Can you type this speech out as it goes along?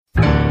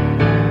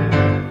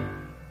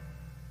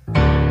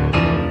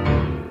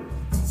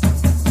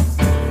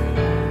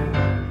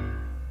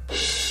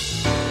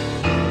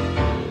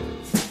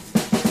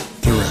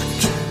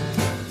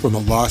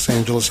from the Los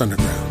Angeles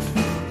Underground.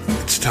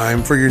 It's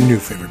time for your new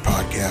favorite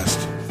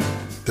podcast,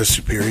 The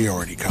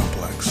Superiority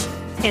Complex.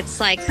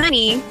 It's like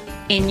honey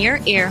in your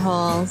ear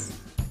holes.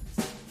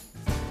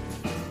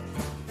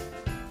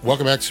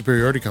 Welcome back to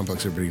Superiority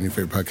Complex, everybody, new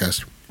favorite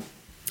podcast.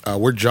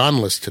 We're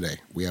Johnless today.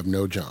 We have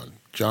no John.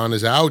 John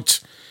is out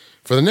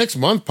for the next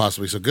month,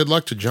 possibly. So good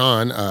luck to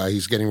John.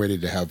 He's getting ready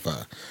to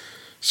have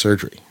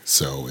surgery,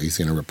 so he's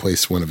going to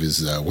replace one of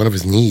his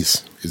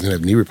knees. He's going to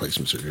have knee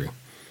replacement surgery,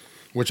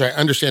 which I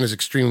understand is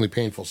extremely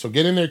painful. So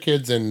get in there,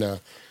 kids, and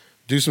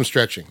do some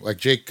stretching. Like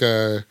Jake,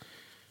 the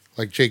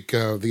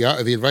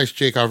advice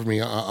Jake offered me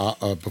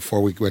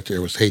before we went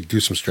there was, hey, do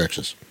some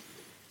stretches.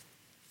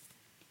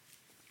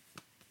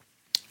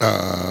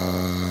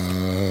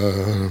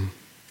 I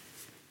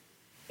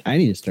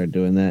need to start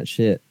doing that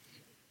shit.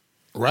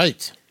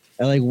 Right.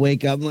 I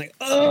wake up, I'm like,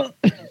 oh.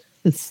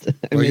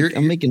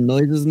 I'm making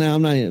noises now.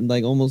 I'm not even,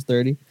 almost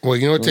 30. Well,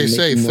 you know what they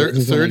say,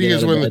 30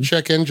 is when the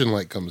check engine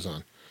light comes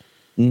on.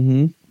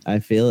 Mm-hmm. I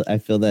feel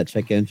that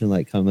check engine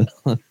light coming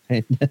on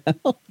right now.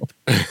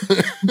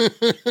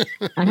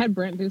 I had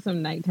Brent do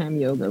some nighttime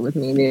yoga with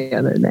me the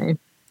other day.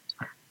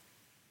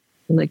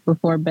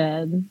 Before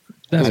bed.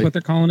 That's what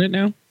they're calling it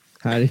now?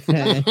 How do you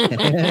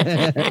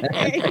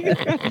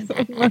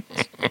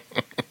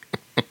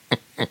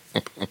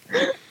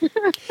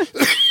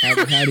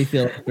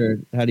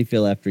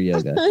feel after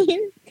yoga?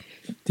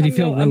 Did he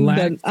feel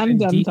relaxed? I'm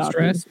done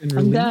de-stressed talking.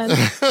 and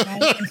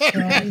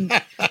I'm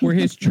done. Were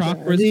his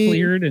chakras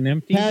cleared and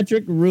empty?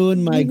 Patrick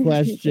ruined my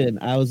question.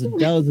 That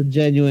was a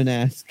genuine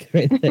ask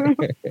right there.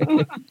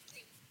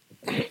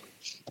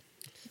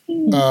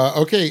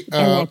 Okay.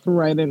 I walked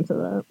right into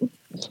that.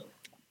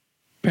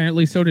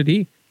 Apparently, so did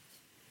he.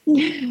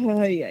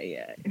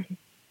 Yeah.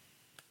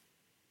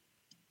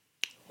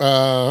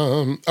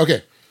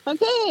 Okay.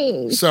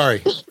 Okay.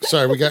 Sorry,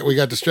 we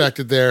got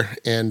distracted there,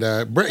 and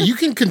Brent, you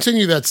can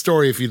continue that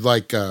story if you'd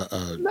like.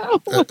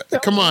 No,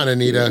 come on,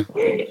 Anita.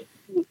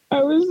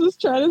 I was just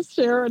trying to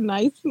share a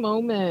nice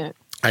moment.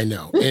 I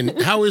know.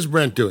 And how is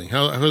Brent doing?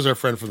 How's our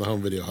friend from the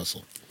Home Video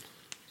Hustle?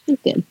 He's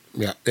good.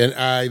 Yeah, and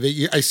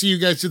I see you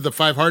guys did the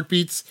 5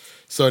 heartbeats,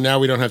 so now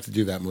we don't have to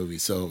do that movie.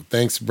 So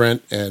thanks,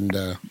 Brent. And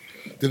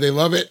did they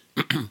love it?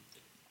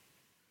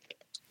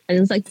 I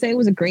just like to say it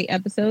was a great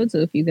episode. So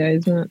if you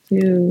guys want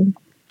to.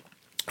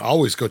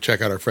 Always go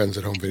check out our friends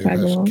at Home Video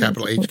Hustle.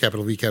 Capital H,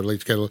 capital V, capital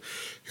H, capital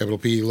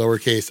P,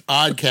 lowercase,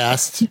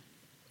 Oddcast.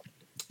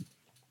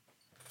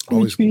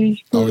 Always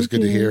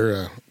good to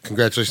hear.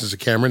 Congratulations to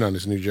Cameron on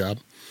his new job.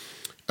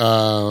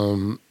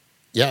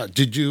 Yeah.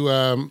 Did you,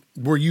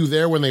 were you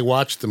there when they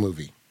watched the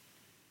movie?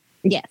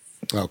 Yes.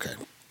 Okay.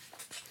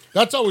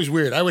 That's always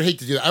weird. I would hate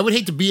to do that. I would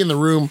hate to be in the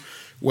room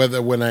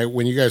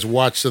when you guys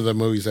watch some of the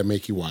movies I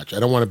make you watch. I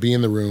don't want to be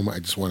in the room. I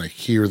just want to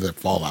hear the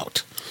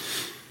fallout.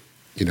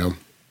 You know?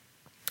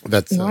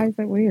 That's why is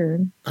that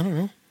weird? I don't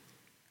know.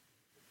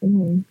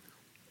 Mm-hmm.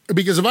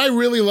 Because if I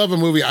really love a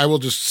movie, I will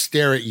just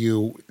stare at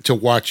you to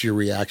watch your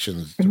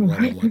reactions to what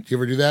I want. Do you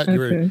ever do that?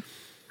 Okay.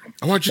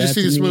 I want you to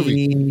see this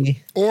movie.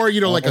 Or,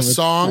 like a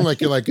song,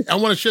 you're like, I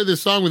want to share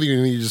this song with you,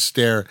 and you just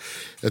stare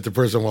at the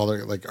person while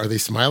they're like, are they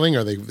smiling?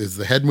 Is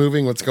the head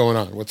moving? What's going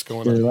on? Do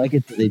they like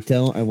it? Do they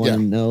don't? I want to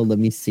know. Let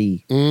me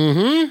see.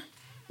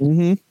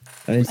 Mm-hmm.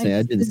 I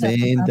did the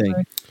same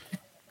thing.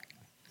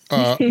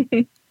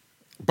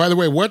 By the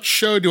way, what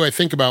show do I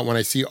think about when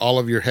I see all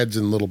of your heads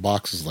in little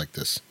boxes like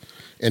this?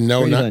 And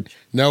no,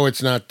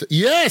 it's not.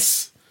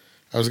 Yes!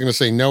 I was going to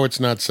say, no, it's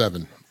not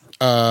 7.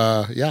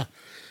 Yeah.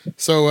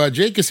 So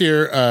Jake is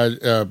here.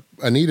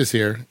 Anita's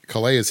here.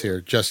 Calais is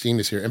here. Justine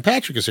is here. And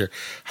Patrick is here.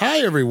 Hi,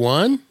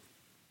 everyone.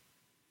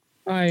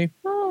 Hi.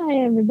 Hi,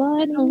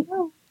 everybody.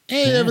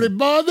 Hey,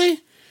 everybody.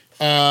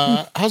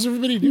 How's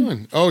everybody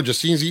doing? Oh,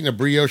 Justine's eating a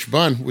brioche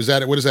bun.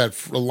 What is that?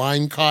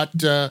 Line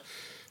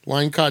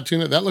caught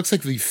tuna. That looks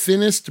like the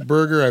thinnest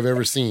burger I've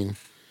ever seen.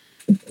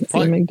 It's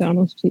a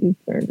McDonald's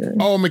cheeseburger.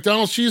 Oh, a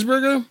McDonald's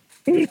cheeseburger?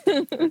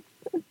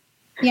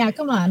 Yeah,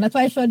 come on. That's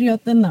why I showed you how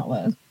thin that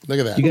was. Look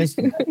at that. You guys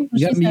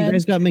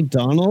got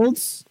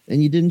McDonald's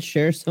and you didn't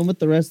share some with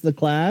the rest of the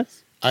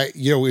class?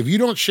 If you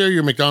don't share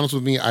your McDonald's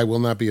with me, I will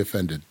not be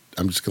offended.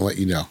 I'm just going to let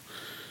you know.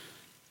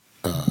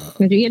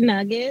 Did you get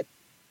nuggets?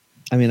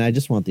 I mean, I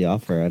just want the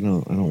offer. I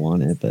don't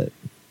want it, but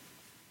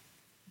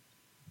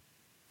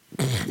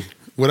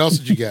what else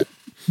did you get?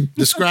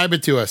 Describe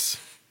it to us.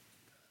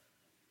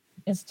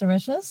 It's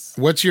delicious.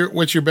 What's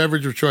your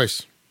beverage of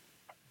choice?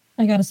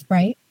 I got a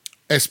Sprite.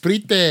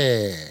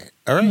 Esprite.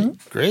 All right,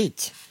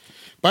 Great.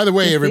 By the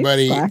way,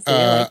 everybody.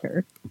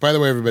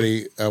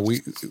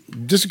 We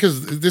just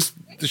because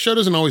the show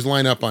doesn't always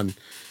line up on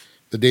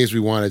the days we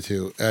wanted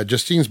to.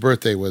 Justine's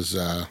birthday was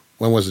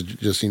when was it?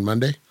 Justine,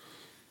 Monday.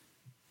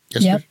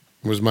 Yep.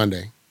 It was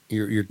Monday.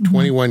 You're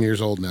 21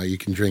 years old now. You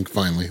can drink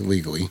finally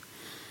legally.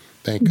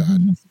 Thank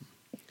God.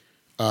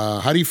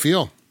 How do you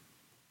feel?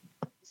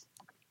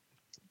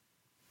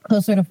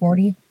 Closer to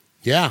 40.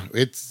 Yeah,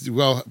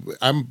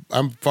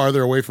 I'm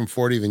farther away from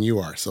 40 than you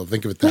are, so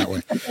think of it that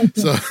way.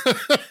 So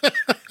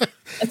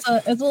It's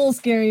a little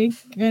scary.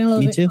 Getting a little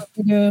Me bit too. close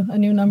to do a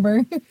new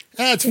number.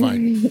 That's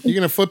fine. You're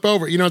gonna flip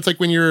over. You know, it's like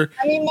when you're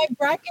I mean, my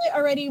bracket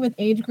already with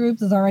age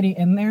groups is already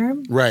in there.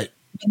 right.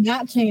 When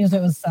that changed,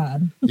 it was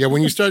sad. Yeah,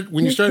 when you start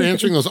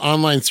answering those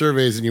online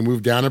surveys and you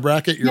move down a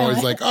bracket, you're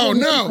always like, oh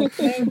no.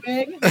 So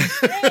big.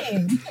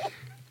 Dang.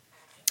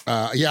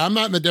 Yeah, I'm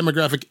not in the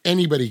demographic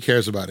anybody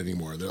cares about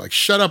anymore. They're like,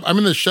 shut up. I'm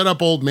in the shut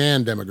up old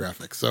man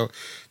demographic. So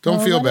don't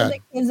Well, feel one bad. of the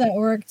kids at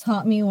work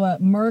taught me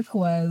what Merc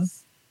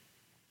was.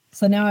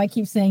 So now I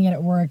keep saying it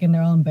at work and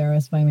they're all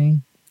embarrassed by me.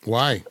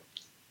 Why?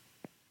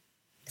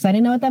 Because I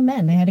didn't know what that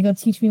meant. They had to go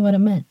teach me what it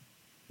meant.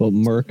 Well,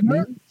 Merc.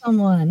 Merc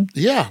someone.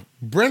 Yeah,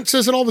 Brent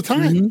says it all the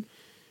time. Mhm.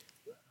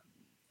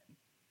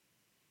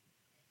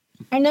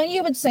 I know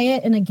you would say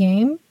it in a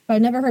game, but I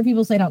never heard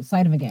people say it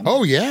outside of a game.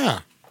 Oh yeah.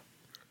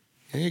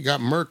 Yeah, you got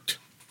murked.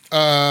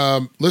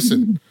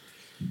 Listen,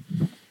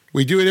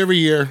 we do it every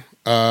year.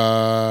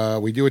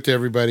 We do it to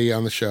everybody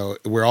on the show.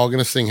 We're all going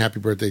to sing "Happy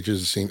Birthday" to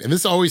Justine, and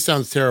this always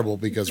sounds terrible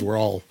because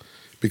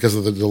because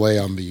of the delay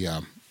on the.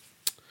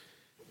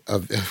 Why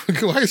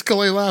is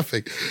Kalei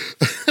laughing?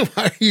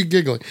 Why are you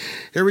giggling?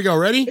 Here we go.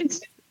 Ready?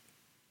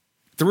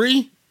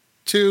 3,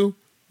 2,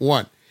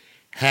 1.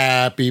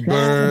 Happy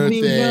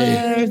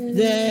birthday.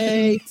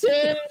 Birthday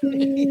to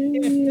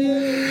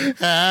you.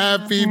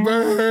 Happy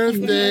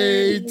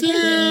birthday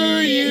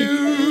to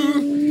you.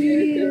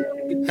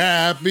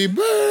 Happy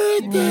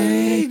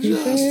birthday,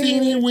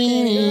 Justine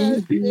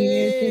Weenie.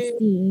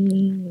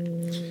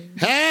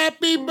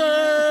 Happy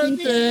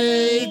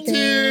birthday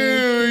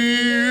to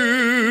you.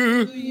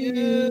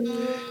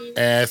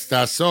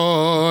 Estas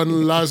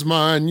son las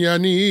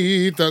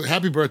mañanitas.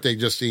 Happy birthday,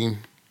 Justine.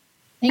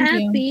 Thank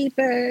you. Happy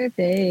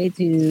birthday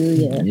to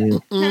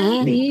you. Mhm.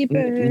 Happy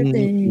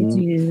birthday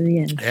to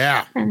you.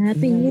 Yeah.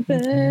 Happy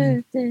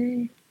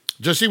birthday.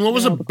 Justine, what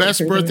was the Yeah, best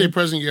birthday. birthday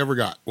present you ever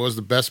got? What was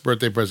the best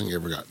birthday present you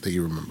ever got that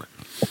you remember?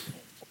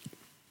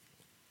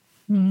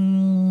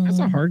 That's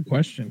a hard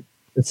question.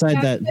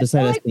 Beside us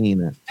like- singing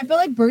that. I feel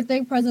like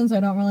birthday presents I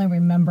don't really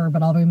remember,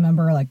 but I'll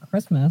remember like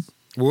Christmas.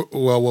 Well,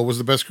 what was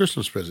the best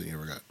Christmas present you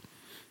ever got?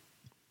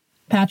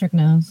 Patrick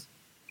knows.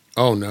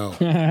 Oh, no.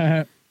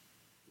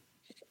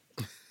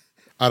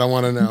 I don't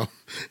want to know.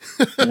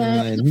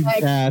 And I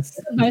That's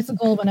a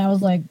bicycle when I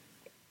was like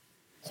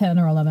 10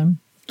 or 11.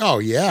 Oh,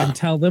 yeah. And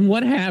tell them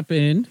what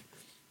happened.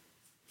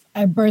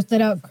 I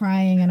bursted out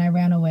crying and I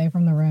ran away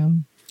from the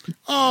room.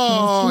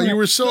 Oh, you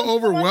were so Too much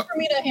overwhelmed. for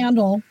me to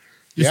handle.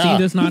 Justine Yeah.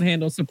 does not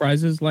handle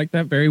surprises like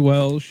that very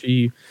well.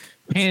 She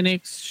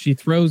panics. She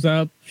throws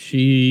up.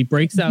 She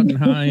breaks out in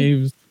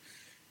hives.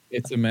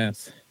 It's a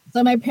mess.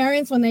 So my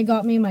parents, when they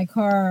got me my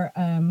car,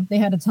 they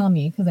had to tell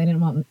me because they didn't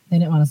want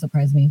to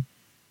surprise me.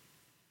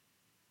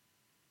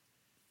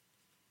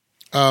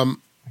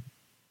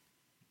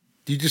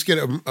 Do you just get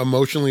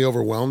emotionally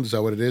overwhelmed? Is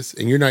that what it is?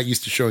 And you're not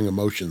used to showing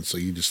emotions, so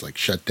you just like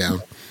shut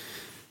down.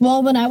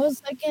 Well, when I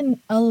was like in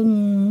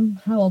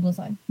how old was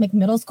I? Like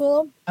middle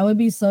school, I would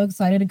be so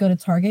excited to go to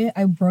Target.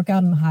 I broke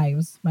out in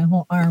hives. My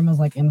whole arm was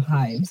like in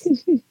hives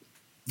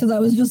because I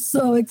was just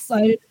so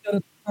excited to go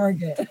to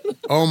Target.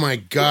 Oh my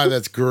God,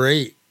 that's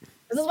great.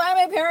 This is why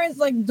my parents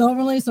like don't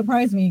really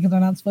surprise me because they're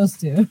not supposed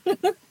to.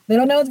 They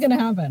don't know what's gonna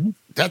happen.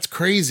 That's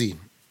crazy.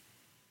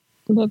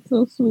 That's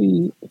so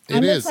sweet. I'm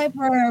It the is. type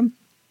where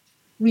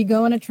we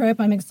go on a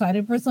trip, I'm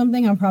excited for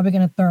something, I'm probably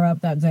gonna throw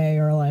up that day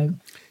or like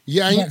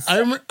Yeah, Yes. I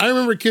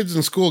remember kids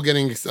in school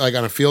getting like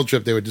on a field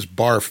trip, they would just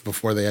barf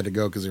before they had to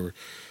go because they were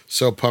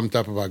so pumped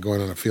up about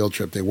going on a field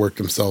trip. They worked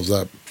themselves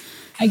up.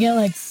 I get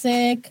like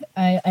sick.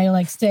 I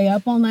like stay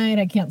up all night.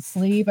 I can't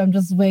sleep. I'm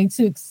just way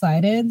too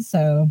excited.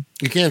 So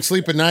You can't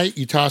sleep at night.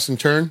 You toss and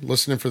turn,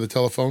 listening for the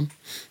telephone.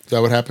 Is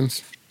that what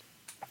happens?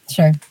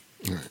 sure.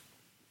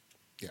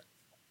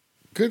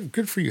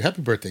 Good for you.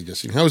 Happy birthday,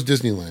 Justine. How was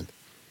Disneyland?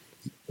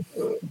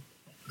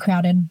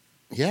 Crowded.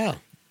 Yeah.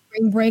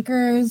 Spring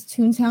Breakers,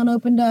 Toontown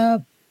opened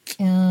up,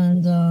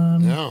 and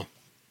Yeah.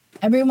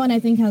 everyone I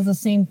think has the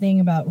same thing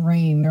about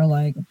rain. They're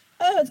like,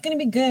 "Oh, it's gonna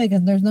be good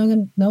because there's no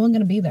one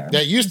gonna be there."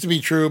 That used to be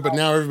true, but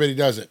now everybody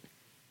does it.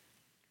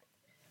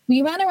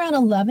 We ran around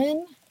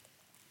 11,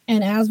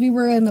 and as we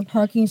were in the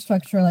parking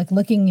structure, like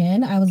looking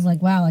in, I was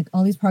like, "Wow!" Like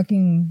all these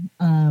parking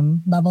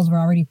levels were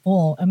already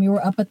full, and we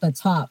were up at the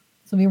top,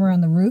 so we were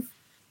on the roof.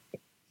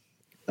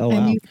 oh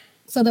And wow.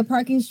 so the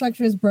parking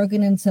structure is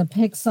broken into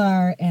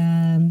Pixar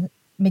and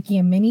Mickey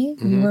and Minnie.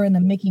 We Mhm. were in the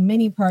Mickey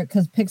Minnie part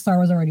because Pixar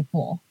was already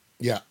full.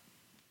 Yeah.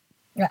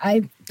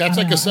 I That's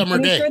I like don't a know. summer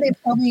I'm pretty day. Sure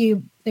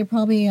they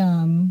probably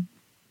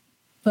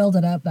filled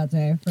it up that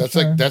day. For That's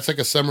sure. like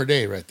a summer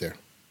day right there.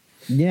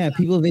 Yeah,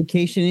 people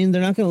vacationing,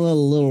 they're not going to let a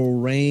little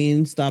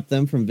rain stop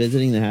them from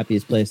visiting the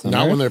happiest place on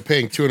Not when earth. they're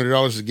paying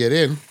 $200 to get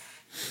in.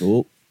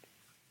 Oh,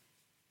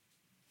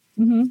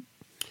 Mhm.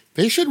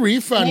 They should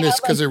refund They this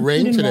have, because like, it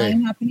rained food and today.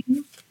 wine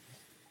happening.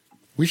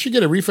 We should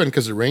get a refund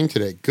because it rained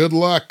today. Good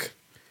luck.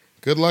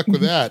 Good luck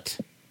with that.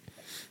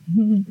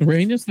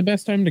 Rain is the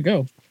best time to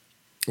go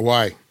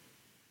Why?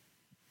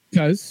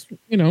 because,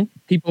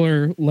 people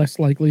are less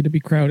likely to be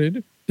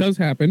crowded. Does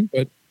happen,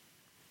 but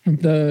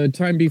the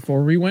time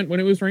before we went when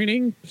it was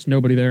raining, there's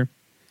nobody there.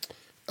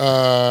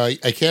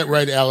 I can't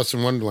ride Alice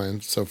in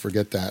Wonderland, so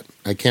forget that.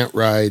 I can't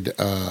ride.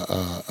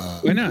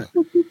 Why not?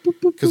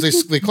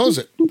 Because they close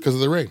it because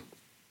of the rain.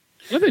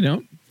 No, they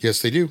don't.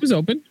 Yes, they do. It was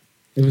open.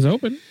 It was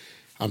open.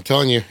 I'm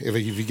telling you, if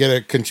you get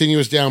a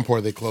continuous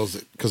downpour, they close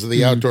it because of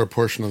the outdoor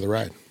portion of the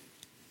ride.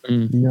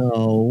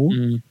 No,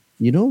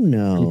 you don't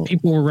know. And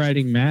people were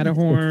riding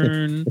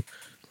Matterhorn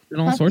and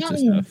all sorts of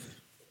stuff.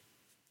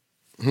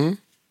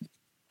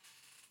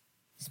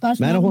 Splash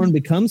Matterhorn Mountain.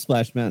 becomes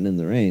Splash Mountain in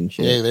the rain.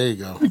 Shit. Hey, there you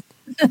go.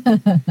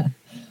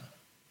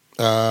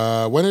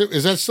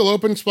 Is that still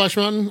open, Splash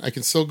Mountain? I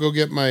can still go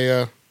get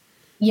my.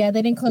 Yeah,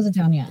 they didn't close it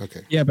down yet.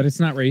 Okay, Yeah, but it's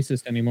not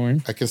racist anymore.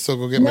 I can still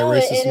go get No, my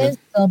it racist. is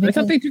still I because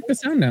thought they took the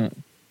sound out.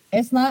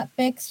 it's not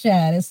fixed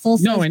yet. It's still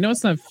No, I know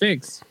it's not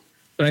fixed,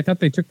 but I thought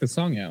they took the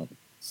song out.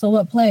 So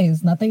what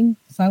plays? Nothing?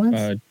 Silence?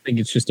 I think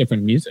it's just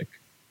different music.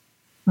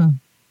 I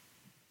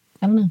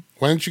don't know.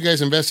 Why didn't you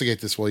guys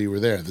investigate this while you were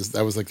there?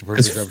 That was like the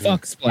Because perfect fuck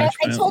opportunity. Splash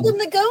I told him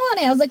to go on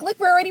it. I was like, look,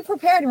 we're already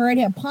prepared. We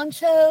already have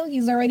poncho.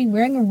 He's already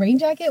wearing a rain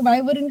jacket. Why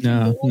wouldn't you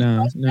No, go on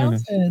no, Splash no.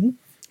 Mountain?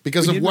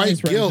 Because We of did white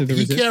raise Rise guilt. to the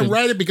He can't Resistance.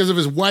 ride it because of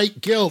his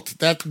white guilt.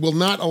 That will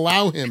not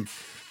allow him.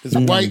 His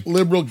white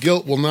liberal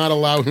guilt will not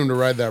allow him to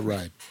ride that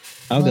ride.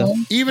 I'll go.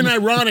 Even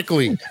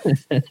ironically.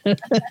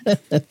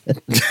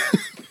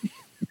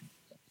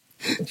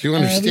 Do you We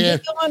understand?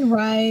 did go on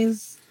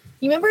Rise.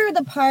 You remember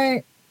the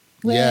part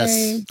where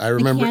Yes, I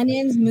remember. the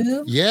canyons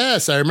move?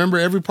 Yes, I remember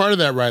every part of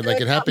that ride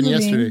like it happened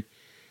moving. yesterday.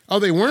 Oh,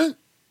 they weren't?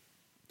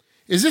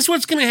 Is this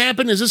what's going to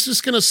happen? Is this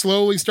just going to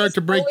slowly start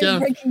to break Slowly down?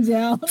 breaking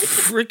down.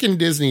 Freaking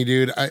Disney,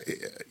 dude.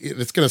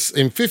 It's going to,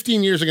 in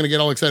 15 years, they're going to get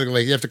all excited.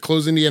 Like, you have to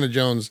close Indiana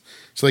Jones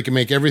so they can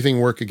make everything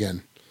work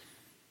again.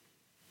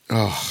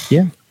 Oh,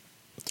 Yeah.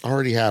 it's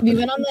already We happened.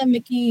 went on the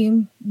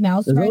Mickey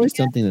Mouse There's ride always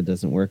again. something that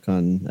doesn't work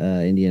on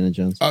Indiana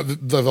Jones.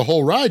 The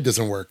whole ride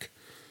doesn't work.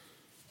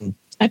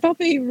 I thought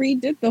they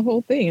redid the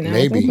whole thing and now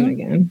Maybe. it's open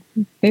again.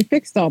 They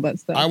fixed all that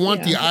stuff. I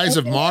want the Eyes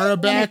of Mara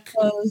back.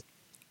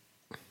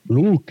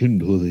 Look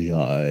into the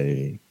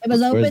eye. It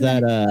was open, Where's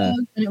then that, it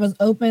closed, and it was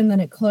open, then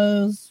it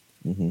closed.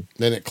 Then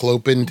it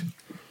clopened.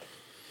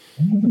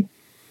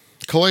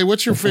 Kalei,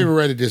 what's your favorite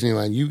ride at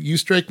Disneyland? You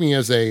strike me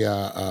as a.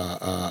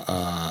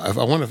 I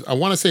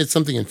want to say it's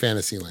something in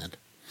Fantasyland.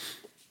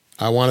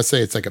 I want to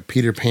say it's like a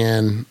Peter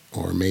Pan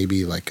or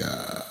maybe like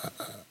a.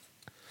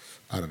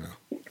 I don't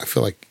know. I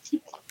feel like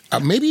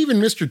maybe even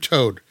Mr.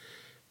 Toad,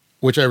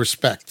 which I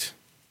respect.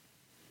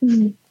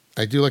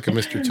 I do like a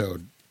Mr.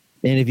 Toad.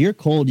 And if you're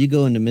cold, you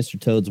go into Mr.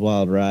 Toad's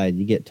Wild Ride.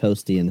 You get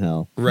toasty in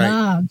hell. Right.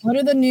 Nah, go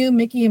to the new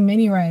Mickey and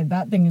Minnie ride.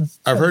 That thing is.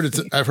 I've heard it's.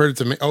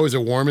 toasty. Oh, is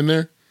it warm in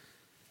there?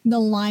 The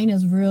line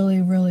is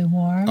really, really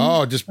warm.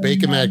 Oh, just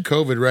baking that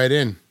COVID right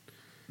in.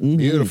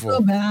 Beautiful. So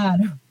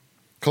bad.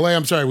 Kalei,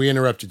 I'm sorry we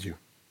interrupted you.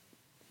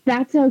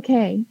 That's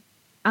okay.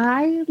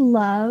 I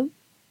love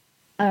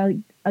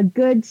a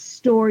good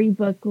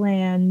storybook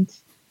land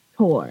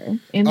tour.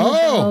 And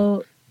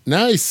Oh,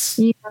 nice.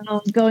 you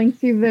know, going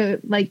through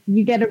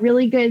you get a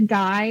really good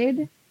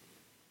guide.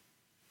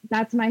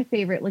 That's my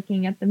favorite,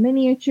 looking at the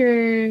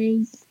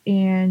miniatures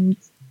and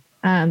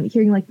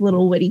hearing like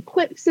little witty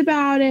quips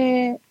about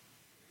it.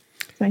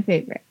 It's my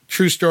favorite.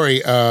 True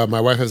story.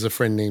 My wife has a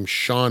friend named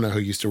Shauna who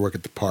used to work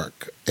at the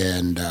park,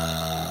 and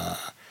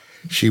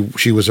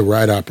she was a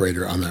ride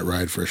operator on that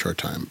ride for a short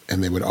time,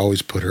 and they would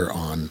always put her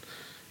on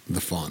the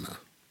Fauna.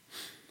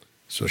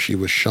 So she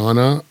was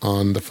Shauna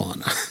on the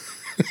Fauna.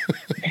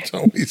 It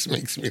always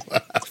makes me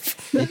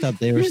laugh. They thought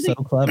they were so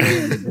clever.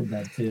 They did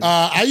that too.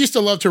 I used to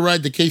love to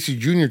ride the Casey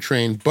Jr.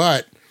 train,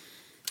 but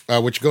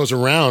which goes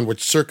around,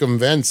 which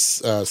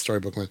circumvents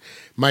Storybook Land.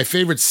 My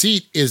favorite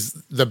seat is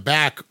the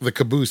back, the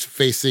caboose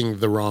facing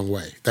the wrong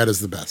way. That is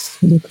the best.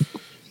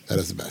 That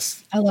is the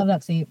best. I love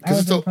that seat. I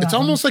 'Cause was it's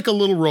almost like a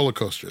little roller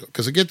coaster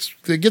because it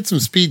gets some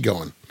speed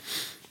going.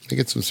 It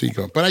gets some speed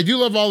going. But I do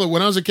love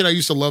when I was a kid, I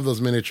used to love those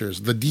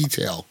miniatures. The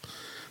detail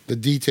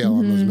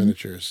on those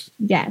miniatures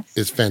Yes.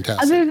 is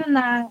fantastic. Other than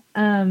that,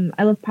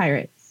 I love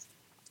pirates.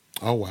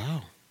 Oh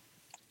wow!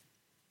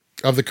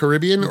 Of the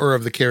Caribbean or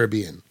of the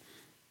Caribbean?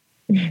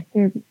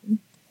 They're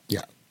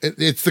Yeah,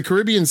 it's the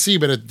Caribbean Sea,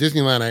 but at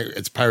Disneyland,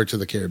 it's Pirates of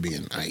the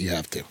Caribbean. You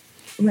have to.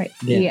 right.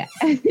 Yeah.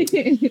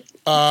 Yeah.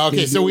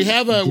 Okay, so we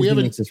have a Disney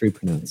makes us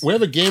repronounce. we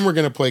have a game we're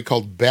going to play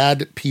called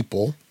Bad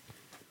People.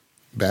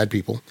 Bad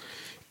People,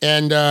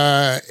 and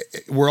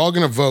we're all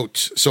going to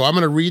vote. So I'm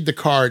going to read the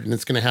card, and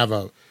it's going to have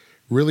a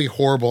really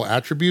horrible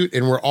attribute,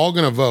 and we're all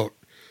going to vote.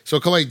 So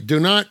Kalei, do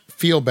not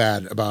feel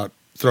bad about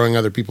throwing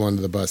other people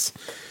under the bus.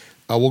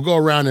 We'll go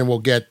around and we'll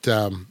get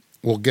a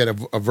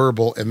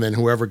verbal, and then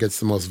whoever gets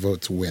the most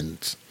votes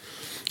wins.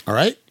 All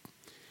right.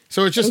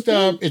 So it's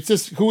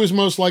just who is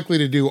most likely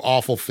to do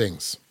awful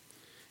things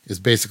is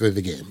basically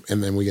the game,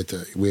 and then we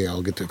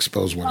all get to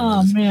expose one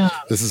another. Oh man.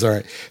 This is all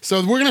right. So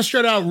we're going to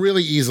start out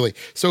really easily.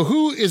 So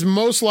who is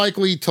most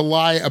likely to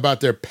lie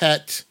about their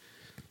pet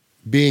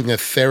being a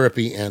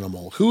therapy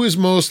animal? Who is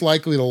most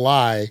likely to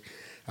lie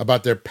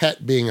about their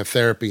pet being a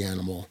therapy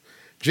animal?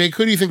 Jake,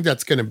 who do you think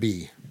that's going to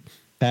be?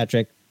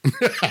 Patrick.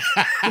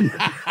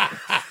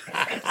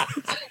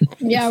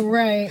 Yeah,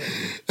 right.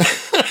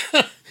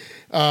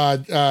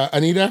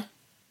 Anita?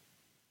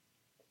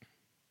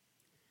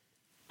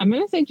 I'm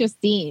gonna say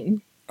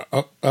Justine.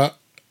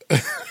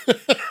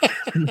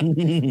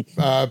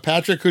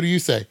 Patrick, who do you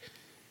say?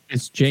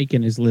 It's Jake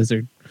and his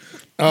lizard.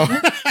 Oh,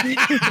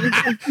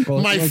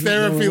 my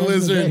therapy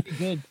lizard.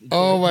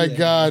 Oh my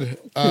God.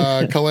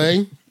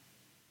 Calais?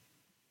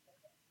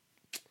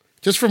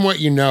 Just from what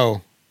you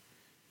know,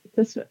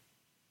 This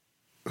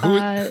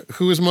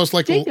who is most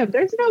likely? Jacob,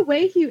 there's no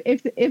way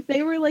if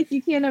they were like,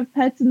 you can't have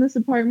pets in this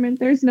apartment,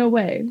 there's no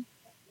way.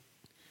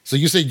 So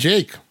you say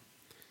Jake.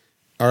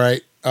 All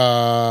right.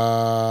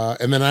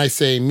 And then I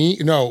say me.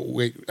 No,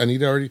 wait,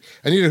 Anita already.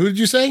 Anita, who did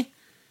you say?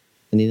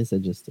 Anita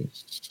said Justine.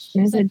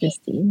 I said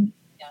Justine.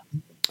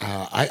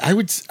 I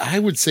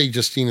would say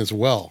Justine as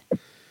well.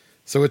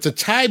 So it's a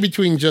tie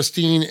between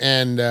Justine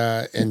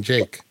and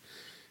Jake.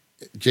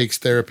 Jake's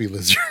therapy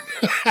lizard.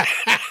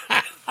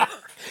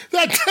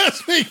 That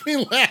does make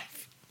me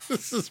laugh.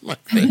 This is my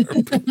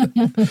therapy.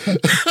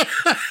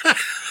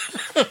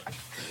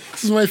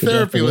 This is my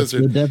therapy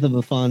lizard. The death of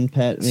a fond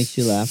pet makes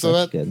you laugh. So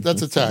that's good.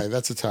 That's a tie.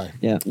 That's a tie.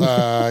 Yeah.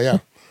 Yeah.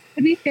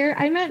 To be fair,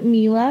 I meant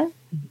Mila.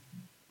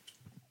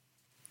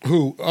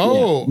 Who?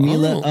 Oh, yeah.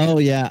 Mila. oh. Oh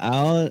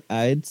yeah,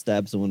 I'd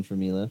stab someone for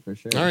Mila for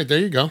sure. All right, there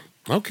you go.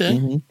 Okay.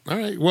 Mm-hmm. All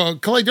right. Well,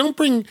 Clay, don't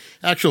bring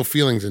actual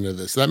feelings into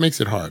this. That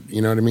makes it hard.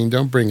 You know what I mean?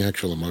 Don't bring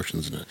actual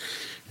emotions in it.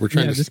 We're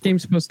trying to. This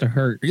game's supposed to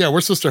hurt. Yeah, we're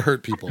supposed to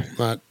hurt people,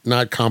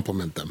 not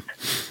compliment them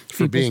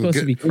for being supposed to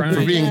good. be crying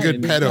For being good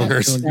and pet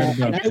owners, I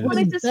just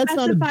wanted to That's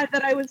not a- specify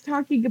that I was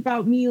talking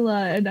about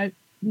Mila and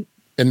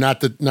and not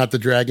the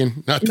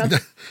dragon, not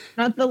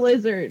the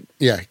lizard.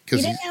 yeah. You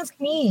Because didn't ask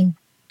me.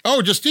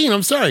 oh, Justine,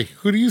 I'm sorry.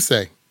 Who do you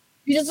say?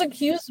 You just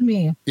accused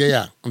me.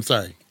 Yeah. I'm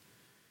sorry.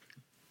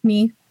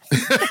 Me.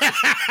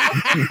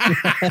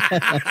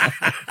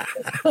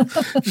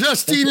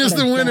 Justine is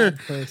the winner.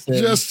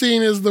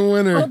 Justine is the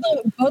winner.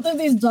 Both of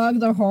these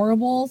dogs are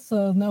horrible,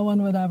 so no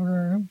one would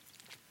ever.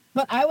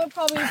 But I would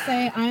probably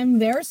say I'm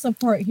their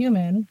support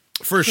human.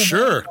 For so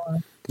sure.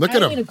 therefore, Look I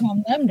at need him. to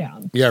calm them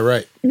down. Yeah,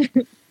 right.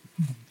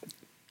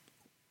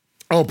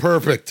 Oh,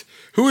 perfect.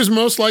 Who is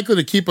most likely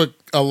to keep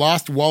a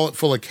lost wallet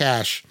full of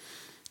cash,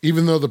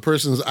 even though the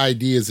person's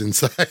ID is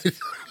inside?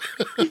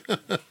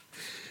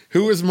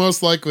 Who is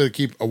most likely to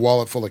keep a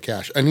wallet full of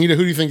cash? Anita,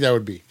 who do you think that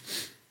would be?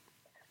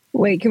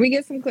 Wait, can we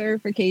get some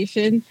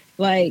clarification?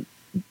 Like,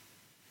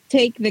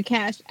 take the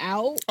cash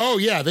out? Oh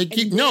yeah, they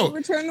keep and then no,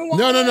 return the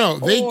no,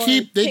 wallet, They or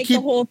keep take the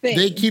whole thing.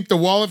 They keep the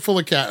wallet full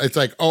of cash. It's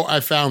like, oh,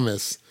 I found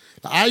this.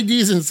 The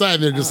ID's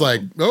inside. They're just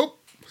like, nope.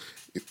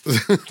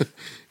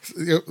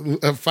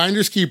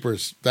 Finders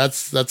keepers.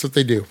 That's what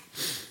they do.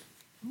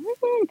 I'm not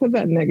gonna put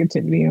that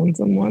negativity on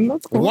someone.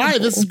 That's Why? horrible.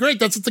 This is great.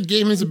 That's what the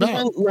game is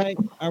about. Like,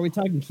 are we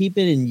talking keep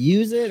it and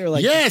use it, or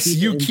like? Yes,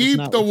 you it and just keep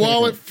not the return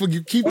wallet. it?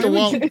 You keep Why the would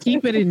wallet. you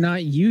keep it and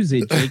not use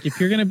it, Jake? If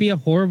you're going to be a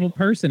horrible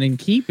person and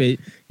keep it,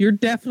 you're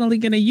definitely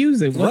going to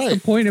use it. What's Right. the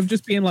point of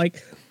just being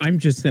like, I'm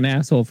just an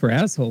asshole for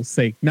asshole's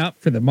sake, not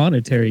for the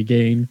monetary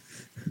gain?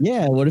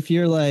 Yeah. What if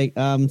you're like,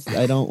 I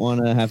don't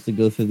want to have to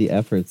go through the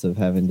efforts of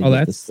having to Oh,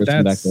 get this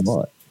person back the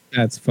wallet.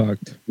 That's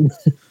fucked.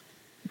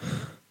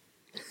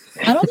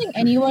 I don't think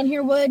anyone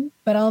here would,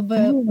 but I'll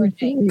vote for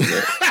Jake.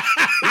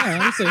 Yeah,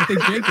 honestly, I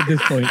think Jake at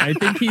this point, I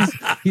think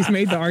he's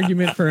made the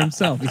argument for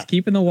himself. He's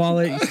keeping the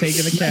wallet. He's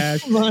taking the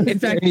cash. In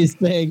fact, He's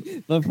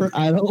saying, but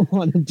I don't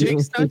want to.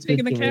 Jake's not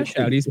taking the cash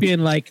out. He's being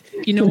like,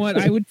 you know what?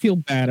 I would feel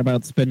bad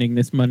about spending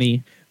this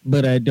money,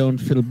 but I don't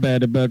feel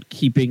bad about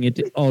keeping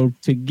it all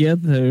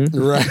together.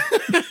 Right.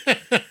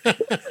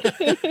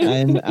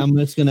 I'm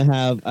just gonna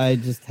have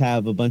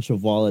a bunch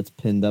of wallets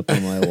pinned up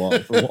on my wall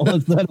for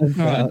wallets that I God,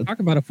 found. talk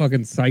about a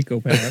fucking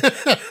psychopath.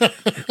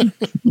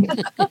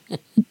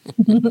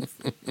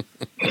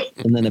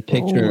 And then a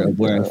picture of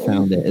where I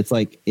found it. It's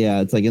like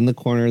in the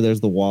corner.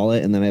 There's the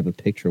wallet, and then I have a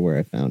picture where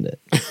I found it.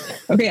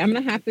 Okay, I'm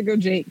gonna have to go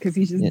Jake because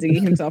he's just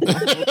digging himself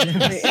off.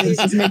 And it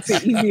just makes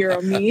it easier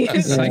on me.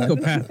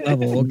 Psychopath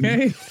level,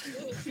 okay?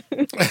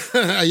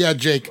 Yeah,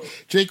 Jake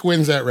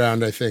wins that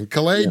round, I think.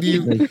 Calais,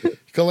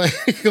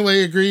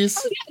 Calais agrees?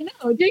 Oh yeah,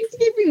 no, Jake's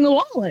keeping the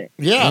wallet.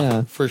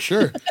 Yeah, for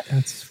sure.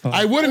 That's fine.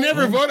 I would have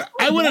never voted.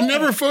 I would have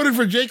never voted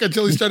for Jake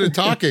until he started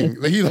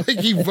talking.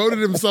 He voted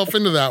himself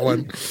into that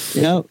one.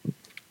 Yep.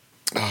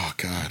 Oh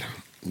God,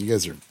 you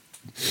guys are.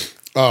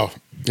 Oh,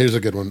 here's a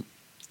good one.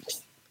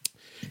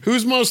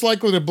 Who's most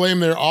likely to blame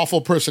their awful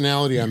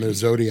personality on their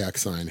zodiac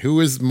sign? Who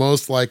is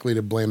most likely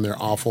to blame their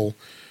awful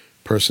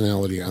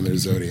personality on their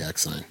zodiac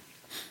sign?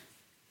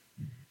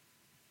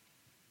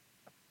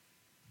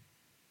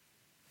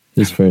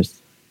 Who's first?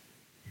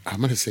 I'm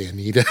gonna say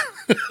Anita.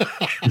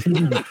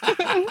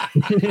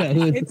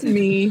 It's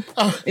me.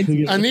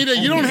 Anita,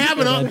 you don't have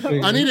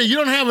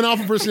an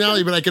awful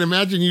personality, but I can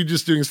imagine you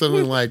just doing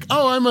something like,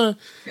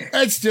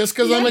 it's just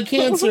because I'm a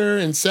Cancer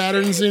and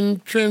Saturn's in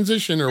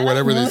transition or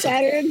whatever they say.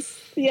 Saturn's,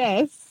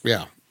 yes.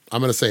 Yeah,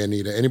 I'm gonna say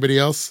Anita. Anybody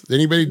else?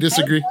 Anybody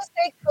disagree? I would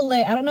say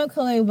Calais. I don't know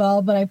Calais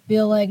well, but I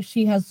feel like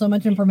she has so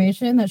much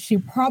information that she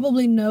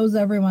probably knows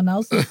everyone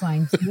else's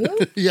signs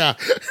too. Yeah.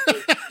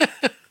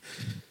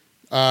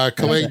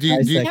 Calais, do I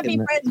you, second Can't be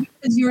that. friends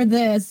because you're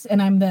this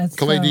and I'm this.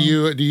 Calais, so do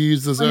you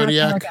use the we're not gonna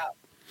zodiac? work out.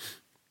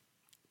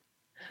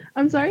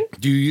 I'm sorry.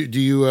 Do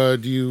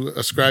you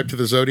ascribe to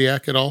the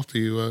zodiac at all? Do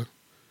you?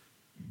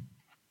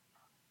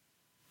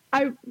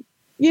 I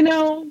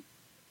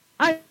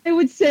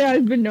would say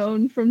I've been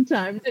known from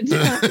time to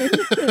time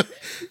to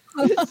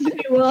say,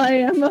 well, I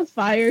am a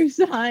fire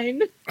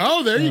sign.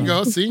 Oh, there you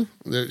go. See,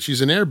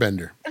 she's an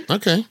airbender.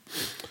 Okay.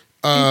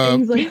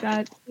 Things like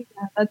that. Yeah,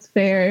 that's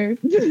fair.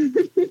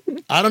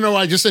 I don't know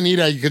why. Just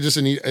Anita. You could just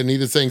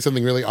Anita saying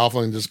something really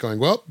awful and just going,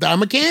 "Well,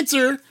 I'm a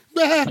Cancer."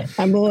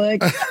 I'm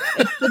like,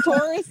 it's the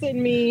Taurus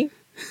in me.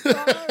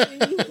 Sorry.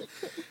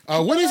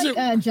 What is it?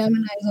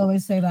 Geminis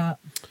always say that.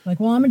 Like,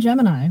 well, I'm a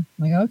Gemini. I'm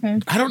like,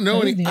 okay. I don't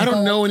know any. I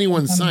don't know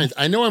anyone's signs.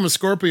 I know I'm a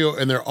Scorpio,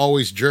 and they're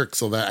always jerks.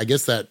 So that I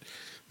guess that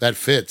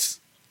fits.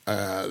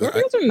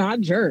 Scorpios are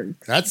not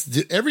jerks. That's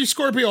every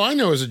Scorpio I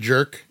know is a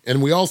jerk,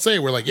 and we all say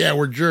we're like, yeah,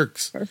 we're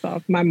jerks. First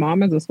off, my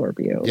mom is a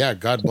Scorpio. Yeah,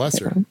 God bless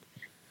her.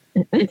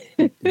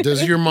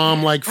 Does your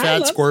mom like I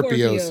fat love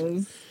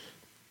Scorpios?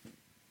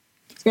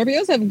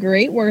 Scorpios have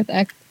great work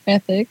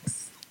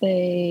ethics.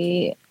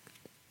 They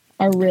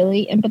are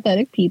really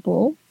empathetic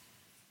people.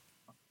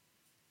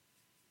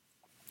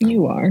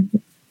 You are.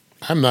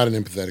 I'm not an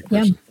empathetic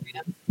person.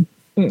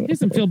 He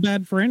doesn't feel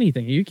bad for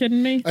anything. Are you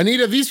kidding me?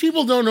 Anita, these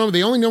people don't know.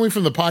 They only know me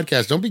from the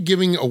podcast. Don't be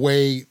giving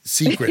away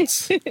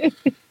secrets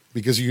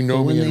because you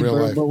know me in real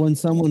life. But when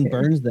someone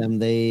burns them,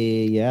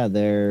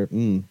 they're.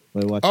 Wait,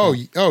 watch out.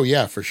 Oh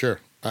yeah, for sure.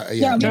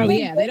 Yeah.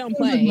 They don't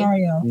play.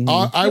 Mario.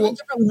 I will.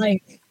 Different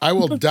life. I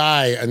will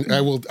die, and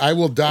I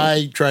will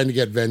die trying to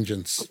get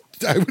vengeance.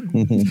 I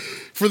would,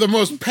 for the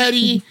most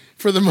petty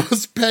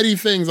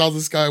things.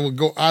 This guy will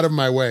go out of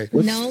my way.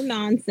 No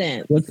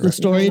nonsense. What's the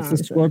story? No It's the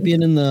nonsense.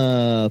 scorpion and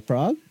the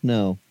frog?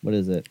 No. What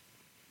is it?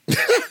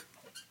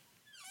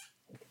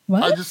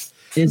 What?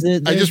 Is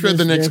it? I just read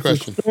the next there's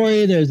question. A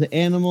story. There's an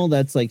animal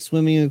that's like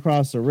swimming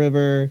across a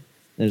river.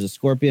 There's a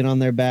scorpion on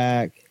their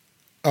back.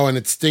 Oh, and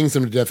it stings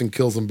them to death and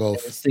kills them It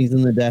both. stings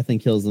them to death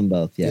and kills them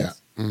both.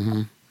 Yes. Yeah.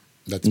 Mm-hmm.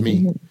 That's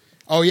me.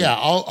 Oh yeah,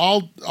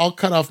 I'll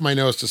cut off my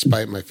nose to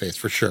spite my face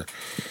for sure.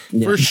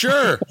 Yeah. For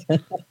sure.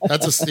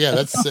 That's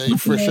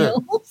for sure.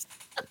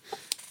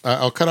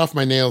 I'll cut off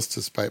my nails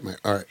to spite my.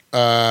 All right.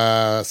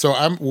 So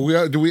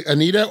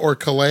Anita or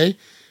Calais?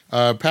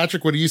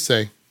 Patrick, what do you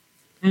say?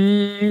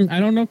 I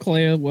don't know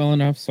Clea well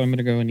enough, so I'm going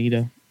to go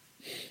Anita.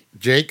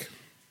 Jake?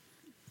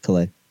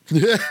 Clay.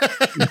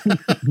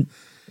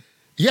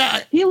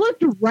 Yeah. He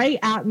looked right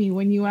at me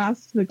when you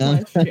asked the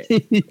question.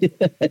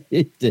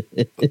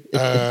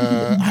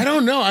 I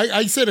don't know.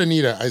 I said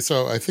Anita.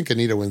 So I think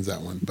Anita wins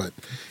that one. But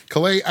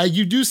Calais,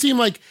 you do seem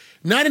like,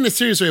 not in a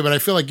serious way, but I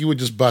feel like you would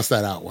just bust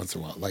that out once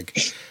in a while. Like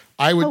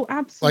I would,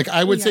 absolutely. like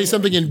I would say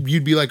something and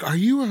you'd be like, "Are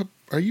you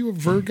a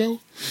Virgo?"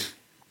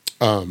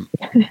 All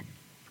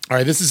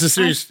right. This is a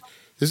serious.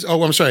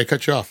 Oh, I'm sorry. I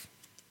cut you off.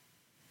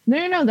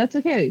 No, that's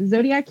okay.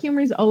 Zodiac humor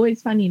is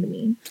always funny to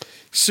me.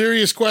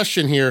 Serious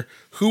question here.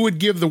 Who would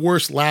give the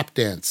worst lap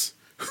dance?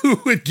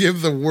 Who would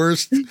give the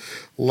worst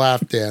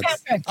lap dance?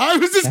 Patrick. I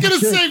was just going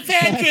to say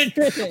Patrick.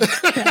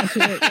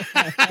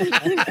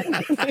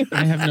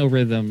 I have no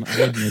rhythm.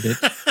 I admit it.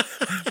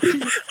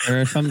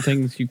 There are some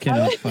things you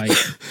cannot fight. I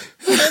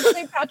would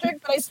say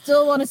Patrick, but I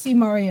still want to see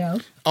Mario.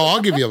 Oh,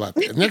 I'll give you a lap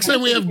dance. Next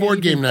time we have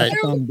board game night.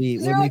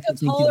 Is there like a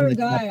taller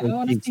guy? I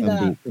want to see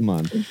that. Come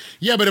on.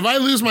 Yeah, but if I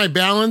lose my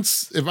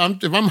balance, if I'm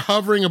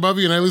hovering above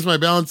you and I lose my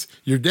balance,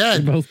 you're We're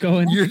dead. both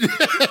going. You're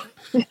dead.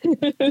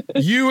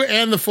 You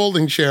and the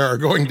folding chair are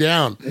going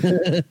down.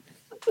 It's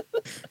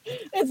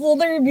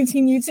literally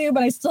between you two,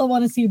 but I still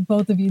want to see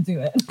both of you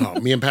do it. Oh,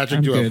 me and Patrick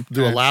I'm do good.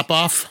 a lap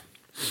off.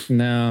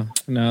 No,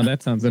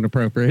 that sounds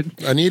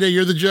inappropriate. Anita,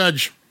 you're the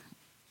judge.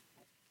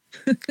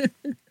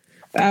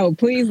 Oh,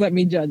 please let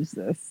me judge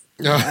this.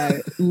 I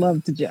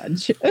love to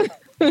judge.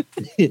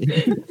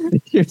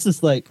 You're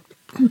just like,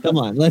 come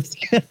on, let's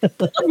Let's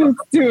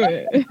do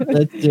it.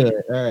 let's do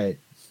it. All right.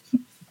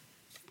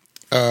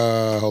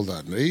 Hold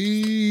on. Put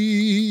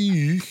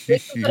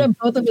up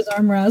both of his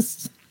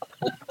armrests.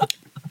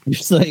 You're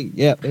just like,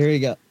 yep, here you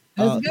go.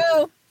 Let's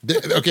go.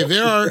 Okay,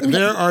 there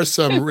are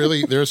some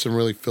really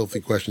filthy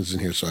questions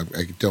in here, so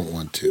I don't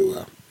want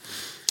to.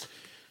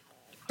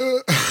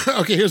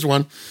 Okay, here's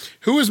one.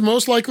 Who is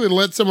most likely to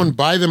let someone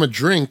buy them a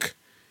drink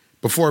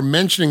before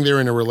mentioning they're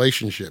in a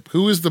relationship?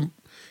 Who is the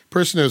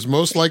person who is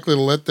most likely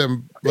to let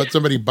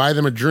somebody buy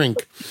them a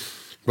drink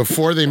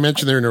before they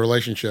mention they're in a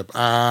relationship?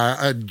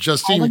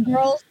 Justine.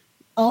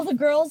 All the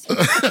girls. You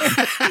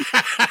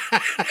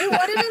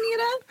wanted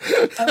Anita?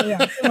 Oh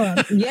yeah, come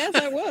on. Yes,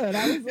 I would.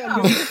 I was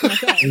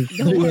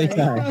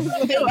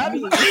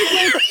going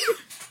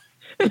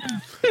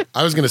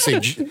I was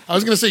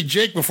gonna say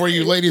Jake before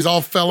you ladies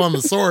all fell on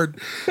the sword.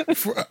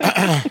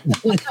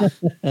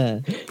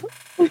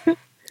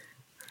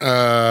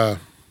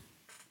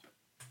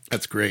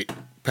 That's great.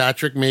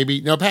 Patrick, maybe.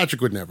 No,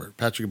 Patrick would never.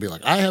 Patrick would be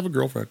like, I have a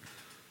girlfriend.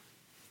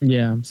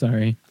 Yeah, I'm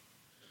sorry.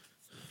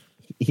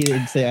 He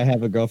didn't say I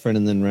have a girlfriend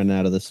and then run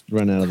out of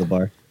the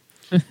bar.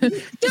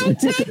 Don't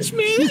touch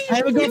me. I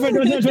have a girlfriend.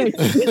 Don't touch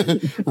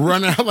me.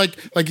 Run out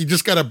like he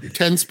just got a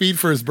 10 speed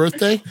for his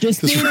birthday.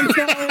 Just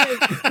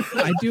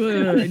I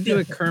do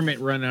a Kermit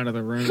run out of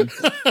the room,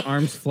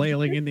 arms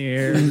flailing in the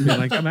air, and be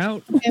like, I'm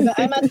out. And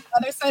I'm at the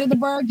other side of the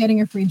bar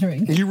getting a free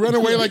drink. You run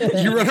away like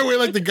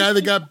the guy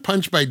that got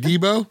punched by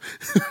Debo.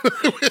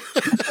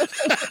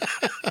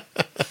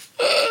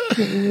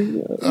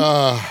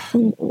 All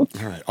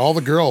right, all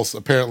the girls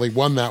apparently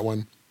won that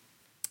one.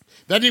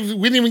 We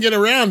didn't even get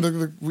around.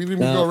 We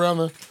didn't even go around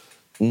the.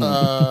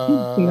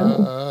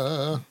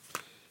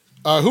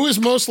 Who is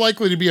most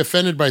likely to be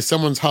offended by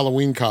someone's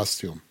Halloween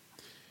costume?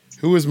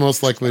 Who is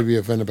most likely to be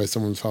offended by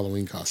someone's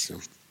Halloween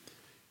costume?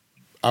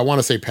 I want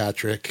to say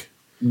Patrick.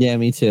 Yeah,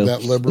 me too.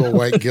 That liberal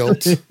white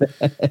guilt.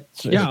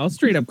 Yeah, I'll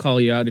straight up call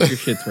you out if your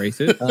shit's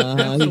racist.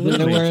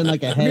 They're wearing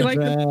like a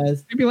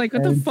headdress. I'd be like,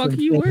 what the fuck are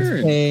you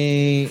wearing?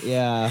 Paint.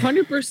 Yeah.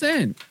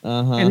 100%.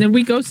 And then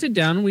we go sit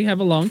down and we have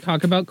a long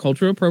talk about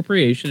cultural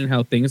appropriation and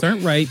how things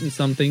aren't right and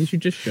some things you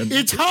just shouldn't.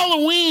 It's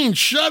Halloween.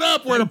 Shut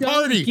up. We're at a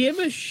party. Give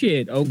a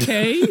shit,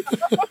 okay?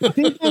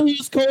 People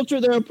use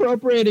culture they're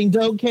appropriating.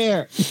 Don't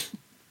care.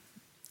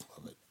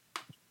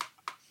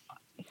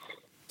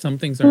 Some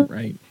things aren't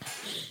right.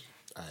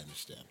 I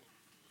understand.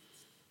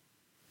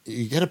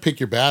 You got to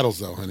pick your battles,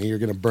 though, honey. You're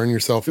going to burn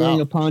yourself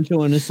Wearing out. a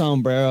poncho and a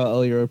sombrero.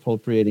 Oh, you're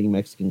appropriating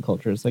Mexican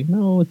culture. It's like,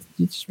 no,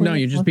 You're just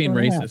being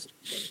racist.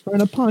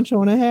 Wearing a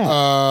poncho and a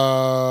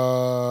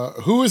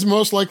hat. Who is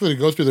most likely to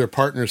go through their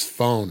partner's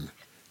phone?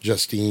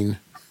 Justine.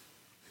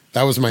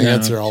 That was my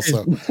answer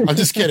also. I'm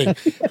just kidding.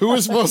 Who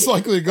is most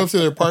likely to go through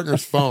their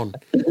partner's phone?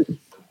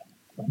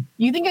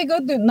 You think I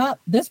go through not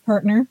this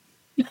partner?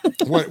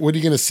 What are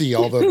you going to see?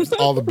 All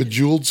the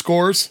bejeweled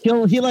scores?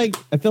 I feel like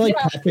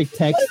Patrick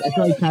texts. I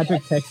feel like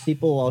Patrick texts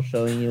people while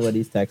showing you what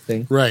he's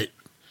texting. Right.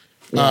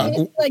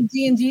 It's like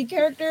D&D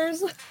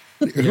characters.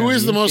 Who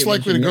is the most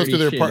likely to go through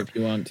their partner? If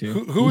you want to.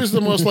 Who is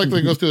the most likely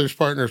to go through their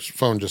partner's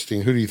phone,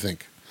 Justine? Who do you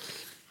think?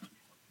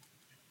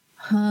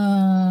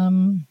 I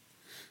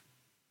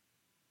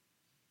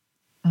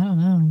don't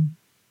know.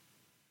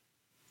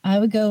 I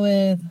would go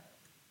with.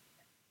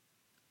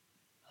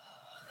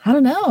 I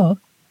don't know.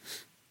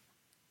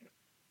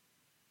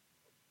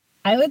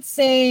 I would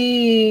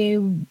say.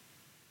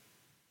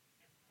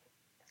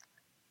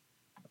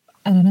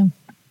 I don't know.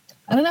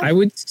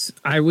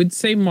 I would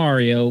say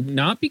Mario,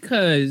 not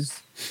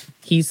because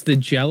he's the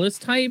jealous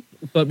type,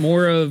 but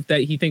more of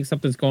that he thinks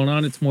something's going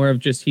on. It's more of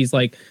just he's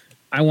like,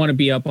 I want to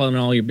be up on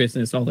all your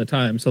business all the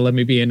time, so let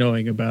me be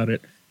annoying about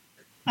it.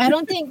 I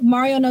don't think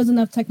Mario knows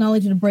enough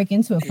technology to break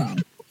into a phone.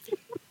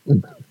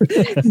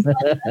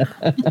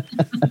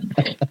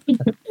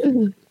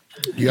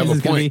 You have a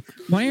point.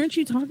 Why aren't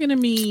you talking to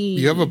me?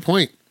 You have a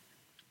point.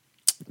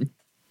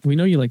 We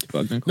know you like to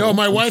bug Nicole. No,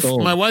 my wife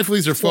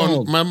leaves her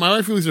phone. My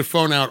wife leaves her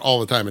phone out all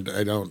the time.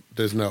 I don't.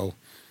 There's no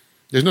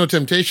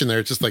temptation there.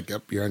 It's just like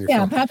you're on your phone.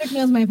 Yeah, Patrick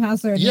knows my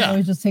password. Yeah, he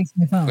always just takes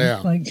my phone.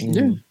 Yeah.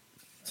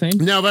 Same.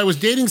 Now, if I was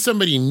dating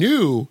somebody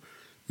new,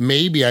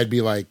 maybe I'd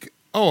be like,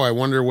 oh, I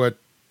wonder what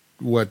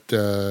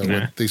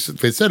they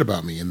said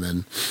about me, and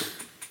then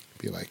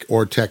be like,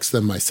 or text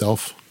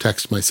myself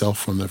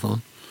from their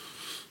phone.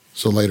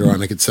 So later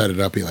on, I could set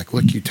it up, be like,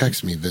 look, you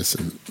text me this,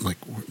 and like,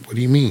 what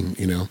do you mean?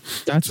 You know,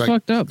 that's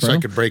fucked up, bro. So I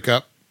could break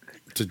up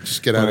to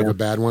just get out of a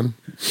bad one.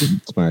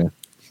 Sorry.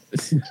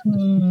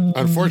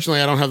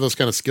 Unfortunately, I don't have those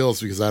kind of skills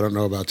because I don't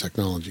know about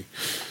technology.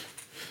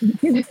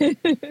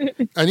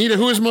 Anita,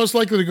 who is most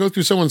likely to go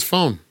through someone's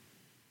phone?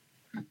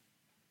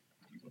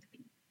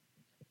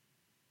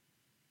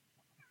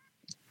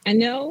 I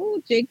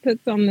know Jake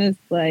puts on this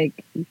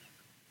like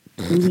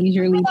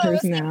leisurely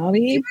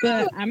personality,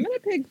 but I'm gonna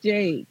pick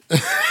Jake.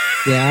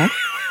 Yeah.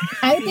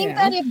 I think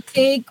that if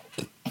Jake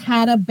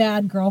had a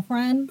bad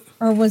girlfriend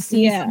or was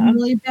seeing something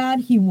really bad,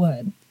 he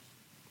would.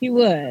 He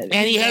would.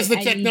 And he has the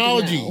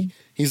technology.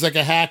 He's like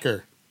a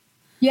hacker.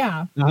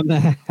 Yeah. I'm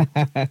a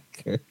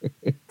hacker.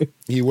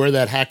 You wear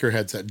that hacker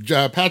headset.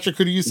 Patrick,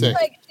 who do you say?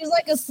 She's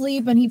like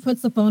asleep and he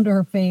puts the phone to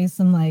her face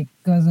and like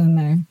goes in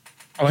there.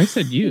 Oh, I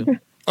said you.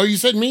 Oh, you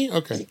said me?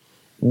 Okay.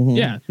 Mm-hmm.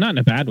 Yeah, not in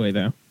a bad way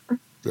though.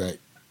 Right.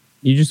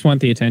 You just want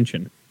the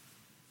attention.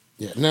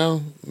 Yeah.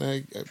 No.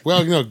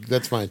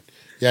 That's fine.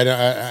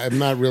 Yeah, I'm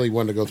not really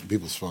one to go through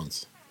people's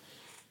phones.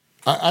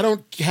 I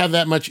don't have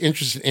that much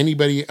interest in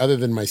anybody other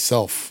than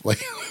myself.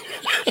 Like,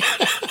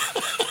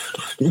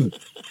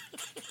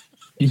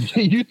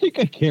 you think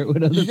I care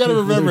what other you got to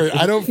people remember,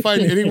 think? I don't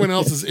find anyone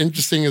else as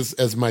interesting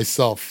as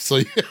myself. So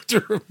you have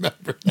to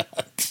remember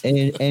that.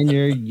 And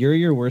you're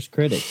your worst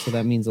critic, so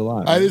that means a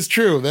lot. Right? That is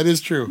true. That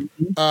is true.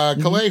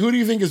 Calais, who do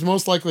you think is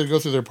most likely to go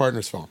through their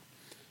partner's phone?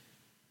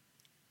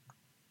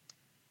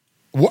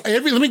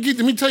 Let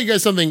me tell you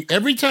guys something.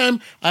 Every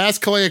time I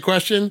ask Calais a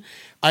question,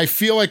 I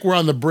feel like we're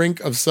on the brink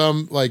of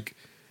some like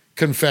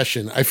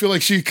confession. I feel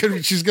like she's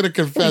going to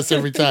confess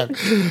every time.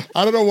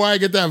 I don't know why I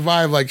get that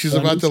vibe. Like she's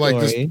about to like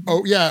just,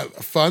 oh yeah,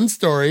 fun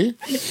story.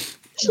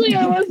 Actually,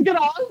 I was going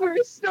to offer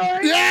a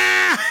story.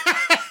 Yeah,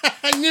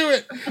 I knew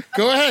it.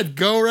 Go ahead.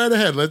 Go right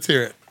ahead. Let's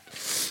hear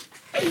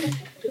it.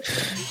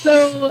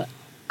 So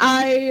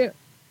I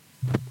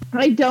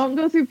I don't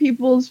go through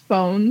people's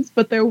phones,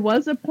 but there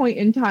was a point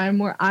in time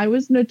where I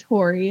was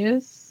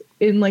notorious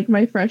in like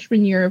my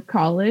freshman year of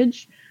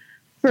college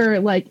for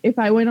like if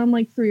I went on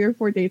like 3 or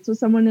 4 dates with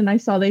someone and I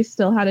saw they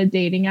still had a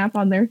dating app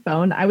on their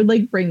phone, I would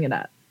like bring it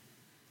up.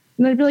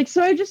 And I'd be like,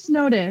 so I just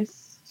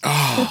noticed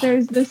that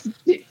there's this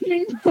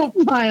dating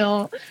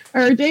profile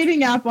or a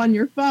dating app on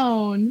your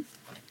phone.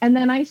 And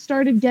then I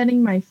started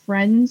getting my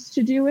friends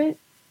to do it.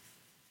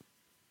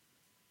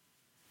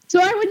 So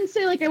I wouldn't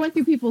say like I went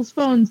through people's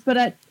phones,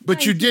 but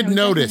you did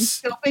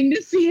notice, hoping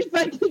to see if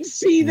I could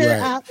see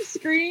their app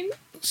screen.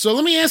 So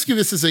let me ask you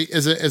this as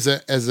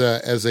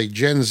a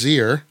Gen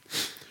Zer,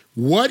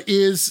 what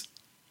is,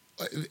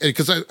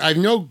 because I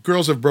know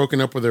girls have broken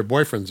up with their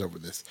boyfriends over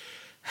this.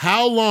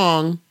 How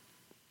long?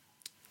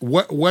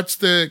 What's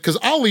the? Because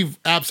I'll leave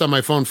apps on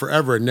my phone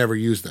forever and never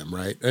use them,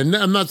 right? And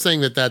I'm not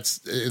saying that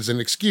is an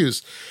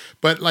excuse,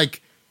 but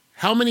like,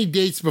 how many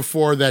dates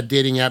before that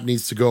dating app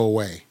needs to go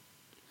away?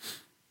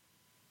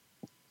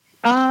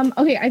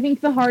 Okay, I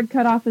think the hard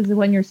cutoff is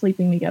when you're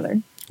sleeping together.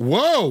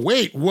 Whoa,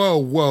 wait, whoa.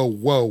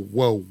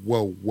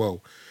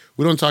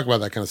 We don't talk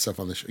about that kind of stuff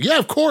on the show. Yeah,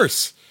 of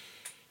course.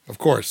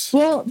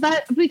 Well,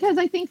 because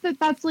I think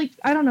that's like,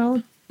 I don't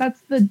know,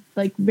 that's the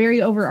like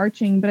very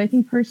overarching, but I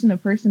think person to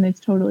person, it's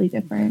totally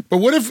different. But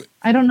what if,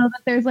 I don't know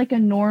that there's like a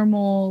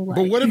normal, like,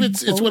 but what if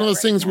it's one of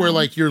those things where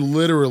like you're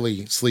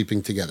literally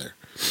sleeping together?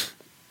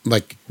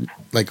 Like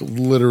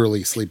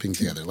literally sleeping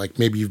together. Like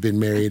maybe you've been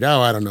married,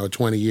 I don't know,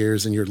 20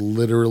 years and you're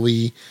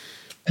literally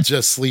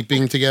just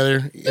sleeping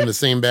together in the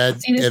same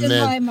bed. See, this is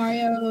why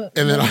Mario will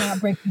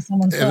not break with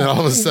someone's and then all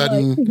of a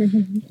sudden,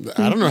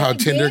 I don't know how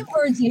Tinder.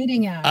 Or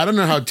dating app. I don't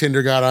know how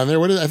Tinder got on there.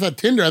 I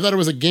thought it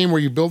was a game where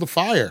you build a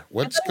fire.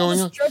 What's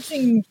going on?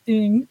 Stretching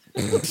thing.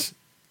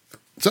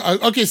 So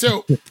okay,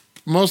 so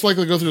most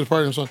likely to go through the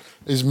partner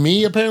is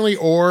me apparently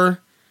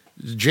or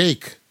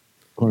Jake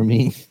or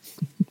me.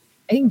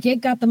 I think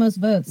Jake got the most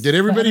votes. Did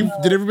everybody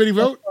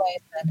vote?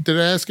 Did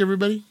I ask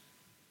everybody?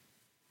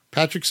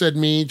 Patrick said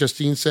me.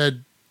 Justine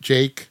said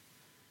Jake.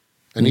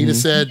 Anita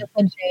said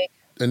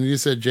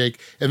Jake.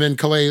 And then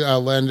Calais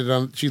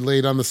she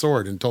laid on the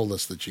sword and told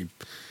us that she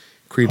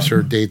creeps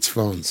her dates'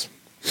 phones.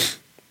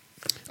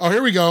 Oh,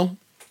 here we go.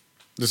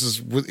 This is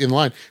in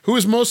line. Who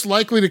is most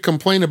likely to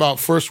complain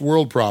about first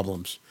world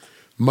problems?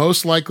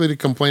 Most likely to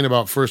complain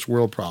about first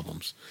world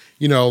problems.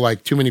 You know,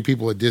 like too many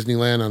people at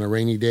Disneyland on a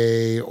rainy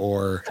day,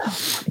 or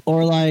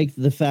like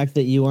the fact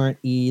that you're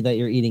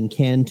eating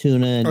canned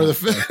tuna and or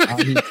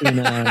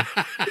tuna.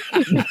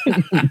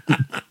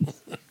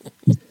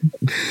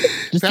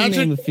 Just Patrick, to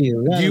name a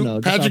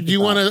few. Patrick, do you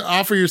want to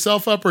offer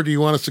yourself up, or do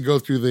you want us to go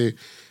through the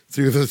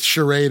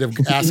charade of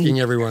asking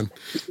everyone?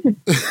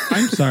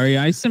 I'm sorry.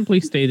 I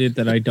simply stated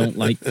that I don't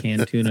like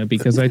canned tuna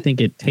because I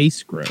think it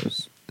tastes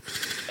gross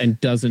and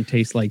doesn't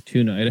taste like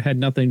tuna. It had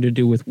nothing to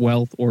do with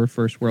wealth or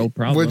first world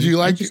problems. Would you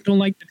like? I just don't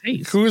like the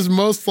taste. Who is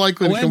most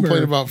likely to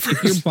complain about first?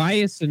 If you're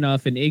biased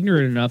enough and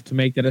ignorant enough to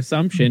make that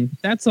assumption,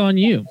 that's on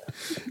you.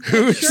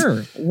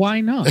 Sure,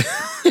 why not?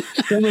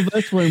 Some of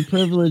us weren't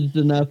privileged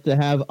enough to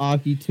have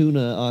Aki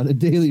tuna on a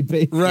daily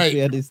basis. Right. We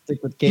had to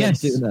stick with canned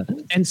tuna.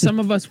 And some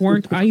of us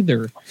weren't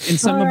either. And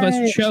some of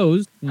us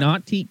chose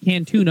not to eat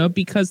canned tuna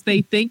because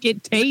they think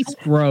it tastes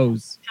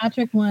gross.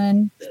 Patrick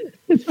won.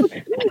 It's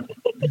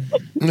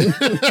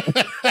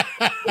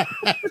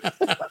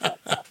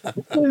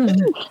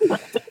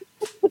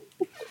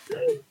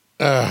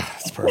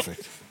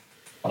perfect.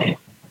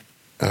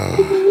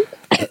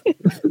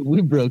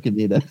 We broke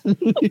Anita.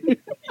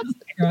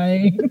 Just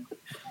crying.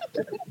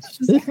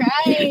 Just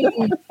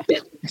crying.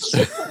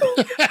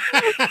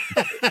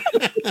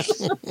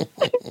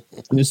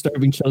 The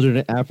starving children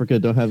in Africa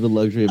don't have the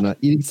luxury of not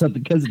eating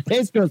something because it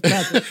tastes gross.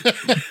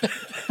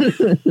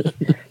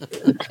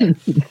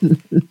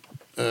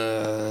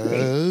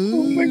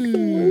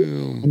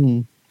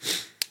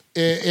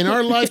 In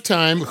our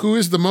lifetime, who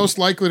is the most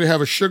likely to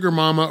have a sugar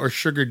mama or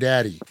sugar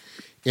daddy?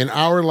 In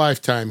our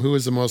lifetime, who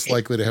is the most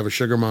likely to have a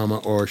sugar mama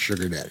or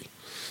sugar daddy?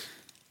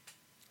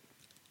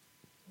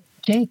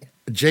 Jake.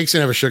 Jake's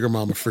gonna have a sugar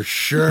mama for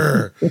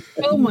sure.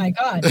 Oh my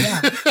God,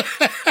 yeah.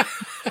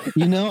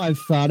 You know, I've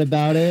thought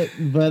about it,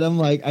 but I'm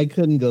like, I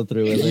couldn't go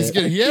through with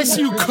it. Yes,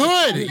 you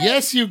could.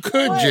 Yes, you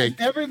could, Jake.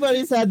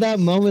 Everybody's had that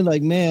moment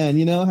like, man,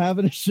 you know,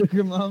 having a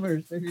sugar mama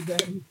or sugar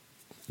daddy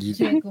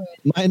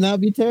might not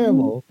be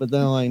terrible, but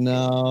then I'm like,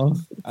 no,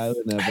 I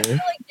would never. I feel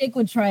like Jake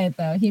would try it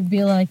though. He'd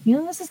be like, you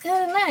know, this is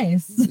kind of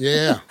nice.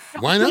 Yeah,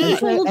 why not?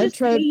 I'd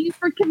try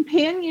for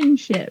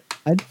companionship.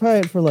 I'd try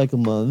it for like a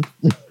month.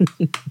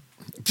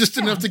 Just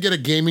enough to get a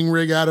gaming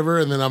rig out of her,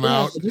 and then I'm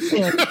out. Just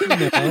get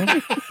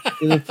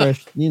a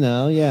fresh,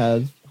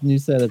 new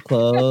set of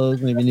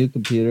clothes, maybe new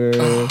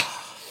computer,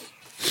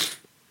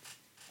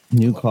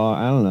 new car.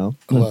 I don't know.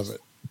 I love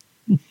it.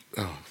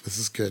 Oh, this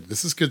is good.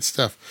 This is good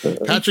stuff.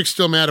 Patrick's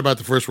still mad about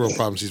the first world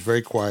problems. He's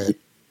very quiet.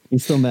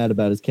 He's still mad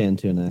about his canned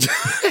tuna.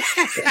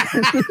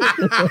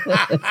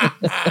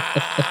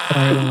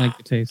 I don't like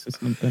the taste of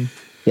something.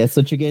 That's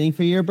what you're getting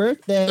for your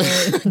birthday.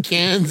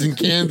 Cans and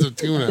cans of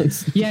tuna.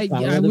 Yeah,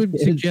 I would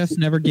suggest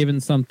never giving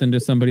something to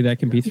somebody that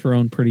can be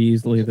thrown pretty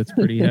easily. That's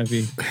pretty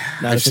heavy.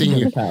 I've seen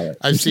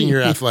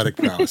your athletic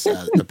prowess,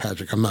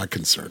 Patrick. I'm not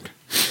concerned.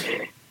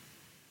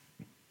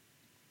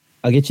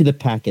 I'll get you the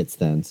packets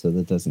then, so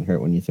that doesn't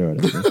hurt when you throw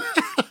it at me.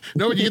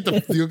 No,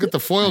 you'll get the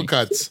foil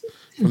cuts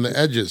from the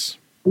edges.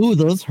 Ooh,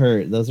 those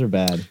hurt. Those are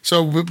bad.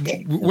 So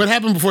what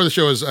happened before the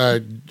show is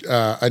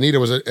Anita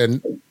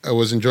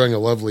was enjoying a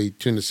lovely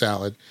tuna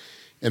salad,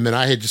 and then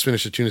I had just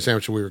finished a tuna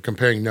sandwich, and we were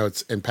comparing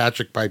notes, and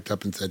Patrick piped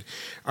up and said,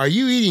 "Are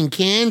you eating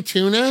canned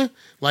tuna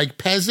like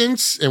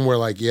peasants?" And we're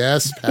like,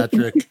 "Yes,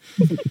 Patrick."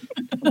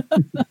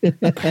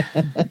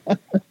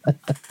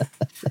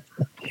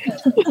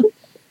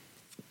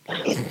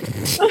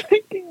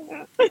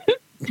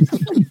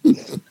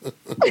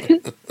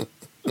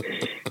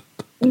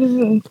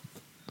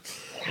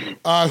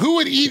 Who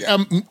would eat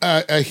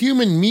a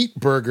human meat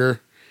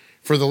burger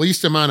for the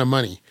least amount of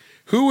money?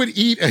 Who would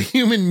eat a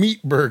human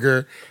meat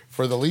burger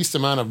for the least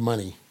amount of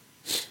money?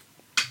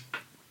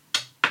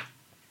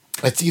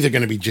 It's either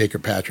going to be Jake or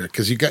Patrick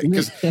because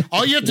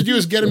all you have to do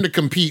is get him to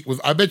compete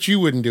with. I bet you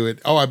wouldn't do it.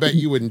 Oh, I bet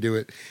you wouldn't do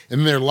it. And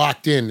then they're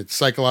locked in. It's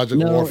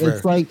psychological warfare.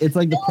 It's like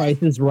the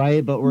Price is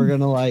Right, but we're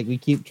gonna we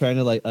keep trying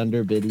to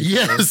underbid each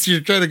other. Yes,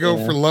 you're trying to go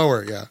for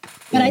lower. Yeah,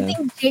 but I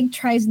think Jake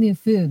tries new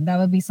food. That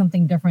would be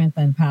something different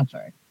than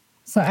Patrick.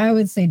 So I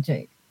would say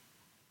Jake.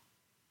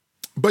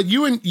 But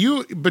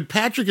but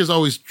Patrick is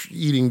always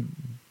eating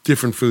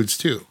different foods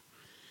too.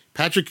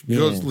 Patrick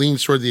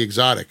leans toward the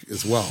exotic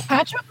as well.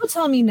 Patrick will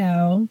tell me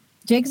no.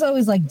 Jake's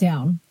always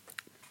down.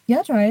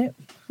 Yeah, try it.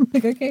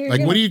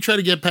 Okay. What do you try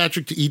to get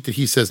Patrick to eat that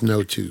he says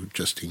no to,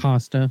 Justine?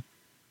 Pasta.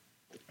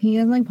 He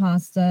doesn't like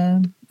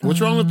pasta.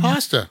 What's wrong with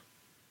pasta?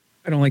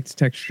 I don't like the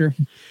texture.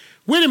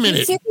 Wait a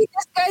minute. Do you think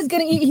this guy's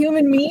gonna eat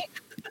human meat?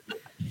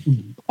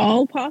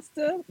 All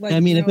pasta?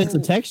 If it's a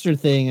texture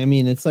thing,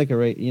 it's like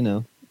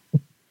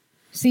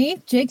See,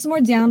 Jake's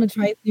more down to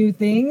try new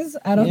things.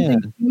 I don't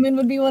think human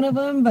would be one of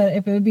them, but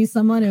if it would be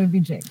someone, it would be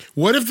Jake.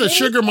 What if the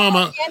sugar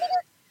mama?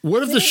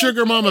 What if the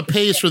sugar mama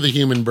pays for the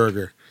human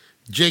burger?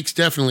 Jake's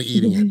definitely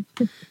eating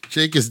it.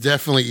 Jake is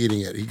definitely eating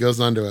it. He goes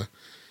on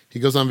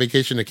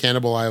vacation to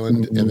Cannibal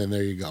Island, and then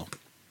there you go.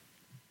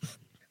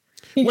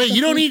 Wait,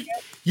 you don't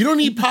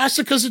eat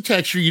pasta because of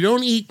texture. You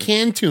don't eat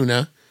canned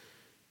tuna.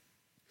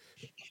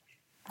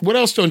 What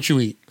else don't you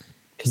eat?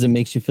 Because it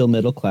makes you feel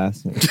middle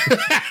class.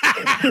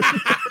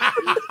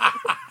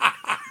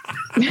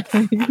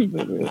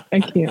 I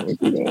can't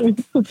with you.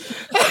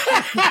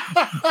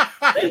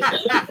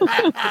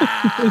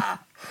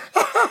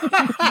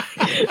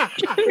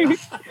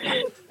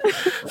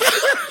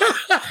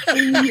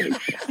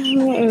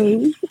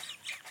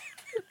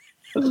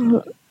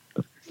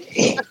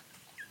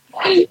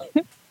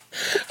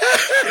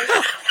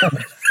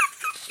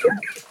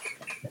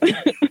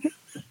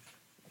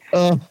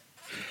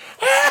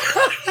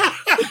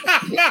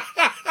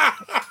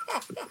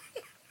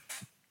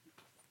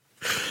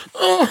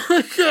 Oh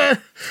my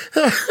God.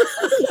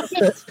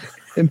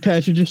 And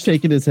Patrick just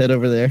shaking his head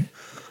over there.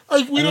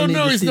 We don't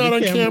know he's not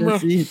on camera. I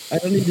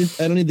don't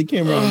need the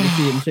camera on to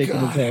see him shaking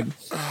his head.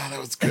 Oh, that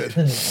was good.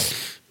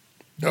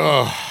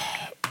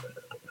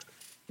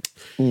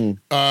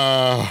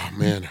 Oh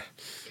man.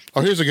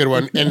 Oh, here's a good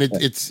one. And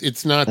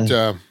it's not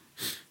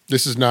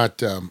this is not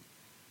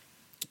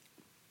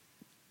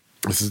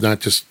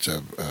just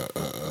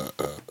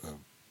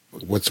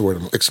what's the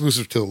word?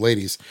 Exclusive to the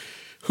ladies.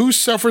 Who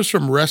suffers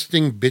from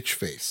resting bitch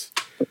face?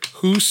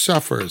 Who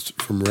suffers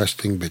from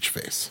resting bitch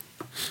face?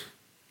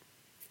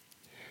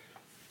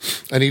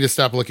 I need to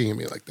stop looking at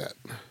me like that.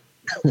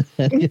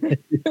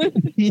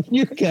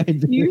 You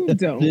kind of You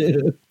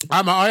don't.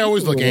 I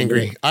always look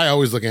angry.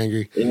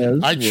 Yeah,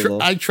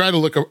 I try to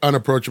look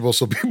unapproachable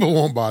so people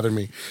won't bother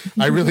me.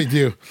 I really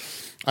do.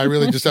 I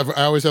really just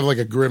I always have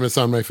a grimace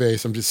on my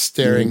face. I'm just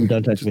staring.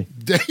 Don't touch me.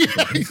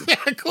 Yeah,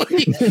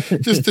 exactly.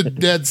 Just a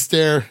dead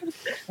stare.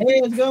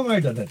 Hey, let's go,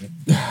 Mark. Don't touch me.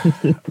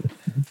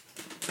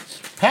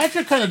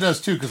 Patrick kind of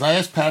does too, because I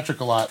ask Patrick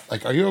a lot,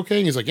 "Are you okay?"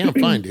 And he's like, "Yeah, I'm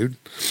fine, dude."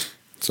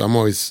 So I'm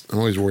always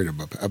worried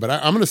about that. But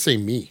I'm going to say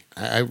me.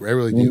 I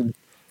really do.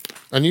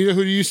 Anita,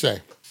 who do you say?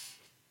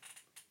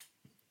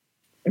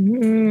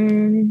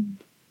 I'm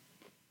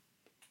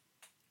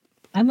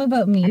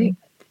about me.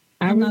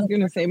 I was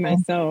going to say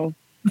myself.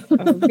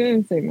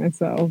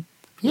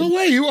 No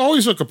way. You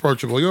always look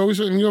approachable. You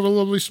have a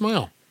lovely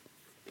smile.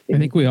 I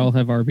think we all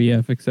have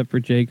RBF except for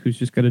Jake, who's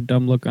just got a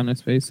dumb look on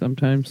his face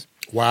sometimes.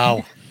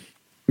 Wow.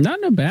 Not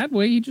in a bad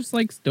way. He just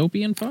likes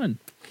dopey and fun.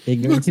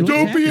 Ignorance is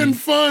dopey and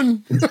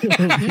fun.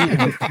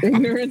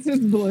 Ignorance is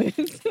bliss.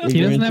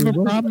 He doesn't have a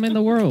problem in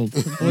the world.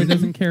 The boy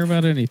doesn't care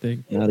about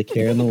anything. Not a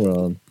care in the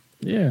world.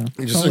 Yeah.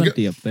 It's all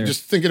empty up there.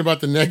 Just thinking about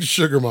the next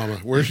sugar mama.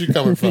 Where's she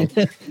coming from?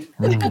 Sugar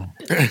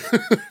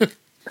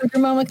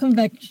mama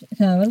convention.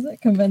 Was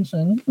it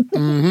convention?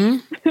 Mm-hmm.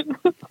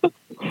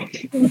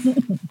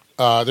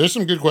 There's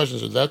some good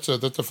questions. That's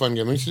a fun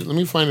game. Let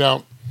me find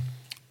out.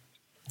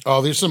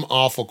 Oh, there's some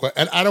awful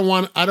questions. And I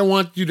don't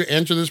want you to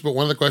answer this, but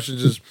one of the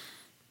questions is,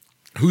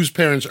 whose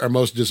parents are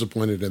most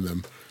disappointed in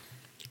them.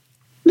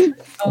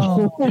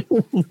 Oh,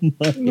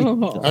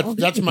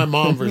 That's my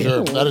mom for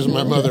sure. That is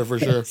my mother for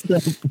sure.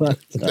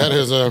 That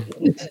is a.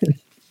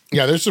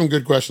 Yeah, there's some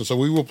good questions. So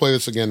we will play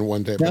this again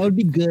one day. That would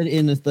be good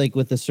in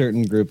with a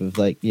certain group of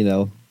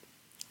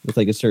with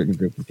a certain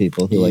group of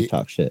people who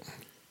talk shit.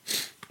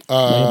 If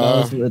I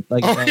was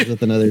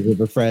with another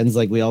group of friends,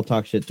 we all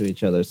talk shit to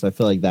each other. So I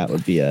feel like that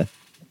would be a.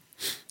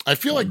 I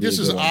feel like this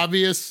is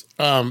obvious,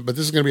 but this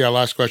is going to be our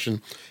last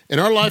question. In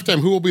our lifetime,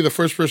 who will be the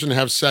first person to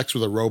have sex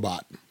with a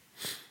robot?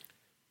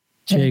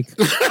 Jake.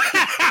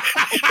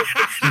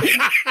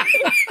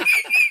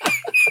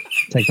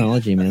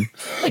 Technology, man.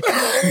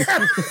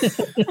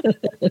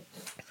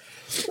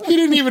 He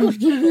didn't even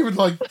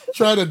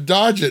try to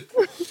dodge it.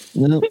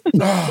 No.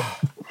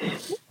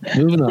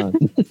 Moving on.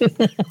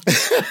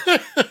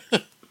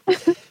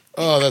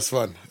 Oh, that's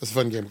fun. That's a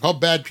fun game.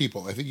 Called Bad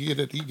People. I think you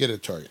get a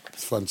target.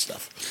 It's fun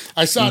stuff.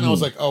 I saw it and I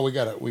was like, oh, we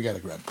gotta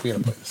play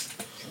this.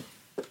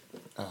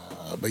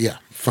 But yeah,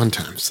 fun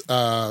times.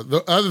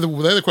 The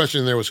other question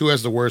in there was who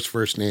has the worst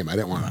first name. I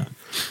didn't want to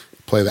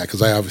play that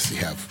because I obviously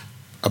have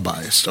a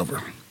bias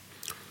over.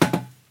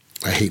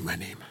 I hate my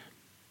name.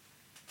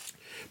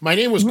 My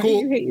name was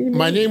cool.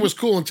 My name was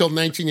cool until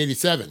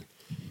 1987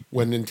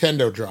 when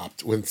Nintendo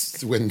dropped. When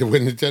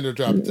Nintendo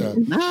dropped.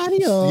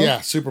 Mario.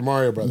 Yeah, Super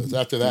Mario Brothers.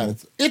 After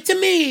that, it's a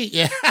me.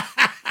 Yeah.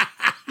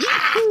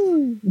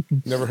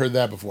 Never heard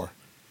that before.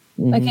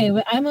 Okay,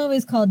 but I'm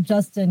always called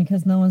Justin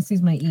because no one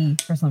sees my E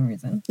for some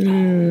reason.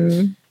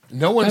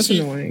 No one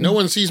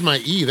sees my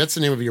E. That's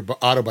the name of your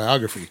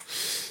autobiography.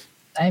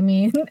 I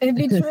mean, it'd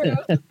be true.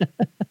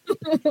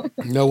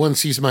 No one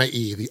sees my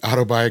E. The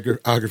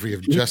autobiography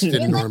of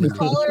Justin Norman.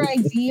 Caller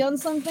ID on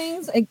some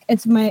things.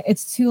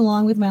 It's too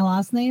long with my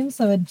last name,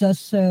 so it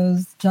just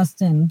shows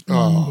Justin.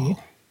 Oh,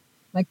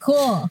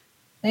 cool.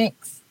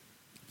 Thanks,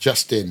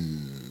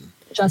 Justin.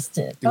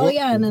 Oh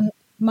yeah, and then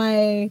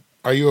my.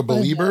 Are you a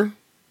believer?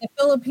 The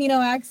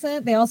Filipino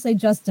accent, they all say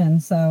Justin,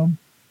 so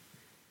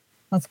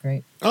that's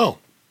great. Oh.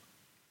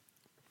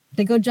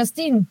 They go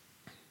Justine.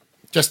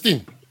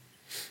 Justine.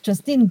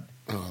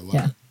 Oh,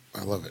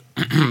 I love it.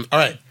 All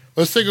right.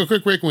 Let's take a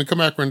quick break. When we come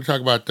back, we're going to talk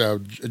about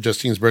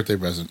Justine's birthday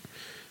present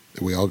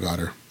that we all got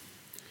her.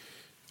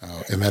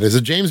 And that is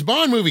a James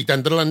Bond movie.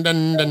 We'll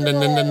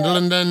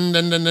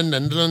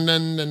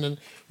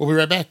be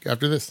right back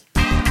after this.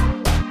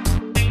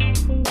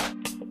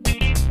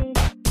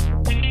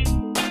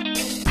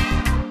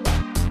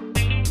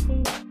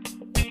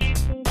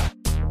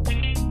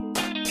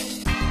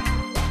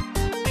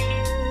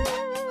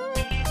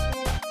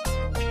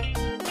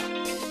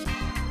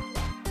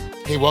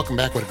 Hey, welcome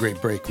back. What a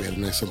great break. We had a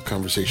nice little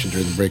conversation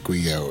during the break.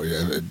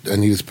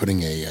 Anita's putting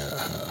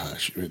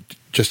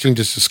Justine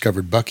just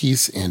discovered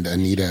Buc-ee's, and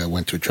Anita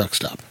went to a truck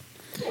stop.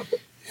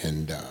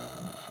 And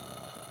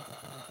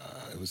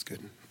it was good.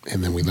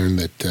 And then we learned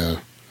that,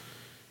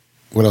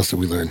 what else did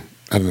we learn?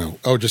 I don't know.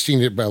 Oh,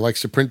 Justine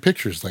likes to print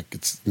pictures like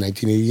it's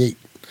 1988.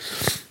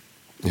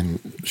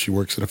 And she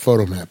works at a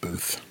photomat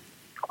booth.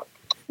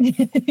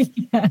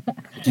 Yeah.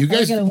 You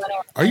guys,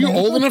 are you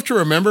old enough to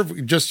remember?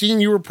 Justine,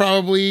 you were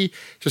probably,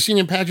 Justine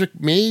and Patrick,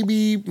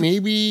 maybe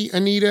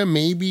Anita,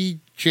 maybe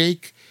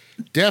Jake,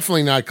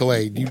 definitely not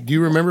Calais. Do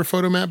you remember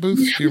photomat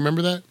booths? Do you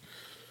remember that?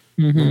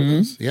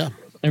 Mm-hmm. Yeah.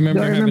 I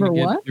remember having to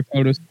get your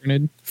photos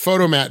printed.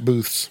 Photomat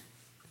booths.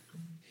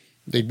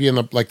 They'd be in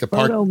the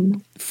park.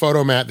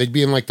 Photomat. They'd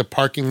be in the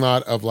parking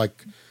lot of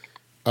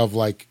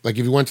if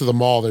you went to the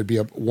mall, there'd be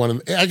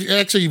one.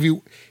 Actually, if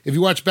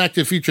you watch Back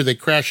to the Future, they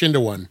crash into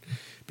one.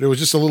 But it was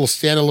just a little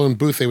standalone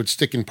booth they would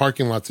stick in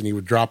parking lots, and you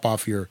would drop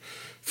off your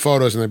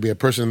photos, and there'd be a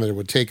person that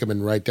would take them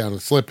and write down a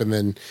slip, and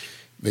then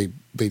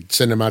they'd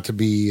send them out to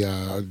be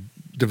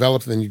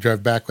developed, and then you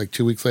drive back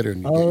 2 weeks later.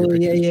 And you get your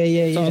pictures.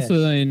 It's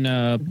also in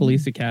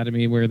Police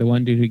Academy where the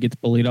one dude who gets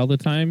bullied all the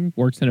time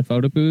works in a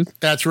photo booth.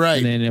 That's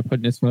right. And then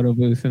putting his photo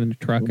booth in the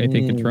truck, I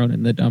think, and thrown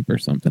in the dump or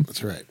something.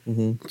 That's right.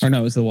 Or no,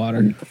 it was the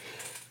water.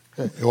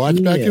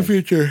 Watch Back to the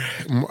Future.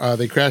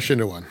 They crash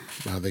into one.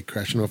 They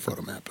crash into a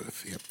photomat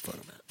booth. Yep,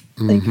 photomat.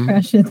 They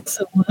crash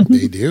into one.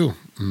 They do.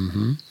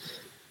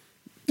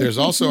 There's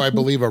also, I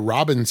believe, a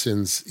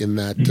Robinsons in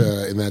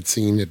that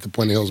scene at the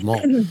Point Hills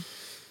Mall.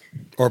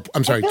 Or,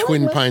 I'm sorry,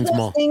 Twin Pines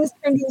Mall. Things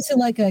turned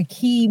into a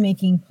key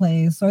making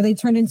place, or they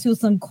turned into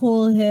some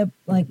cool, hip,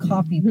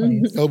 coffee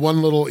place.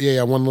 One little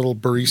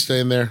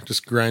barista in there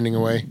just grinding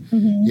away.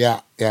 Mm-hmm. Yeah.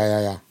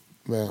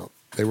 Well,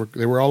 they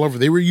were all over.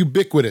 They were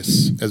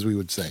ubiquitous, as we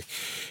would say.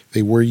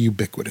 They were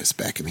ubiquitous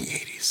back in the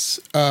 80s.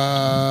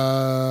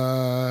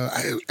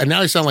 And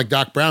now I sound like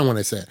Doc Brown when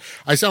I say it.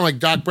 I sound like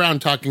Doc Brown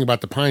talking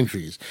about the pine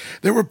trees.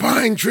 There were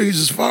pine trees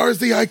as far as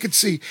the eye could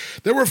see.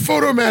 There were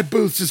photomat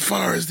booths as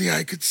far as the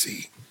eye could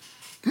see.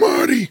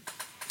 Marty.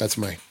 That's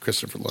my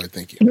Christopher Lloyd.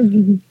 Thank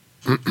you.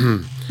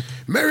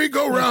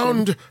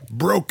 Merry-go-round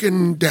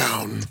broken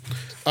down.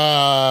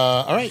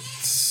 All right.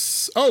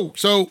 Oh,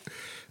 so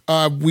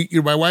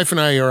my wife and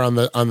I are on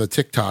the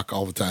TikTok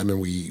all the time, and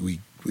we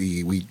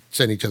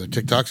send each other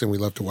TikToks, and we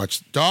love to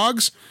watch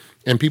dogs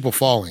and people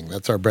falling.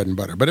 That's our bread and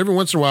butter. But every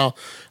once in a while,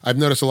 I've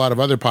noticed a lot of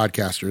other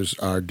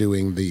podcasters are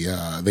doing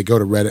they go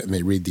to Reddit and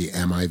they read the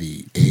Am I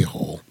the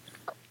A-hole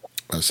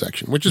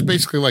section, which is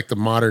basically like the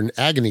modern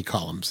agony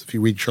columns. If you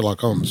read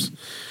Sherlock Holmes,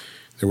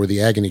 there were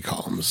the agony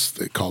columns.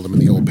 They called them in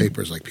the old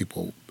papers, like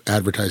people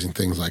advertising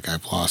things like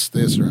I've lost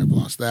this or I've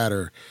lost that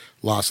or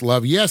lost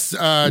love. Yes,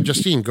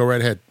 Justine, go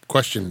right ahead.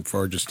 Question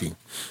for Justine.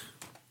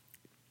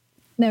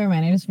 Never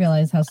mind. I just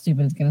realized how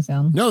stupid it's going to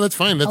sound. No, that's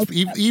fine. That's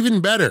even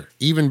better.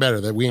 Even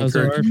better that we Those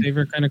are encourage. our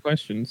favorite kind of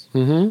questions.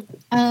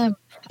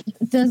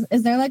 Mm-hmm.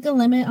 Is there like a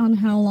limit on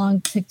how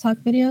long TikTok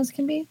videos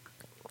can be?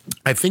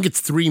 I think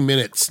it's 3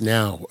 minutes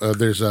now.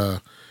 They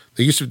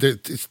used to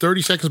it's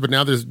 30 seconds, but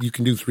now you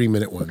can do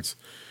 3-minute ones.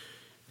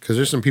 Because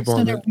there's some people So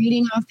on they're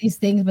reading off these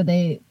things, but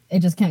it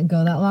just can't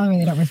go that long, or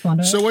they don't respond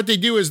to it. So what they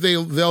do is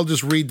they'll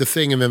just read the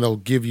thing, and then they'll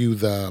give you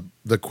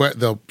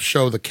they'll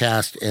show the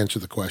cast answer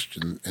the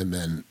question, and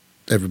then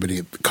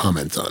everybody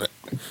comments on it.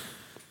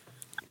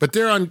 But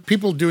they're on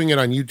people doing it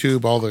on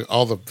YouTube.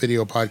 All the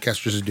video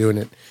podcasters are doing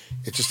it.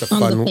 It's just a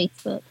fun On the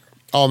Facebook.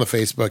 All on the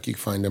Facebook, you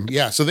can find them.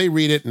 Yeah, so they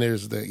read it, and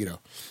there's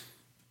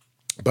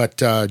But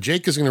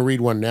Jake is going to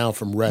read one now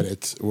from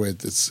Reddit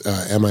with it's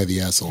Am I the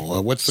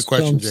Asshole? What's the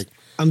question, Jake?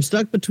 I'm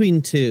stuck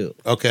between two.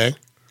 Okay.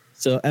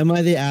 So am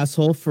I the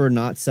asshole for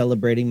not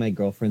celebrating my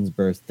girlfriend's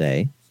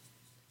birthday?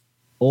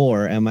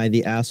 Or am I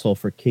the asshole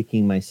for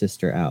kicking my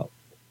sister out?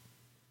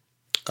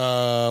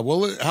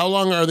 Well, how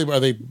long are they? Are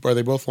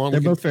they both long?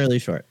 They're both fairly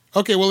short.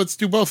 Okay, well, let's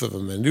do both of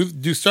them then.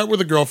 Do start with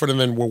the girlfriend, and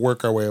then we'll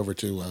work our way over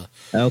to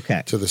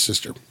the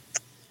sister.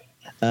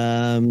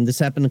 This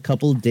happened a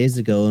couple of days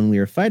ago, and we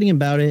were fighting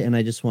about it, and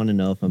I just want to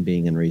know if I'm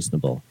being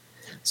unreasonable.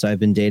 So I've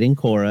been dating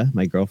Cora,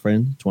 my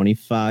girlfriend,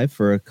 25,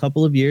 for a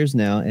couple of years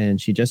now,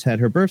 and she just had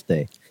her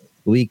birthday.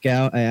 A week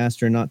out, I asked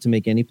her not to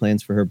make any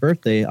plans for her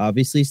birthday,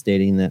 obviously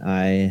stating that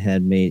I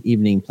had made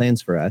evening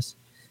plans for us.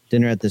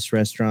 Dinner at this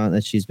restaurant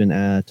that she's been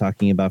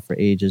talking about for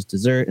ages,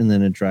 dessert, and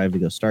then a drive to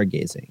go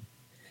stargazing.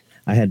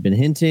 I had been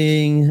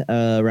hinting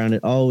around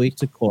it all week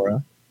to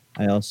Cora.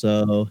 I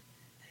also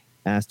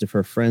asked if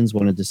her friends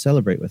wanted to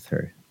celebrate with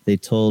her. They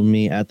told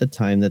me at the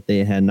time that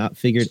they had not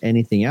figured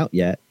anything out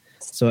yet,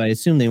 so I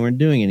assumed they weren't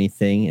doing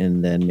anything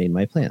and then made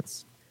my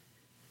plans.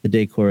 The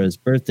day Cora's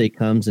birthday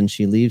comes and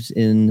she leaves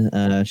in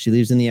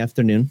the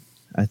afternoon.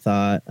 I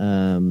thought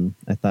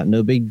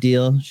no big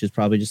deal. She's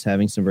probably just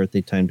having some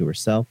birthday time to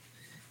herself.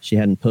 She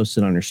hadn't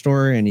posted on her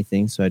story or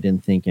anything, so I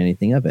didn't think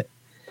anything of it.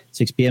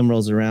 6 p.m.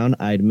 rolls around.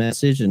 I'd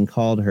messaged and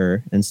called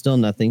her, and still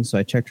nothing, so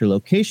I checked her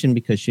location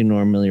because she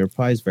normally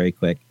replies very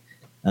quick.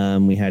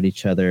 We had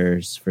each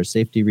other's for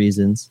safety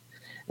reasons,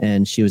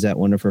 and she was at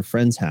one of her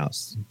friend's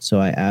house. So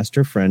I asked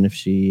her friend if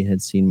she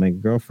had seen my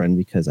girlfriend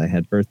because I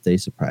had a birthday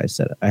surprise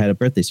set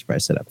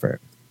up for her.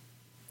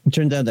 It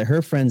turned out that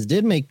her friends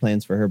did make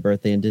plans for her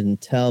birthday and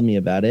didn't tell me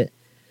about it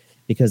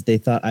because they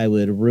thought I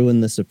would ruin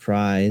the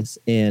surprise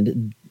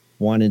and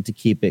wanted to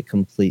keep it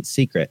complete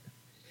secret.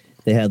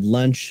 They had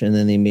lunch, and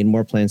then they made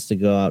more plans to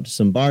go out to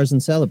some bars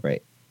and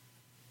celebrate.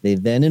 They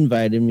then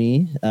invited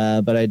me,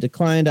 but I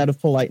declined out of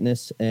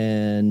politeness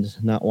and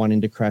not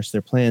wanting to crash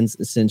their plans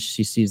since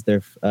she sees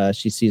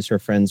her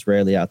friends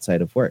rarely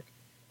outside of work.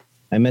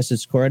 I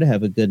messaged Cora to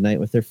have a good night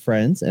with her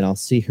friends, and I'll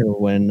see her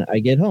when I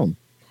get home.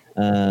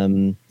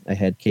 I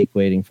had cake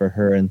waiting for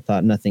her and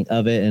thought nothing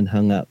of it and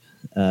hung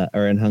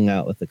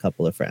out with a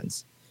couple of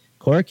friends.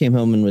 Cora came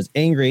home and was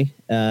angry.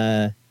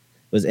 I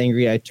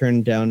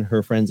turned down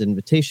her friend's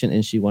invitation,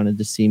 and she wanted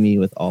to see me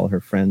with all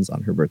her friends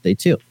on her birthday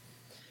too.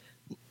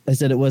 I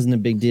said it wasn't a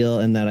big deal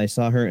and that I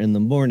saw her in the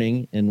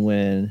morning and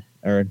when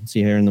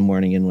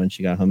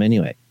she got home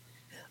anyway.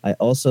 I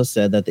also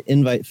said that the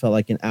invite felt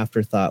like an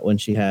afterthought when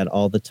she had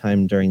all the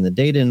time during the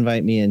day to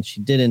invite me and she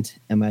didn't.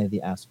 Am I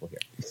the asshole here?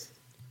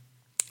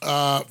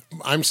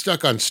 I'm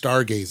stuck on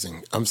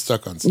stargazing.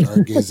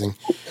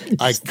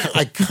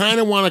 I kind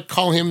of want to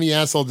call him the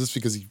asshole just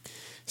because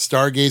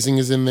stargazing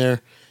is in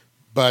there.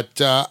 But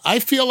I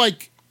feel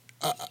like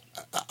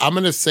I'm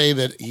going to say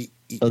that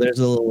Oh, there's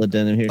a little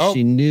addendum here. Oh.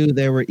 She knew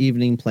there were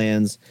evening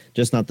plans,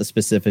 just not the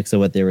specifics of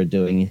what they were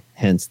doing,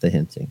 hence the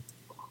hinting.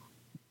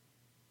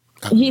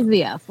 He's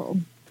the asshole.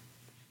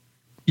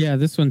 Yeah,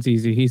 this one's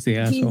easy. He's the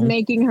asshole. He's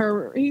making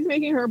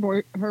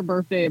her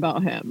birthday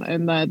about him,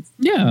 and that's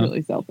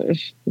really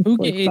selfish.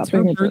 It's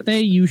her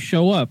birthday. You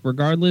show up,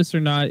 regardless or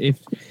not.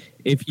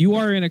 If you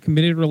are in a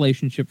committed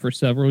relationship for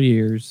several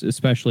years,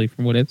 especially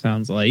from what it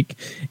sounds like,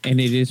 and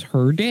it is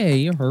her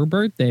day, her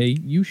birthday,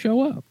 you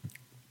show up.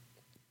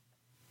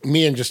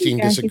 Me and Justine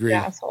disagree.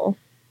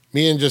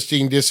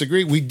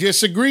 We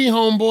disagree,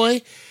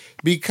 homeboy,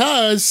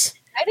 because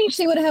I think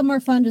she would have more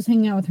fun just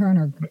hanging out with her and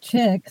her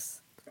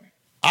chicks.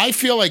 I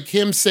feel like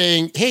him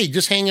saying, "Hey,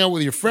 just hang out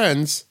with your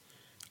friends."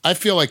 I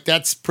feel like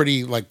that's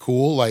pretty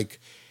cool. Like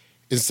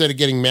instead of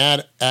getting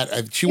mad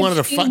at, she wanted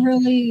to fight.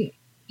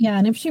 Yeah,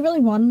 and if she really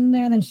wanted him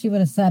there, then she would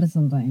have said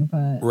something.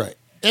 But right,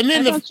 and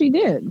then I thought she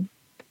did.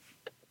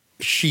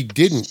 She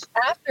didn't.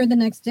 After the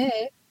next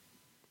day.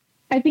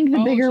 I think the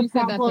bigger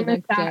problem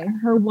is that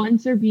her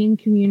wants are being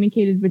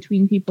communicated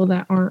between people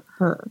that aren't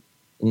her.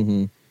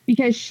 Mm-hmm.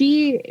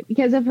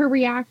 because of her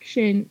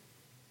reaction.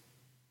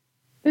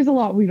 There's a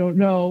lot we don't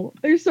know.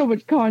 There's so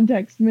much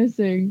context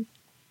missing.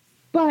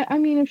 But I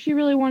mean, if she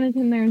really wanted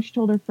him there and she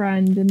told her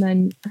friend, and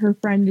then her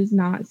friend is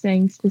not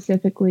saying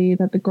specifically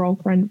that the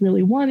girlfriend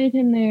really wanted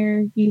him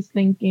there, he's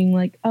thinking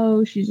like,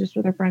 oh, she's just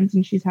with her friends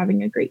and she's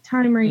having a great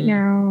time right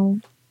now.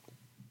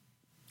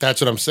 That's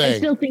what I'm saying. I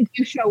still think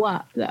you show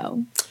up,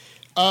 though.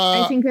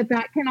 I think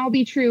that can all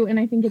be true, and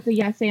I think it's a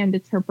yes and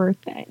it's her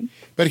birthday.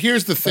 But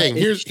here's the thing.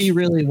 If she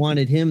really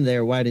wanted him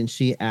there, why didn't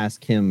she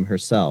ask him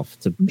herself?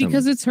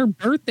 Because it's her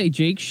birthday,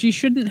 Jake. She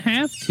shouldn't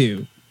have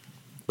to.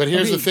 But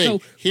here's the thing.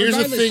 So here's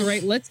the thing.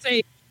 Right, let's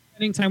say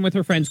spending time with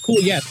her friends.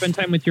 Cool, yeah, spend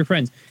time with your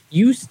friends.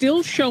 You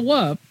still show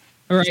up,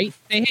 all right?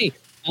 Say, hey,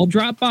 I'll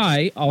drop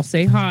by. I'll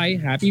say hi,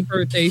 happy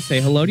birthday,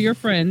 say hello to your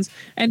friends,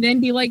 and then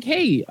be like,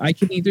 hey, I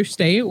can either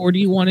stay or do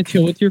you want to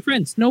chill with your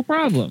friends? No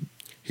problem.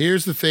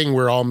 Here's the thing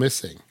we're all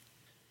missing.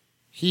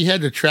 He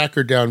had to track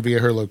her down via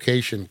her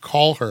location,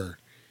 call her,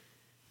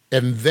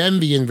 and then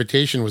the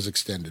invitation was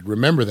extended.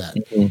 Remember that.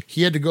 Mm-hmm.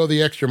 He had to go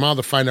the extra mile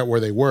to find out where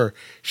they were.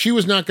 She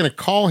was not going to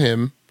call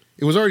him.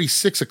 It was already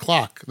 6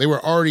 o'clock. They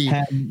were already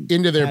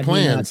into their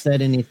plans. Had he not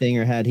said anything,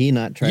 or had he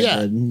not tried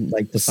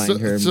to find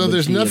her? So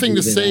there's nothing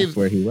to say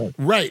where he was.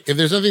 Right. If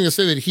there's nothing to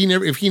say that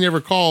if he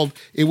never called,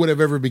 it would have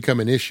ever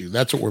become an issue.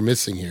 That's what we're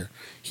missing here.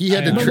 He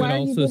had to. But why are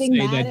you getting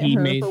mad at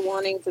her for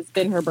wanting to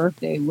spend her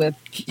birthday with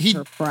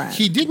her friend?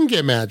 He didn't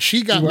get mad.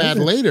 She got mad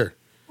later.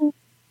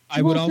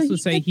 I would also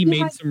say he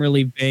made some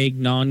really vague,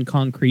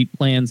 non-concrete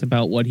plans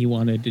about what he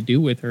wanted to do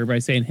with her by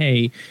saying,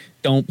 hey,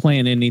 don't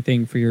plan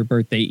anything for your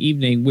birthday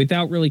evening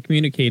without really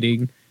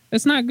communicating.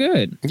 That's not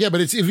good. Yeah,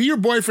 but it's if your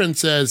boyfriend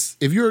says,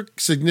 if your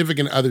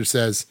significant other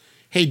says,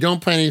 hey,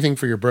 don't plan anything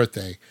for your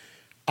birthday,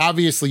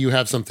 obviously you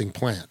have something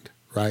planned,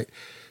 right?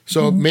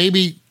 So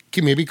maybe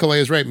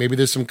Kalei is right. Maybe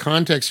there's some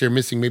context here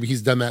missing. Maybe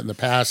he's done that in the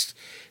past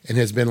and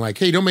has been like,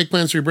 hey, don't make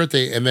plans for your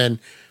birthday. And then,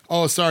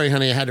 oh, sorry,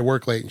 honey, I had to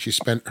work late, and she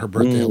spent her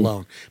birthday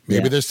alone.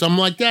 Maybe there's something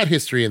like that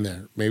history in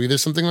there. Maybe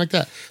there's something like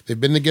that. They've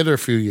been together a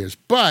few years.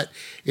 But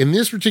in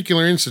this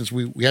particular instance,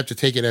 we have to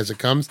take it as it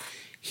comes.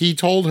 He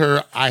told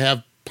her, I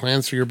have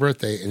plans for your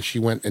birthday, and she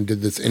went and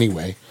did this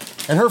anyway.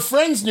 And her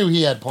friends knew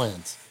he had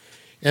plans.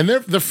 And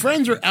the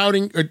friends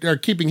are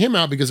keeping him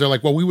out because they're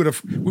like, well, we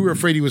were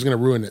afraid he was going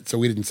to ruin it, so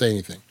we didn't say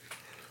anything.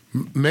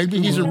 Maybe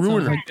he's a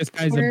ruiner. Like this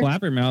guy's a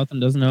blabbermouth and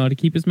doesn't know how to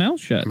keep his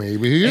mouth shut.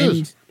 Maybe he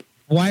is.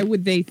 Why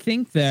would they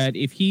think that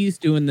if he's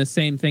doing the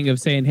same thing of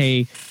saying,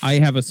 hey, I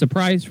have a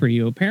surprise for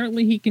you?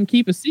 Apparently he can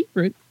keep a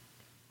secret.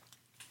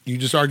 You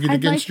just argued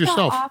against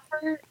yourself.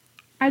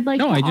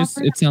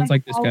 It sounds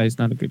like this guy's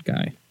not a good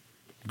guy.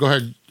 Go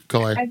ahead,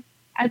 Kalei.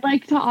 I'd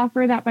like to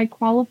offer that by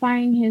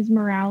qualifying his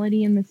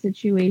morality in the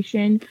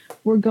situation,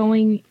 we're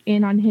going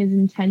in on his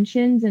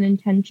intentions, and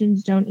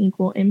intentions don't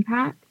equal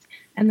impact.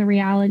 And the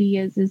reality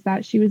is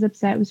that she was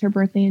upset. It was her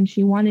birthday and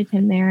she wanted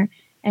him there.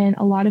 And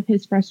a lot of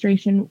his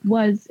frustration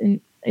was,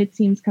 and it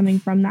seems, coming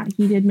from that.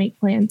 He did make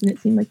plans and it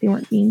seemed like they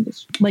weren't being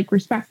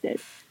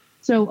respected.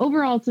 So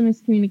overall, it's a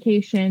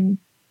miscommunication.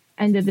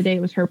 End of the day,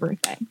 it was her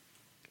birthday.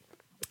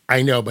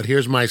 I know, but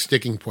here's my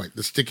sticking point.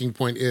 The sticking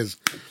point is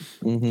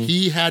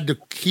he had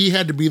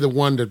to be the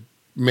one to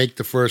make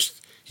the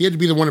first. He had to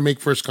be the one to make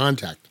first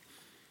contact.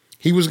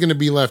 He was going to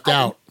be left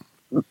out.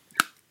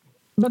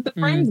 But the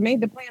friends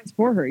made the plans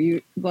for her.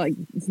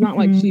 It's not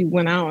like she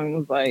went out and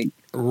was like,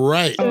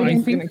 right. Oh,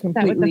 I'm going to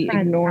completely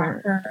ignore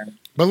her.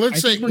 But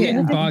let's say we're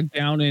getting bogged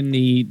down in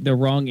the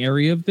wrong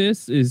area of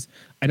this.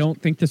 I don't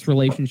think this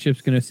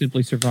relationship's going to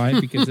simply survive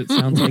because it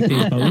sounds like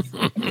they both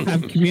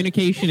have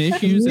communication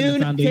issues, and the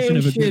foundation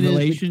of a good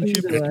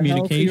relationship is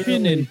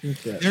communication, and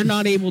they're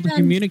not able to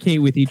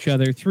communicate with each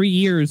other. 3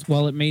 years,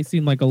 while it may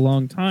seem like a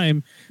long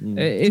time,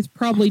 it's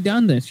probably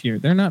done this year.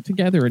 They're not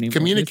together anymore.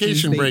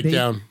 Communication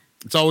breakdown.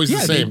 It's always the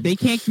same. They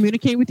can't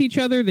communicate with each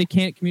other. They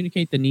can't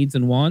communicate the needs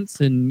and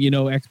wants and,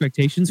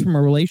 expectations from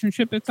a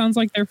relationship. It sounds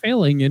like they're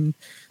failing, and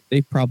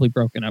they've probably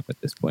broken up at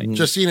this point.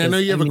 Justine, I know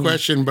you have a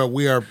question, but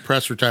we are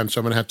pressed for time,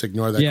 so I'm going to have to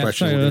ignore that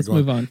question. Sorry, let's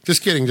move on.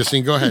 Just kidding,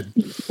 Justine. Go ahead.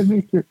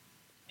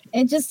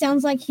 It just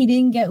sounds like he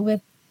didn't get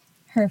with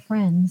her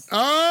friends.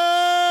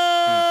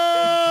 Oh,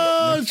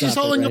 she's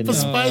holding up a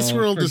Spice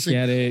World.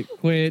 Forget it.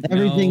 Quit.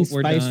 Everything's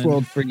Spice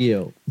World for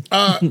you.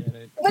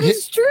 But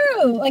it's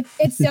true. Like,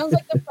 it sounds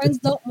like the friends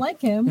don't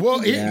like him. Well,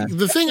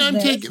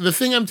 the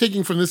thing I'm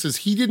taking from this is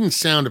he didn't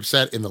sound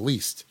upset in the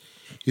least.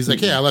 He's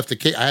like, hey, I left a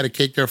cake. I had a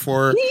cake there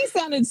for her. He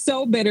sounded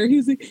so bitter. He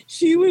was like,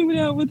 she went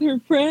out with her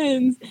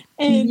friends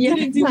and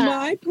didn't do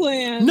my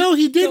plan. No,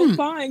 he didn't. So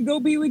fine, go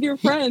be with your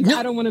friends.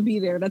 I don't want to be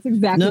there. That's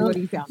exactly what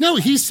he sounded. No,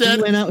 he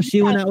said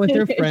she went out with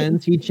her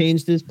friends. He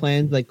changed his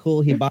plans. Like, cool.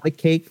 He bought a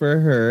cake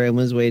for her and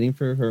was waiting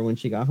for her when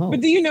she got home.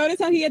 But do you notice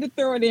how he had to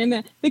throw it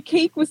in? The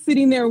cake was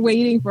sitting there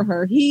waiting for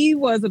her. He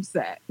was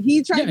upset.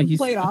 He tried to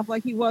play it off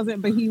like he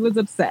wasn't, but he was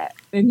upset.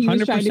 And he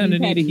was trying to be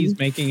petty. He's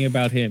making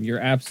about him. You're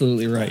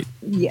absolutely right.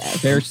 Yes.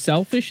 They're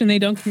selfish and they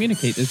don't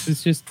communicate. This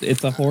is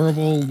it's a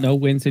horrible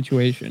no-win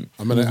situation.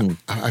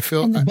 I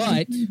feel. But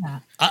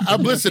But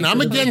listen,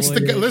 I'm against the.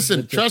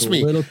 Listen, trust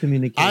me.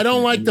 I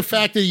don't like the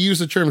fact that you use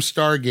the term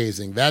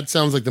stargazing. That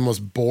sounds like the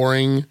most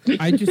boring. But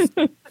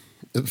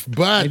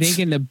I think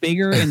in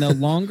the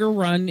longer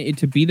run,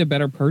 to be the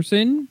better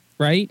person,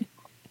 right?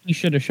 He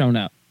should have shown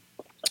up.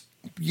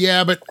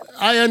 Yeah, but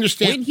I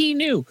understand when he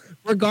knew,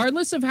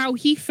 regardless of how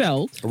he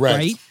felt,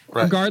 right?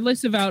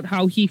 Regardless about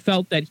how he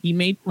felt that he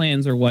made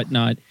plans or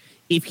whatnot.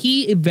 If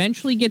he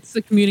eventually gets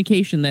the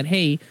communication that,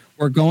 hey,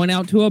 we're going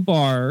out to a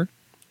bar,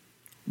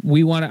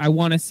 I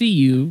want to see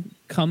you,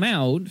 come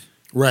out,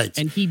 right?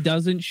 And he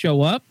doesn't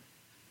show up,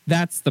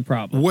 that's the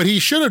problem. What he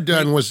should have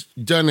done was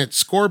done it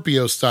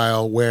Scorpio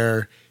style,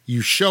 where you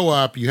show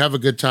up, you have a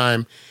good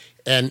time,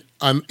 and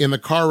I'm in the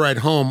car ride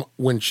home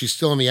when she's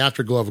still in the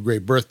afterglow of a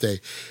great birthday.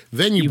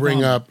 Then you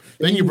bring up,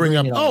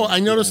 oh, I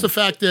noticed the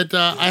fact that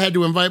I had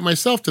to invite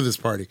myself to this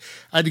party.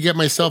 I had to get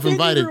myself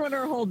invited. Ruin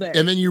her whole day.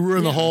 And then you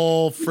ruin the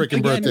whole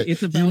freaking birthday. You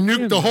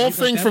nuked the whole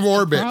thing from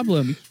orbit.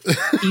 Problem.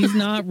 He's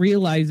not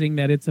realizing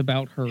that it's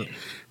about her.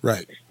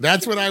 Right.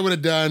 That's what I would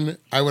have done.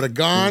 I would have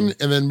gone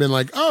and then been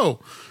like, oh,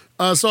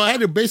 so I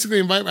had to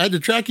basically I had to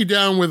track you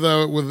down with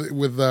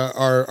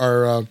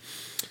our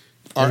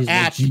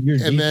app,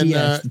 and then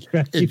a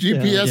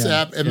GPS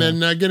app, and then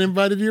get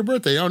invited to your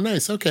birthday. Oh,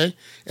 nice. Okay.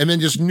 And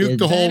then just nuke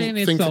the whole thing.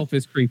 That in itself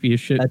is creepy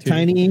as shit.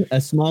 A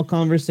small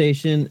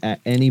conversation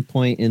at any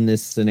point in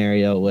this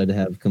scenario would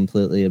have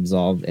completely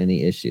absolved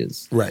any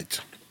issues. Right.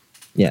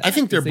 Yeah. I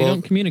think they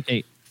don't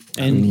communicate,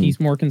 and he's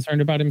more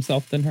concerned about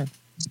himself than her.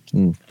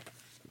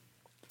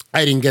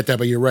 I didn't get that,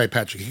 but you're right,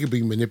 Patrick. He could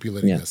be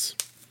manipulating us.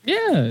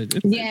 Yeah.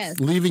 Yes.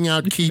 Leaving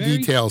out key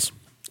details.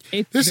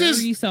 It's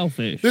very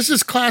selfish. This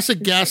is classic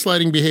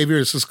gaslighting behavior.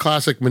 This is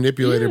classic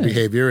manipulator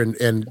behavior, and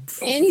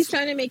he's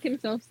trying to make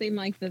himself seem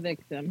like the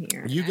victim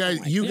here. You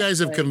guys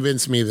have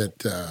convinced me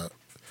that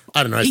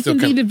I don't know. He can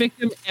be the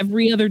victim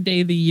every other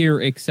day of the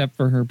year except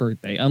for her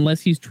birthday,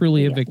 unless he's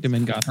truly a victim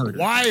and got hurt.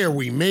 Why are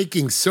we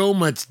making so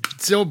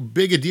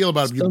big a deal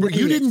about it?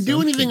 You didn't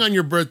do anything on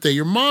your birthday.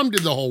 Your mom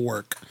did the whole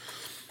work.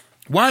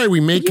 Why are we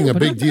making a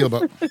big deal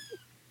about?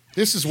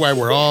 This is why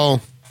we're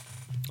all.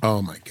 Oh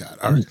my God!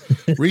 All right,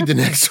 read the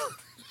next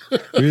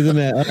one.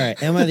 All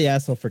right, am I the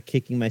asshole for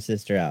kicking my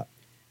sister out?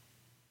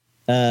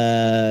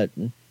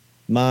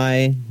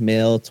 My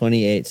male,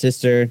 28,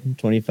 sister,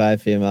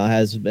 25, female,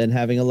 has been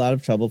having a lot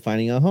of trouble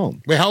finding a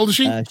home. Wait, how old is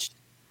she?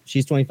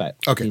 She's 25.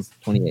 Okay, she's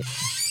 28.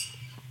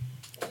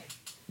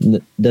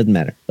 Doesn't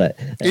matter, but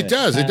it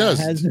does. It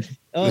does.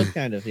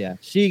 Kind of. Yeah,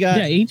 she got.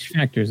 Yeah, age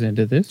factors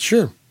into this.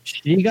 Sure.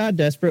 She got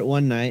desperate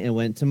one night and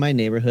went to my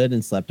neighborhood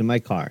and slept in my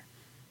car.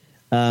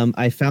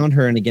 I found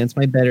her, and against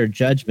my better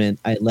judgment,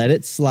 I let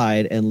it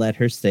slide and let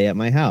her stay at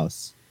my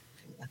house.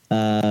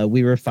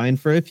 We were fine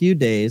for a few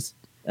days.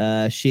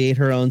 She ate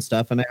her own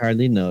stuff, and I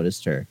hardly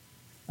noticed her.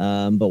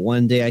 But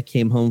one day I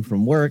came home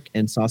from work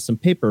and saw some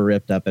paper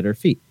ripped up at her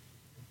feet.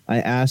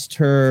 I asked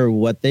her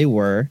what they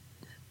were,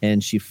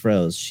 and she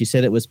froze. She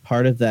said it was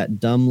part of that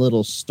dumb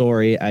little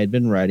story I'd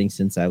been writing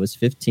since I was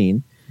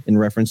 15 in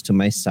reference to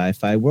my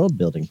sci-fi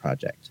world-building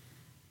project.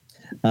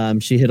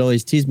 She had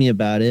always teased me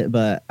about it,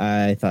 but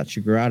I thought she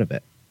grew out of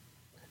it.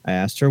 I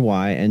asked her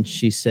why, and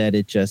she said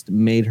it just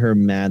made her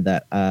mad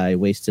that I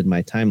wasted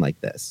my time like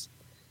this.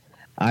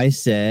 I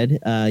said,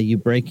 you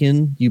break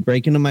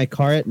into my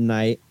car at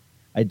night.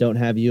 I don't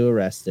have you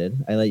arrested.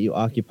 I let you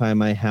occupy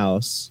my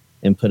house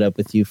and put up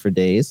with you for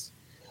days.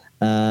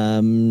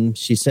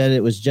 She said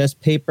it was just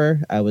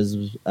paper. I was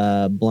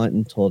blunt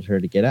and told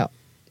her to get out.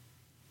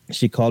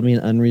 She called me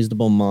an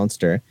unreasonable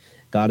monster,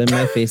 got in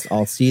my face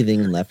all seething,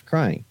 and left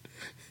crying.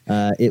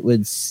 It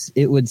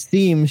would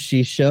seem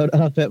she showed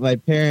up at my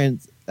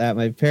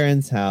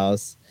parents'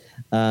 house.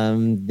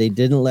 They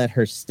didn't let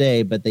her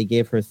stay, but they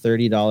gave her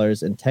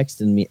 $30 and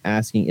texted me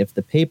asking if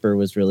the paper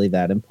was really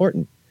that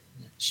important.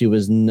 She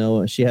has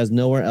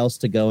nowhere else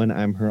to go, and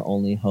I'm her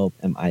only hope.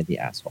 Am I the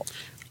asshole?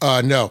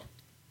 No.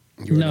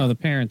 No, the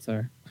parents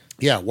are.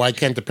 Yeah, why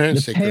can't the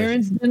parents take her? The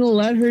parents didn't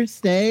let her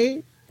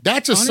stay?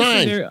 That's a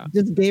sign.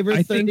 Just gave her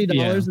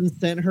 $30 and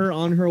sent her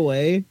on her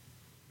way?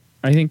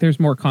 I think there's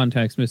more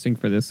context missing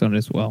for this one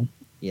as well.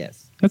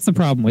 Yes. That's the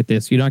problem with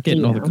this. You're not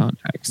getting all the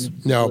context.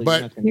 No,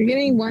 but you're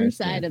getting one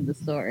side of the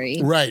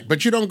story. Right,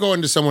 but you don't go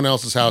into someone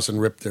else's house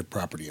and rip their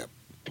property up.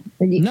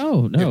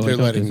 No, I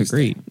don't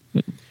disagree.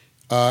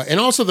 And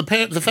also the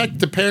fact that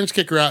the parents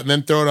kick her out and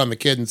then throw it on the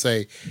kid and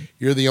say,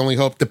 you're the only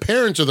hope. The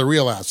parents are the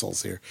real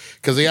assholes here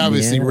because they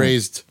obviously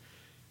raised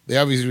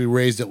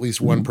at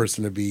least one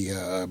person to be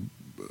a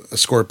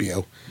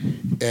Scorpio.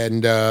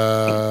 And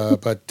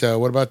but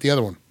what about the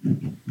other one?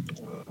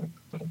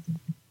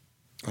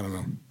 I don't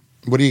know.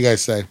 What do you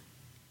guys say?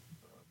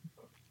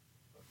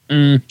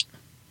 I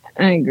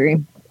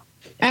agree.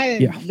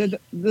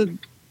 The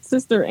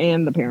sister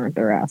and the parent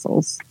are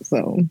assholes.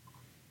 So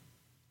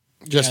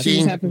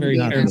Justine, have a very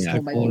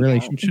respectful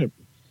relationship.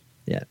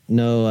 Yeah,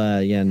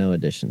 no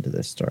addition to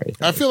this story.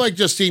 I feel like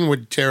Justine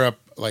would tear up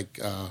like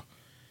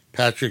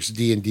Patrick's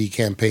D&D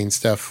campaign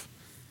stuff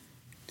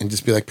and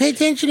just be like, "Pay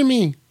attention to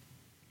me."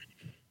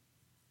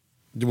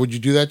 Would you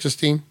do that,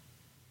 Justine?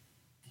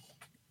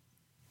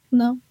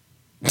 No.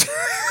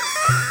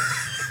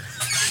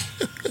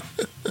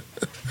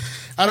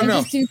 I don't know.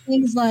 I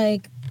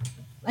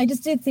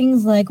just do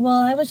things like,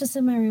 well, I was just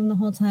in my room the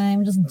whole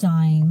time, just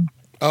dying.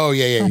 Oh,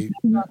 yeah. I'm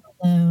not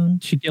alone.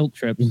 She guilt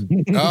trips.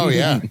 Oh,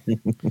 yeah.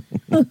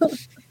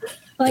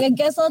 Like, I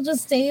guess I'll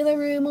just stay in the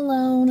room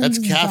alone. That's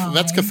and just die.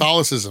 That's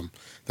Catholicism.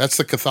 That's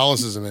the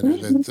Catholicism in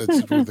it.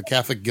 That's the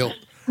Catholic guilt.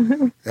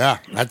 Yeah,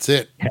 that's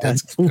it.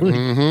 That's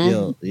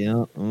Guilt,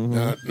 yeah.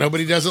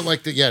 nobody does it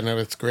like that. Yeah, no,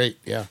 that's great.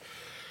 Yeah.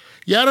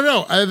 Yeah, I don't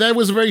know. That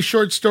was a very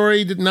short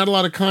story. Not a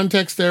lot of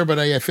context there, but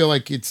I feel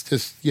like it's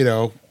just,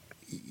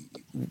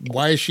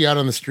 why is she out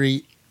on the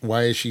street?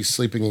 Why is she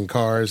sleeping in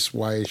cars?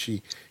 Why is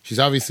she's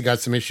obviously got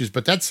some issues,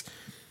 but that's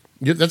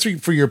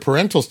for your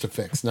parentals to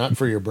fix, not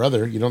for your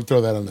brother. You don't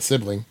throw that on a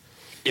sibling.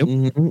 Yep.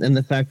 Mm-hmm. And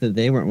the fact that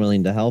they weren't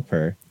willing to help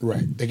her.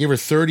 Right. They gave her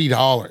 $30.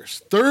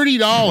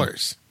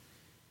 $30.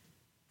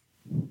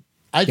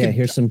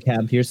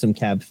 Here's some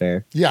cab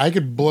fare. Yeah, I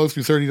could blow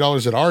through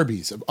 $30 at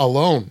Arby's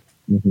alone.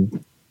 Mm-hmm.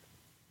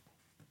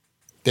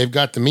 They've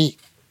got the meat.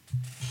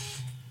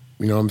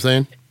 You know what I'm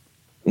saying?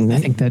 I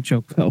think that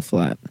joke fell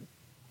flat.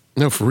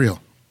 No, for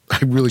real. I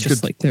really could.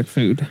 Just like their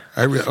food.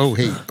 I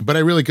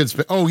really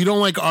could. Oh, you don't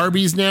like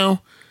Arby's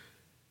now?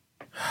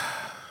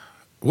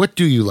 What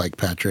do you like,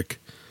 Patrick?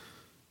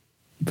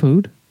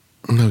 Food?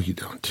 No, you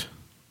don't.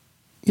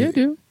 Yeah, I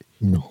do.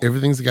 No.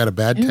 Everything's got a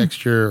bad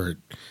texture, or it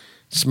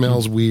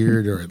smells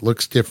weird, or it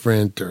looks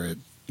different, or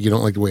you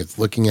don't like the way it's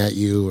looking at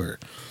you, or.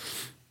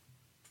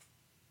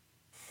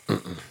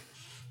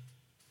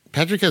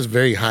 Patrick has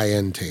very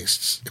high-end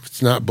tastes. If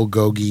it's not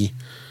bulgogi,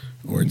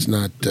 or it's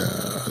not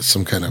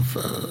some kind of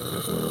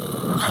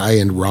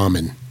high-end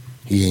ramen,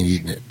 he ain't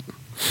eating it.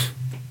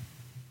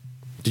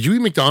 Did you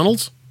eat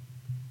McDonald's?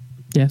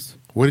 Yes.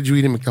 What did you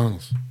eat at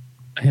McDonald's?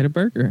 I had a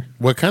burger.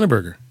 What kind of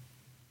burger?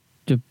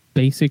 The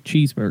basic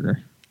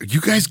cheeseburger.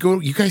 You guys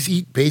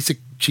eat basic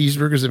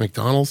cheeseburgers at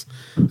McDonald's?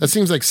 That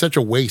seems like such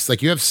a waste.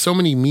 Like, you have so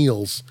many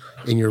meals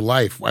in your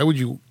life. Why would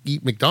you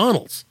eat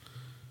McDonald's?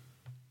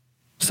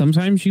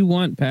 Sometimes you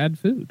want bad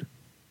food.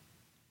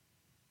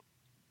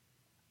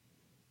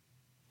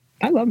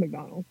 I love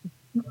McDonald's.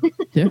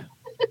 Yeah.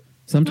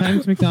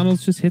 Sometimes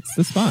McDonald's just hits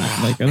the spot.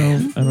 Like, I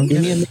don't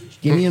give me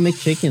a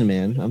McChicken,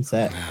 man. I'm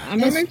set.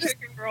 I'm a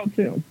McChicken girl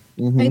too.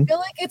 Mm-hmm. I feel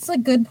like it's a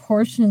good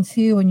portion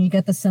too when you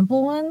get the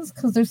simple ones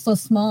because they're so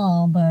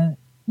small, but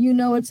you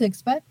know what to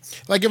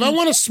expect. Like, if I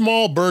want a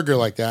small burger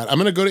like that, I'm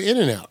going to go to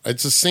In-N-Out.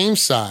 It's the same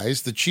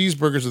size. The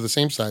cheeseburgers are the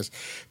same size,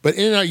 but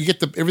In-N-Out, you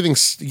get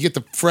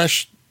the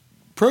fresh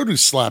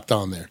produce slapped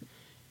on there.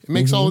 It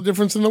makes all the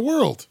difference in the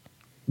world.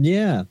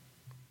 Yeah.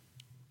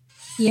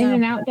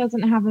 In-N-Out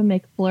doesn't have a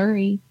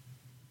McFlurry.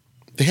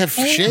 They have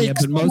shakes. Yeah,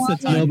 but most of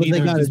the time, but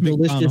they got a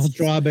delicious McDonald's.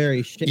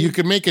 strawberry shake. You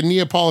can make a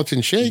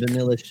Neapolitan shake.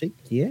 Vanilla shake,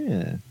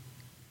 yeah.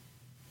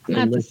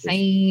 Not the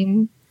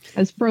same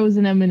as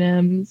frozen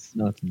M&Ms.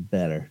 No, it's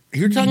better.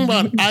 You're talking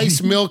about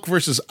ice milk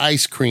versus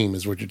ice cream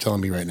is what you're telling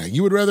me right now.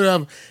 You would rather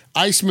have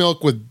ice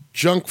milk with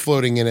junk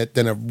floating in it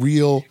than a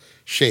real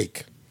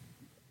shake.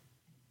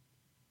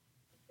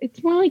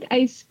 It's more like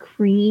ice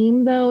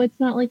cream, though. It's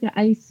not like an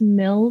ice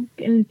milk,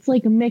 and it's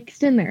like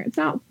mixed in there. It's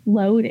not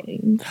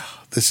floating.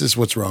 This is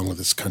what's wrong with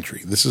this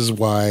country. This is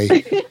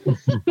why.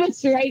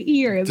 That's right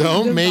here.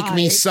 Don't make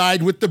me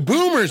side with the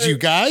boomers, you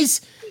guys.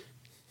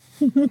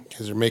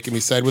 Because they're making me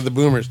side with the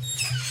boomers.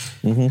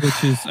 Mm-hmm.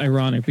 Which is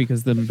ironic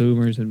because the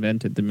boomers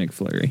invented the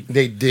McFlurry.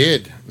 They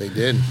did.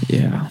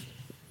 Yeah.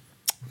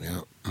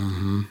 Yeah.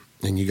 Mm-hmm.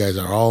 And you guys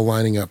are all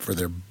lining up for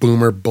their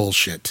boomer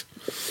bullshit.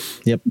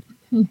 Yep.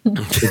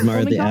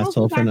 Admire the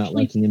asshole for not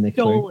liking a McFlurry.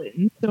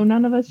 Stolen, so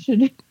none of us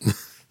should.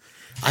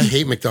 I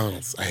hate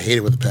McDonald's. I hate it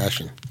with a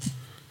passion.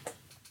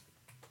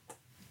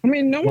 I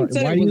mean, no one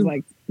said it was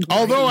like.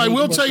 Although I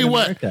will tell you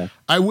what, America.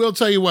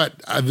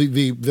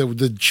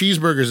 the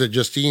cheeseburgers that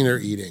Justine are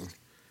eating,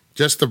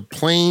 just the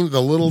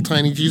little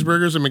tiny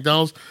cheeseburgers at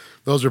McDonald's,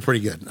 those are pretty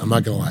good. I'm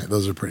not gonna lie,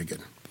 those are pretty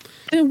good.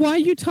 Then why are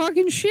you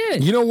talking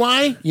shit? You know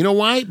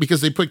why?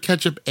 Because they put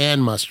ketchup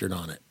and mustard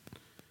on it.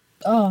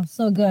 Oh,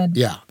 so good.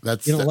 Yeah,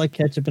 You don't like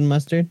ketchup and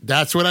mustard?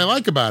 That's what I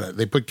like about it.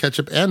 They put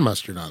ketchup and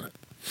mustard on it.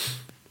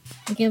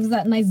 It gives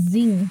that nice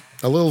zing.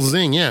 A little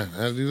zing, yeah.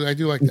 I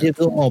do like that. Gives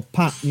a little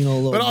pop, But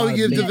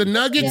the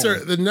nuggets are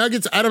the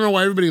nuggets. I don't know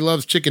why everybody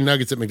loves chicken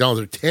nuggets at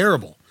McDonald's. They're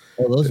terrible.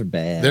 Oh, those are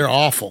bad. They're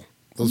awful.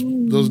 Those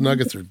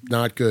nuggets are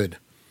not good.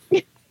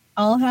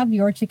 I'll have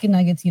your chicken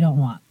nuggets you don't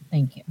want.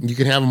 Thank you. You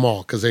can have them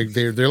all because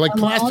they're like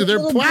plastic.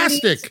 They're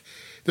plastic. Booties.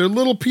 They're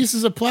little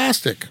pieces of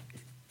plastic.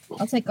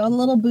 I'll take all the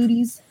little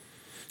booties.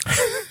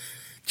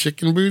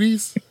 Chicken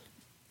booties.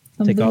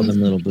 Take all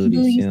them little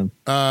booties. Yeah. You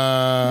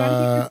gotta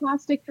get your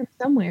plastic from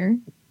somewhere.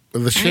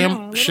 The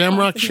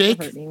Shamrock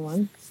Shake.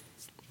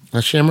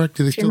 Shamrock?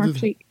 Do they still do that?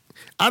 Shake.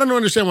 I don't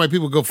understand why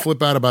people go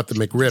flip out about the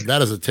McRib.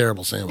 That is a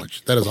terrible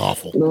sandwich. That is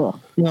awful.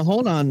 No,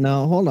 hold on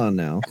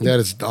now. That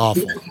is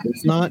awful.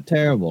 It's not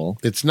terrible.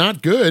 It's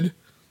not good.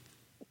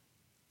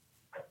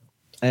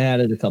 I had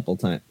it a couple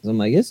times. I'm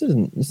like, it's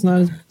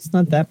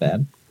not that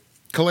bad.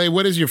 Calais,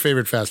 what is your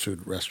favorite fast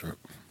food restaurant?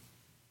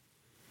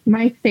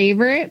 My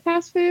favorite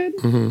fast food?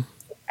 Mm-hmm.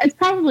 It's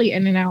probably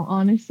In-N-Out,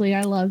 honestly.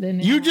 I love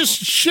In-N-Out. You just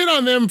shit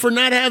on them for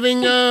not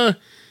having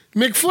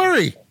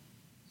McFlurry.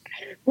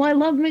 Well, I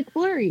love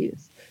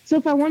McFlurries. So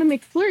if I want a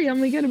McFlurry, I'm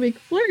going to get a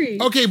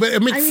McFlurry. Okay, but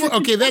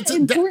that's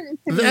important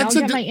to me. I'll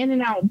get my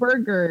In-N-Out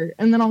burger,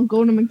 and then I'll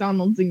go to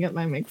McDonald's and get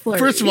my McFlurry.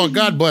 First of all,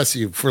 God bless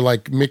you for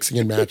like mixing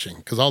and matching,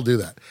 because I'll do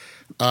that.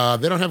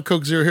 They don't have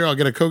Coke Zero here. I'll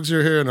get a Coke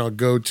Zero here, and I'll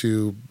go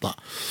to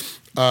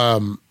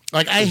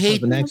I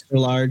hate an extra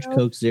large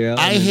Coke Zero.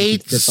 I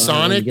hate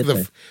Sonic.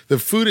 The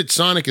food at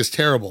Sonic is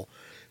terrible,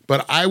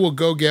 but I will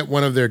go get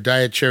one of their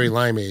Diet Cherry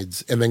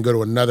Limeades and then go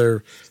to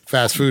another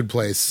fast food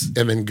place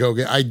and then go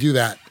get. I do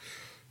that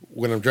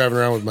when I'm driving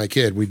around with my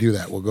kid. We do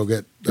that. We'll go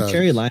get the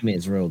Cherry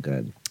Limeade's real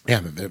good.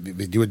 Yeah,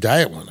 they do a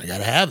diet one. I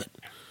gotta have it.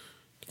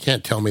 You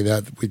can't tell me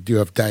that we do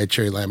have Diet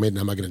Cherry Limeade and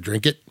I'm not gonna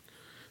drink it.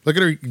 Look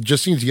at her.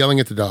 Justine's yelling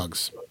at the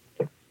dogs.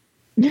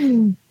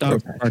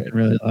 Dogs barking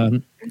really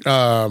loud.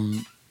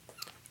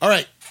 All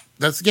right.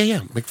 That's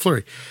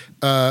McFlurry.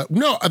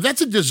 No,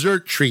 that's a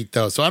dessert treat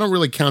though, so I don't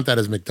really count that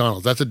as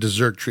McDonald's. That's a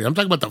dessert treat. I'm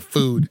talking about the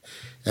food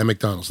at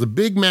McDonald's. The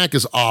Big Mac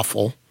is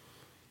awful.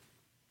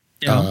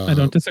 Yeah, I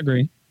don't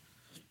disagree.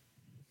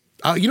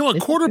 I'm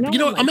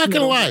not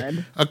gonna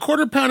lie. A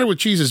quarter pounder with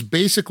cheese is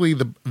basically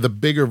the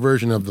bigger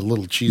version of the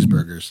little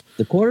cheeseburgers.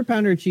 The quarter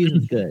pounder cheese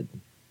is good.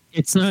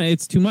 It's not.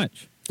 It's too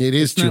much. It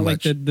is too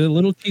much. Like the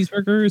little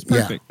cheeseburger is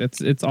perfect. Yeah.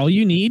 It's all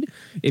you need.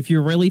 If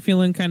you're really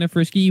feeling kind of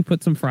frisky, you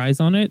put some fries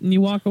on it and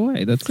you walk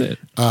away. That's it.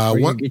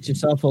 You get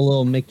yourself a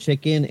little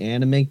McChicken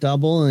and a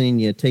McDouble,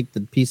 and you take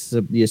the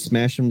pieces you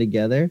smash them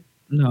together.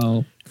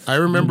 No. I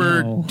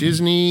remember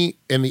Disney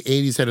in the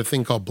 80s had a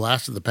thing called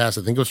Blast of the Past.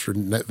 I think it was for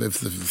the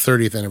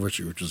 30th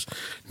anniversary, which was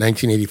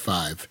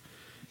 1985.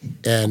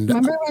 And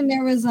remember when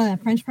there was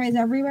French fries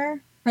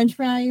everywhere? French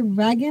fry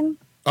wagon?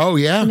 Oh,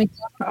 yeah.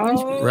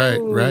 Oh.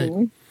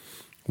 Right.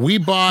 We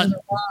bought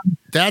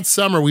that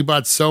summer. We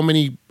bought so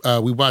much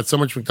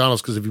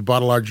McDonald's because if you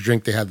bought a large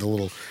drink, they had the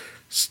little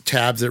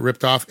tabs that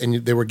ripped off,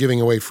 and they were giving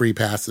away free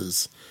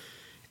passes.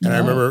 And I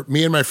remember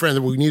me and my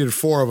friend, we needed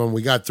 4 of them.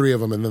 We got 3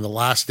 of them, and then the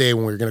last day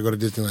when we were going to go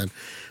to Disneyland,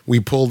 we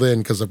pulled in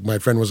because my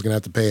friend was going to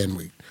have to pay, and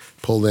we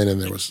pulled in, and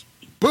there was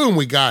boom,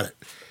 we got it.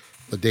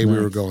 The day we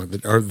were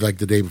going, or like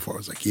the day before, I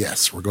was like,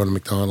 yes, we're going to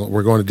McDonald's.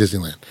 We're going to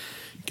Disneyland.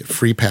 Get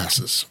free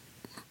passes.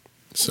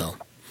 So.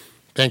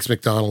 Thanks,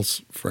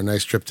 McDonald's, for a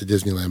nice trip to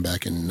Disneyland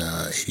back in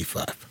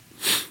 '85.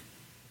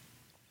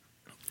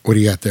 What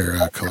do you got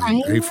there,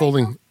 Colleen? Are you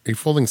folding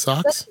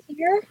socks?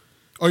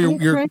 Oh,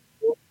 you're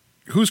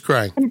who's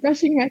crying? I'm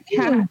brushing my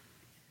cat.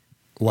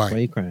 Why? Why are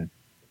you crying?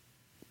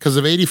 Because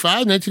of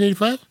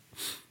 1985?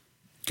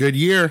 Good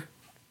year.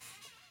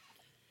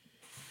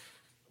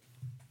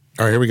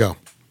 All right, here we go.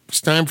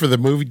 It's time for the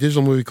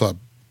Digital Movie Club.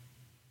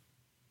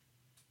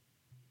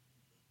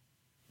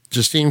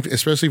 Justine,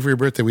 especially for your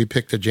birthday, we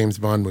picked a James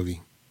Bond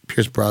movie.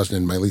 Pierce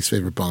Brosnan, my least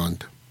favorite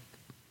Bond.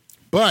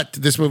 But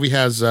this movie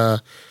has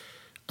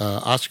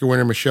Oscar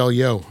winner Michelle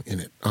Yeoh in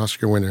it.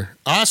 Oscar winner.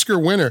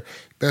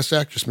 Best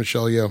Actress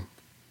Michelle Yeoh.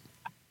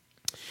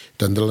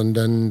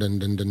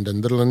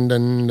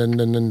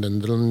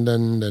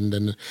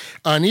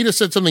 Anita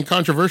said something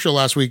controversial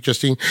last week,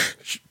 Justine.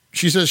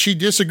 She says she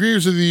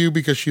disagrees with you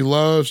because she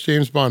loves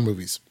James Bond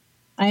movies.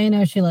 I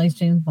know she likes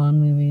James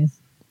Bond movies.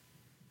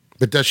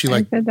 But does she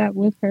like? I said that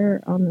with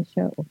her on the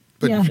show.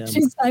 But, yeah,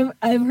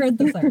 I've heard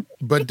this.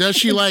 But does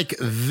she like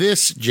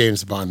this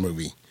James Bond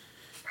movie?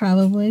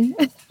 Probably.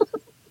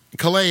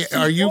 Calais,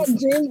 are you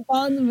James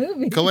Bond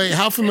movie? Calais,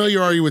 how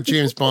familiar are you with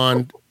James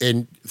Bond?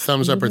 And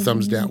thumbs up or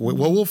thumbs down? Well,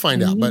 we'll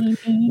find out. But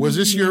was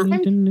this your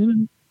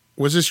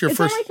It's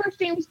first? my first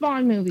James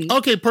Bond movie.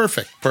 Okay,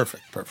 perfect. All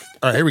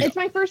right, here we go. It's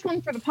my first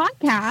one for the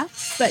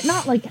podcast, but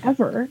not like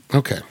ever.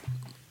 Okay.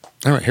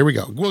 All right, here we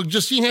go. Well,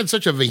 Justine had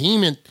such a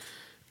vehement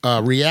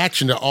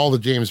reaction to all the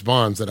James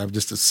Bonds that I've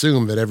just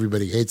assumed that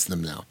everybody hates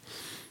them now.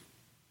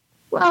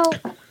 Well,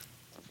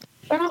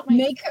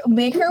 make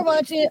her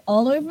watch it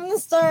all the way from the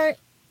start,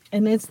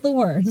 and it's the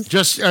worst.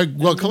 Just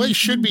Calais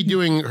should be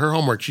doing her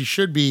homework. She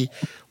should be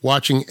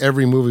watching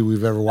every movie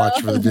we've ever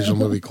watched for the Digital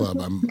Movie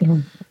Club.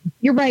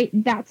 You're right.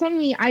 That's on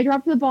me. I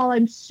dropped the ball.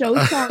 I'm so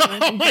sorry.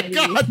 Oh my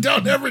God!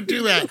 Don't ever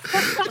do that.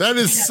 That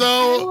is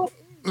so.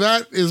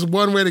 That is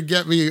one way to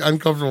get me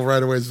uncomfortable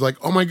right away. It's like,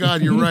 oh my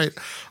God, you're right.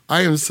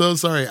 I am so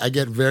sorry. I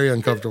get very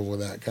uncomfortable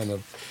with that kind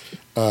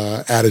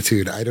of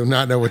attitude. I do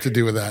not know what to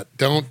do with that.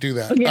 Don't do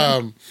that.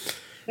 Okay.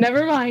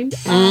 Never mind.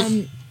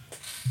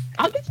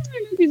 I'll get to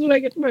my movies when I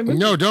get to my movies.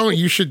 No, don't.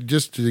 You should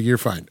just. You're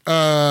fine.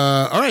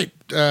 All right,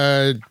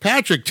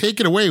 Patrick, take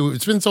it away.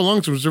 It's been so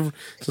long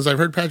since I've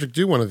heard Patrick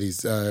do one of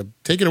these.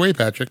 Take it away,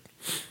 Patrick.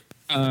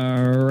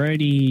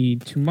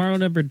 Alrighty, Tomorrow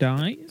Never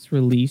Dies,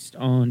 released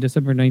on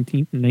December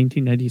 19th,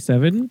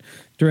 1997,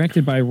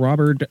 directed by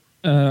Roger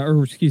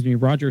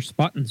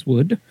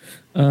Spottiswoode,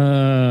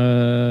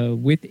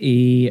 with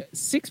a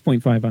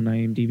 6.5 on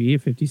IMDb, a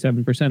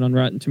 57% on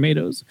Rotten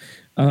Tomatoes,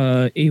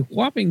 a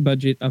whopping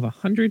budget of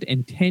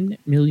 $110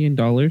 million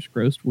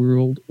grossed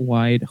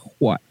worldwide.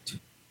 What?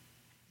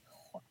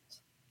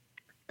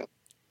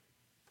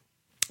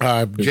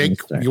 Jake,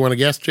 you want to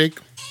guess, Jake?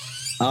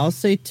 I'll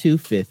say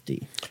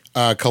 250.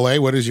 Calais,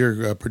 what is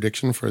your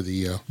prediction for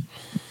the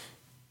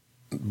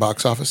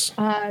box office?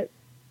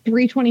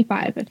 325.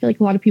 I feel like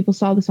a lot of people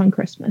saw this on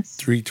Christmas.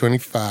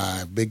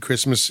 325. Big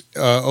Christmas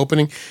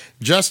opening.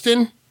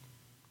 Justin?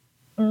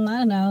 I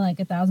don't know, like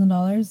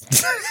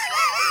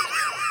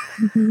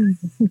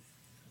 $1,000.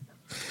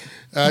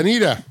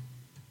 Anita?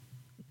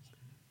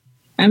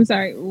 I'm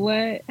sorry.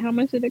 What? How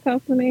much did it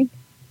cost me?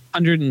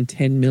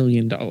 $110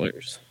 million. A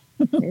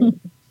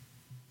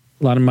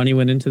lot of money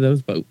went into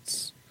those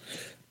boats.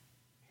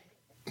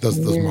 Those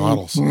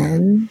models. Yeah.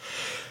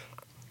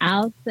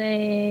 I'll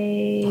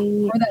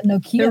say Or that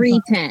Nokia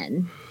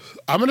 310.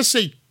 I'm going to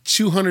say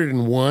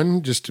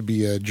 201 just to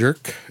be a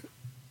jerk.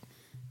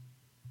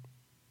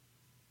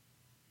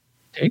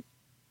 Jake?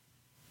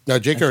 No,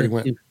 Jake already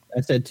went.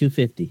 I said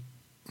 250.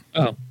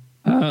 Oh.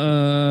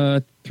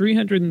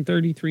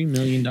 $333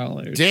 million.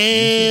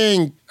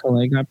 Dang.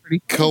 Calais got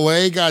pretty close.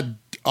 Calais got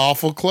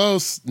awful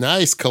close.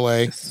 Nice,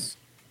 Calais.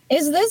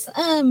 Is this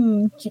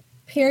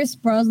Pierce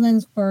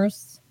Brosnan's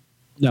first?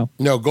 No.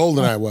 No,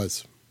 GoldenEye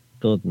was.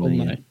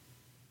 GoldenEye.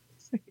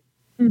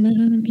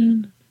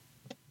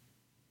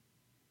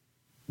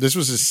 This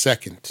was his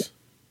second.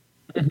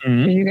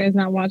 Mm-hmm. Did you guys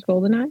not watch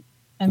GoldenEye?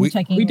 I'm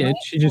checking. We did. right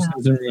She just now.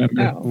 doesn't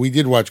remember. Oh. We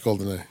did watch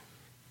GoldenEye.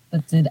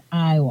 But did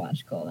I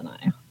watch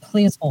GoldenEye?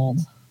 Please hold.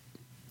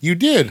 You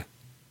did.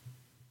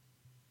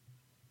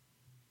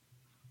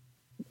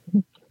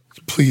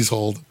 Please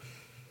hold.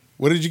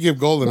 What did you give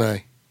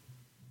GoldenEye?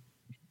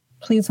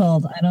 Please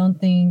hold. I don't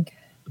think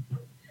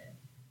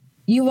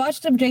you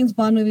watched a James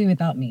Bond movie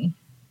without me.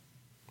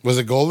 Was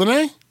it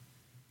GoldenEye?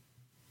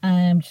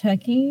 I'm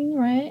checking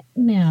right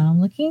now.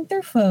 I'm looking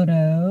through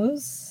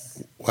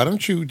photos Why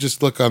don't you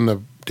just look on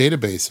the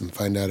database and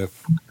find out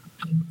if...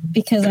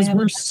 because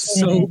We're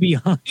so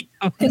behind.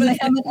 because I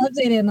haven't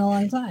updated in a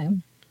long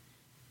time.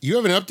 You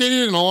haven't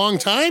updated it in a long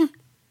time?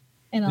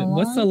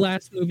 What's the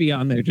last movie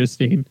on there,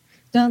 Justine?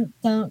 Don't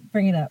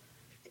bring it up.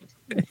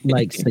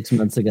 Like 6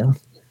 months ago.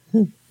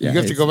 You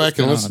have to go back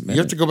and listen. You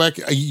have to go back.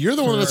 You're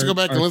the one that has to go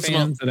back and listen.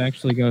 Fans that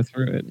actually go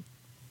through it.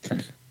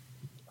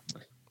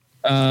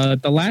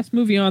 The last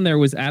movie on there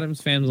was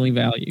Addams Family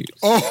Values.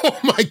 Oh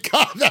my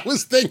God, that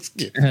was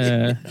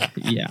Thanksgiving.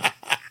 Yeah.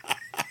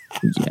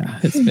 Yeah,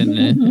 it's been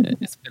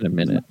a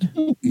minute.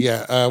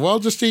 Yeah, well,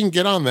 Justine,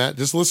 get on that.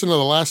 Just listen to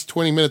the last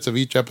 20 minutes of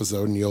each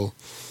episode, and you'll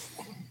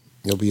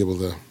be able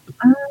to.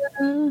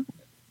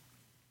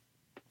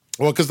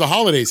 Well, because the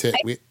holidays hit.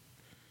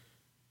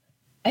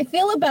 I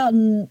feel about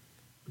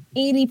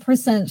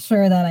 80%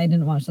 sure that I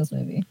didn't watch this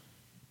movie.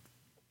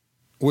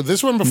 Was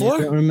this one You before?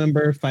 don't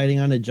remember fighting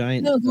on a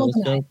giant No,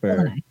 telescope?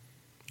 GoldenEye.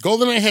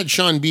 GoldenEye had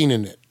Sean Bean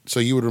in it, so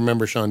you would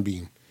remember Sean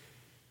Bean.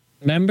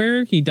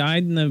 Remember, he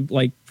died in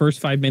the first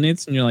 5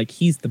 minutes, and you're like,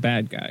 he's the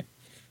bad guy.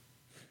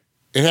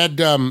 It had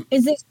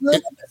Is it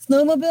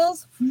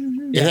snowmobiles?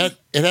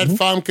 it had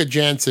Famke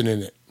Janssen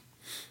in it.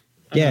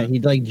 Yeah, he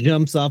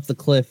jumps off the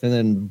cliff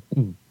and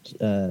then.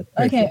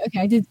 Okay.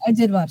 I did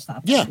watch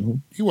that. Yeah,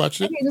 you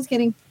watched it. Okay, just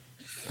kidding.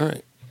 All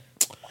right.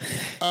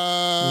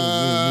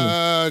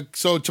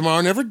 So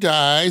Tomorrow Never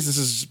Dies. This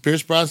is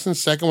Pierce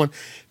Brosnan's second one.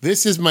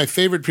 This is my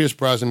favorite Pierce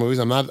Brosnan movies.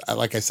 I'm not,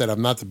 like I said,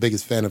 I'm not the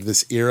biggest fan of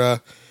this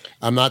era.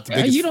 I'm not the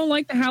biggest. You don't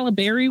like the Halle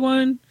Berry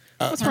one?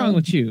 What's wrong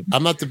with you?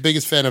 I'm not the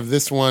biggest fan of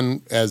this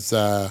one as.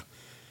 I'm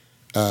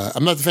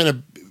not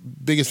the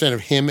biggest fan of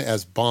him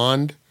as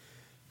Bond.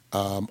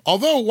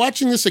 Although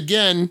watching this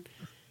again,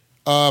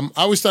 I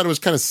always thought it was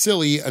kind of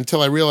silly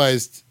until I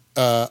realized,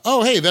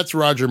 oh, hey, that's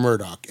Roger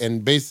Murdoch.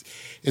 And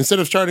instead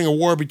of starting a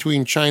war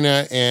between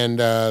China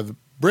and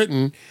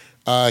Britain,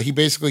 he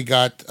basically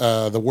got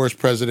the worst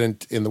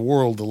president in the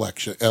world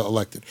elected.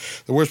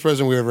 The worst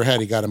president we ever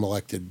had, he got him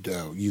elected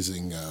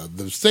using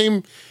the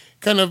same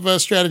kind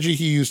of strategy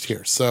he used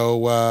here.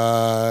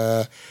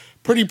 So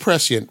pretty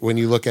prescient when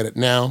you look at it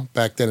now.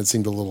 Back then it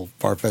seemed a little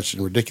far-fetched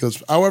and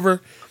ridiculous.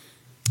 However,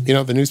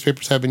 the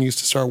newspapers have been used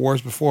to Star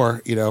Wars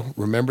before.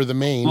 Remember the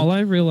Maine. All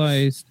I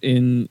realized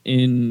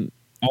in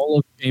all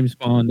of James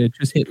Bond, it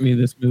just hit me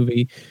this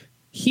movie.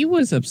 He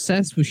was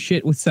obsessed with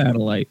shit with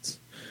satellites.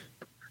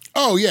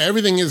 Oh yeah,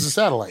 everything is a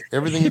satellite.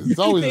 Everything is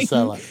always a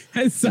satellite.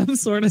 Has some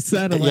sort of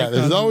satellite. Yeah,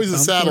 there's always a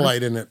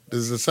satellite in it.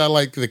 There's a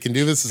satellite that can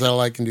do this. A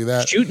satellite can do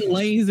that. Shooting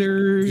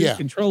lasers. Yeah.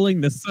 Controlling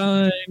the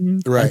sun.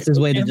 Right. That's his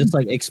way to just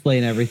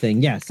explain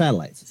everything. Yeah,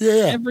 satellites.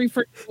 Yeah. Every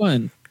freaking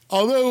one.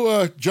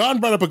 Although John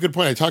brought up a good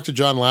point. I talked to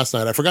John last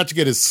night. I forgot to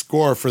get his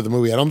score for the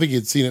movie. I don't think he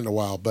had seen it in a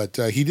while, but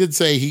he did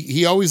say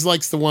he always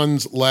likes the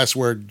ones less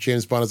where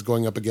James Bond is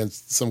going up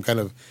against some kind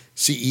of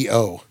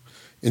CEO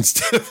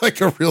instead of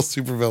like a real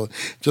supervillain,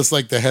 just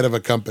like the head of a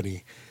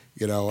company.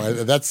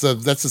 That's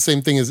the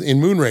same thing as in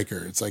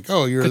Moonraker. It's like,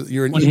 oh, you're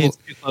an one evil. hits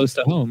too close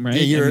to home, right?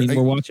 Yeah,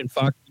 we're watching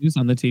Fox News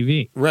on the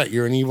TV. Right,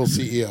 you're an evil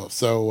CEO.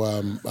 So,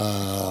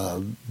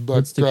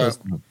 That's too close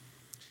to home.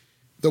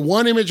 the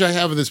one image I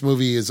have of this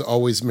movie is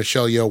always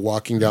Michelle Yeoh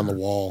walking down the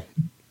wall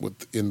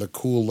in the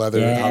cool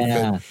leather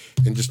outfit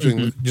and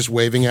just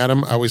waving at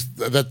him.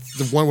 That's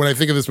the one when I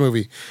think of this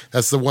movie.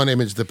 That's the one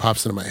image that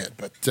pops into my head.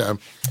 But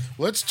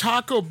let's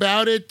talk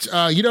about it.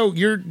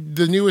 You're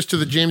the newest to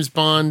the James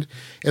Bond,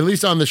 at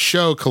least on the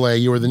show, Calais.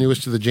 You were the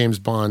newest to the James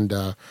Bond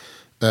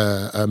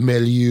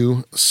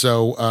milieu.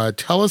 So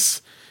tell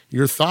us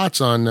your thoughts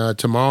on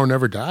Tomorrow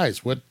Never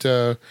Dies. What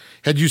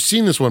had you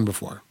seen this one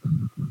before?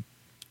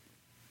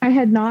 I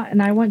had not,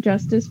 and I want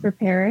justice for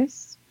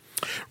Paris.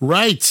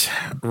 Right.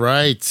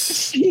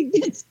 She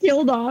gets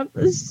killed off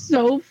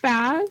so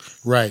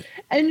fast. Right.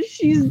 And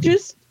she's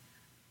just,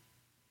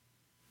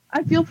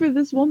 I feel for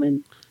this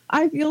woman.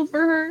 I feel for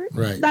her.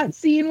 Right. That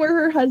scene where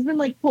her husband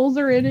like pulls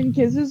her in and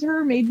kisses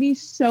her made me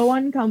so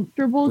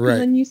uncomfortable, because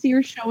then you see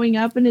her showing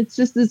up and it's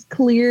just this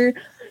clear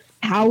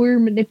power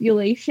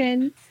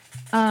manipulation.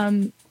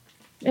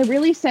 It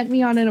really sent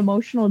me on an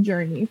emotional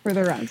journey for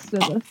the rest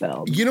of the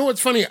film. You know what's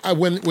funny?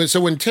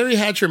 When Terry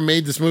Hatcher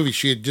made this movie,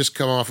 she had just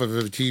come off of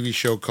a TV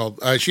show called.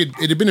 It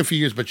had been a few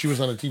years, but she was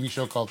on a TV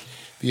show called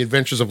The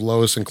Adventures of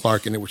Lois and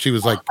Clark, and she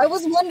was like. I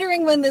was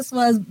wondering when this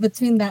was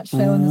between that show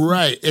and this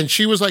right, and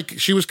she was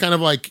kind of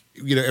like,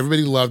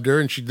 everybody loved her,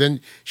 and she kind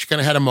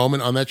of had a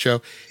moment on that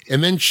show,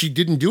 and then she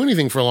didn't do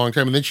anything for a long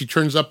time, and then she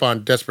turns up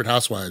on Desperate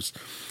Housewives,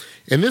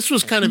 and this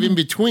was kind of in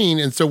between,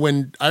 and so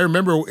when I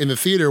remember in the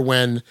theater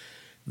when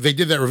they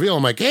did that reveal,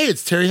 I'm like, hey,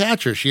 it's Terry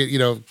Hatcher. She,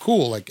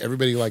 cool. Like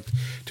everybody liked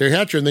Terry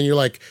Hatcher. And then you're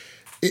like,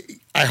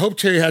 I hope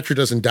Terry Hatcher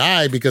doesn't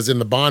die, because in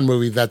the Bond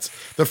movie, that's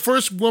the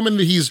first woman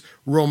that he's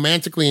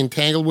romantically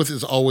entangled with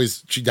is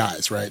always, she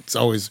dies, right? It's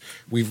always,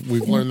 we've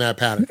learned that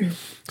pattern.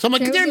 So I'm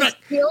like,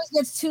 he always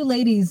gets two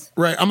ladies.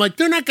 Right. I'm like,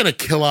 they're not going to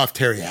kill off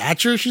Terry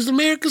Hatcher. She's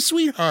America's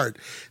sweetheart.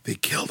 They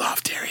killed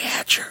off Terry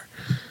Hatcher.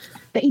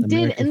 They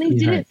did, and they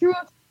did it through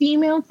a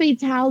female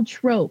fatale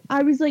trope.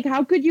 I was like,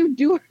 how could you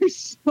do her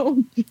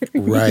so dirty?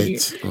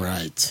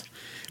 Right.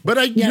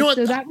 But you know what?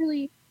 So that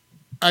really,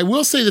 I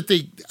will say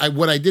that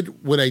what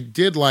I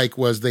did like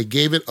was they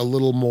gave it a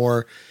little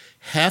more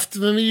heft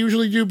than they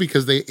usually do,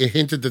 because it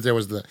hinted that there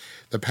was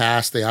the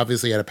past. They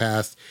obviously had a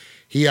past.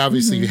 He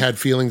obviously had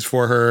feelings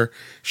for her.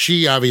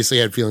 She obviously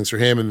had feelings for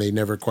him, and they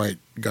never quite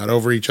got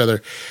over each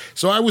other.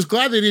 So I was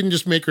glad they didn't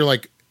just make her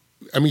like.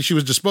 I mean, she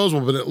was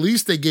disposable, but at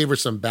least they gave her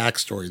some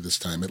backstory this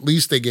time. At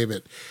least they gave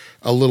it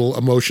a little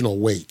emotional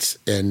weight,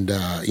 and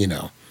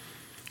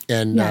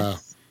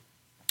yes.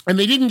 And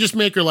they didn't just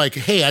make her like,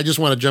 "Hey, I just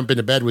want to jump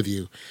into bed with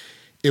you."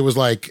 It was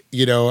like,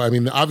 I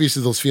mean,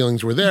 obviously those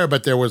feelings were there,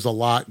 but there was a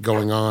lot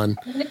going on,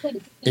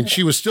 and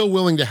she was still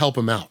willing to help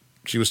him out.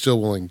 She was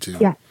still willing to.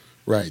 Yeah.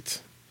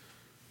 Right.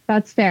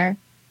 That's fair.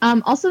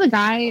 Also, the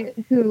guy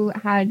who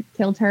had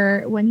killed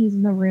her, when he's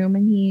in the room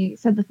and he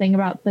said the thing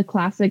about the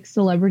classic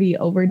celebrity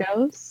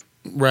overdose.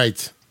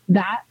 Right.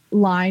 That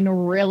line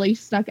really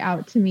stuck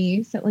out to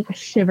me. Sent like a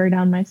shiver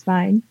down my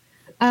spine.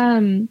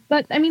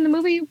 But I mean, the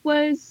movie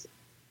was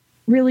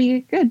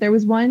really good. There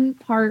was one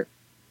part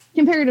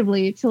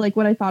comparatively to like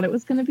what I thought it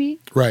was going to be.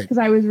 Right. Because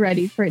I was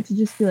ready for it to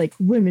just be like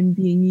women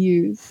being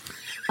used.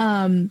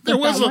 There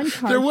was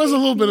a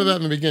little bit of that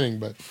in the beginning,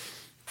 but.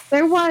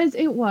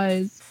 It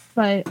was.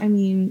 But I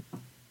mean,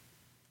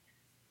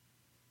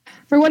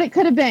 for what it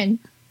could have been.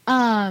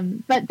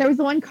 But there was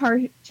the one car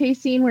chase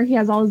scene where he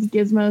has all his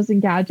gizmos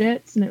and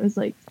gadgets, and it was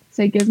like,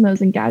 say gizmos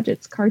and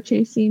gadgets, car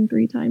chase scene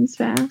 3 times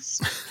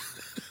fast.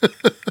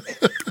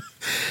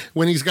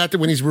 when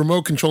he's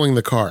remote controlling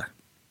the car.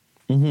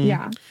 Mm-hmm.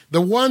 Yeah. The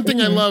one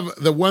thing I love,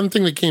 the one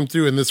thing that came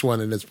through in this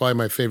one, and it's probably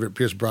my favorite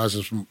Pierce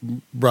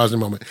Brosnan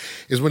moment,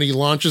 is when he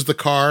launches the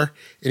car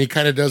and he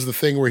kind of does the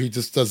thing where he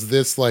just does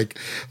this, like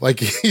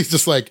he's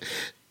just like,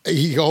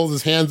 he holds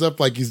his hands up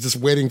like he's just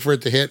waiting for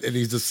it to hit, and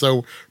he's just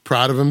so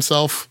proud of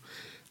himself.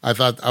 I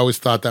always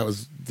thought that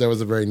was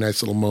a very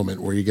nice little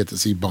moment where you get to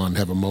see Bond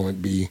have a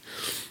moment be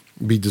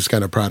just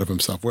kind of proud of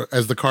himself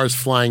as the car's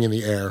flying in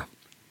the air.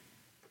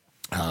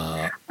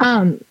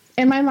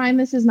 In my mind,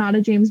 this is not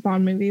a James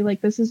Bond movie. Like,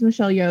 this is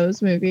Michelle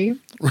Yeoh's movie.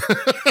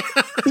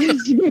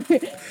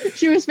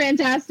 She was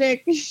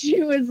fantastic.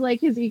 She was like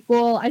his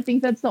equal. I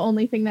think that's the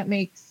only thing that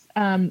makes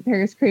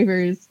Paris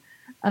Craver's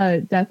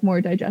death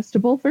more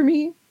digestible for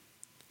me.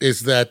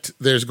 Is that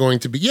there's going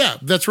to be, yeah,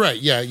 that's right.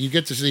 Yeah, you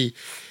get to see,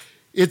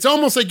 it's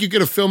almost like you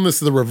could have filmed this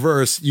the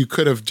reverse. You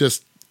could have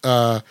just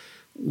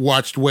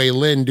watched Wei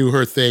Lin do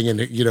her thing and,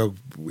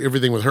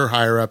 everything with her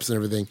higher ups and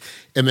everything,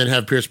 and then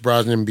have Pierce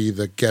Brosnan be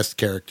the guest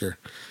character,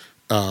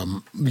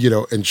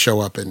 and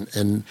show up.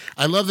 And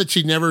I love that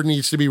she never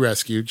needs to be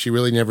rescued. She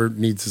really never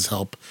needs his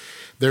help.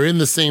 They're in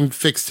the same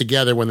fix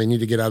together when they need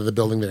to get out of the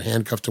building. They're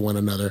handcuffed to one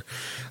another.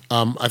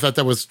 I thought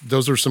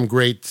those were some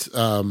great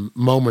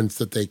moments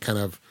that they kind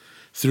of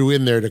threw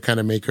in there to kind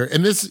of make her.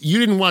 And this, you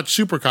didn't watch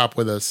Super Cop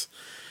with us,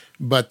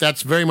 but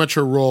that's very much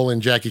her role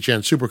in Jackie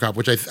Chan's Super Cop,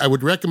 which I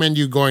would recommend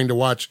you going to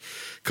watch,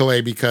 Calais,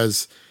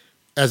 because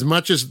as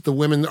much as the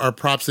women are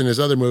props in his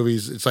other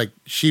movies, it's like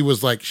she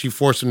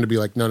forced him to be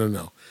like,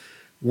 no,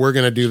 we're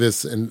going to do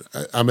this, and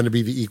I'm going to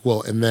be the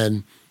equal. And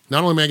then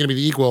not only am I going to be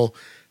the equal,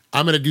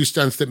 I'm going to do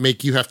stunts that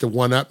make you have to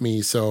one-up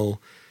me, so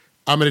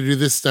I'm going to do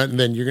this stunt, and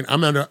then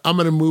I'm going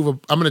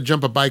to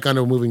jump a bike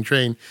onto a moving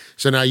train.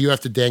 So now you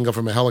have to dangle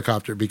from a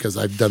helicopter because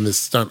I've done this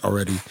stunt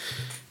already,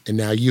 and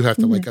now you have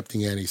to like up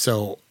the ante.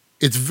 So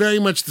it's very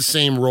much the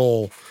same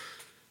role.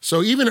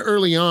 So even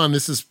early on,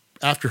 this is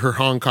after her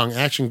Hong Kong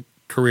action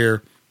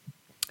career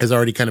has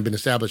already kind of been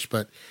established,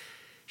 but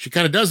she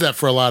kind of does that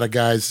for a lot of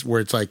guys where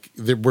it's like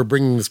we're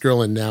bringing this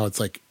girl in now. It's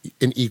like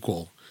an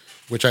equal,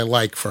 which I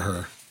like for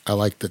her. I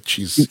like that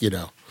she's,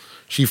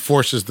 she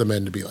forces the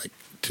men to be like,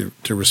 to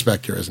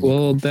respect her as an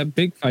equal. That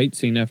big fight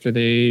scene after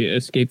they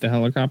escape the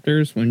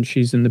helicopters when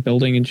she's in the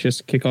building and she has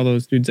to kick all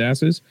those dudes'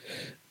 asses.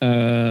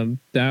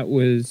 That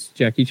was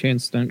Jackie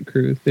Chan's stunt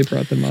crew. They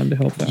brought them on to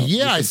help out.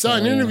 Yeah, I saw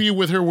an interview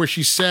with her where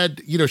she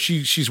said,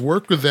 she's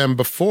worked with them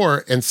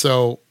before, and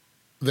so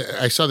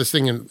I saw this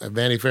thing in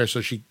Vanity Fair.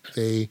 So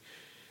they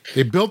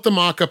built the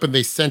mock-up and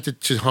they sent it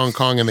to Hong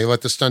Kong and they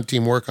let the stunt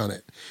team work on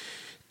it.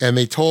 And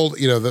they told,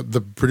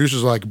 the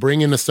producers were like,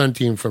 bring in a stunt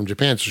team from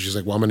Japan. So she's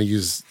like, well, I'm going to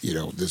use,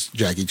 this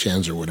Jackie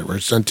Chan's or whatever,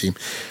 stunt team.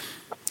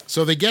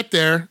 So they get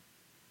there,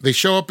 they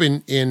show up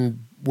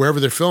in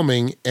wherever they're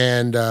filming,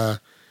 and the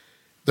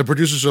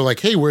producers are like,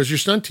 hey, where's your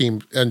stunt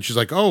team? And she's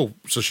like, oh.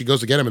 So she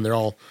goes to get them, and they're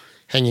all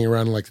hanging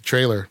around in like the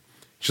trailer.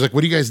 She's like,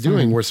 what are you guys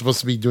doing? We're supposed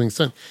to be doing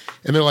stunt.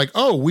 And they're like,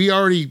 oh, we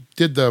already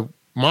did the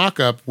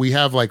mock-up. We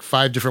have like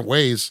 5 different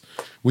ways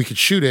we could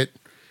shoot it.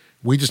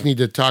 We just need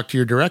to talk to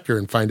your director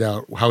and find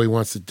out how he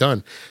wants it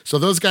done. So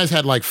those guys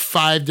had like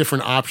 5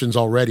 different options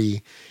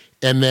already.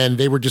 And then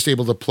they were just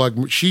able to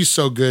plug. She's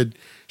so good.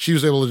 She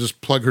was able to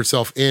just plug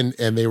herself in,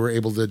 and they were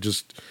able to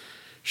just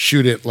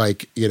shoot it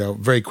like,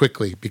 very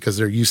quickly because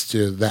they're used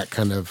to that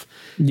kind of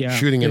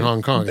shooting in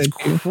Hong Kong. It's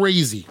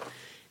crazy.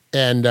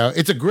 And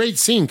it's a great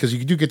scene because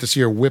you do get to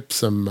see her whip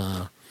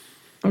some.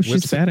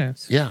 She's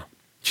badass. Yeah.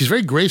 She's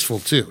very graceful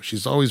too.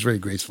 She's always very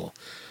graceful.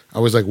 I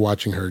always like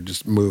watching her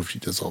just move. She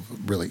does she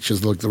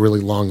has the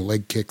really long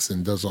leg kicks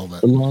and does all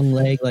that. The long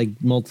leg, like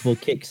multiple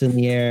kicks in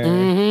the air.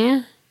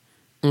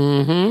 Mm-hmm.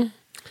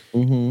 Mm-hmm.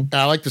 Mm-hmm.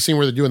 I like the scene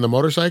where they're doing the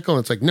motorcycle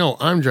and it's like, no,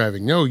 I'm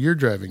driving. No, you're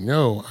driving.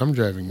 No, I'm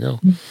driving. No.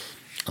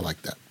 I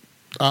like that.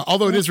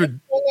 Although it is...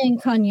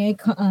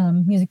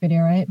 Kanye music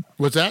video, right?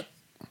 What's that?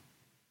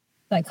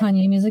 That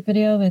Kanye music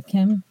video with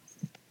Kim.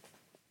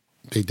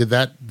 They did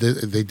that?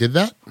 They did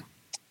that?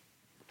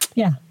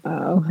 Yeah.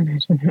 Oh, I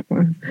don't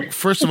know.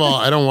 First of all,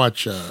 I don't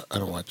watch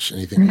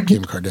anything with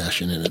Kim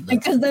Kardashian in it.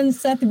 Because then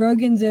Seth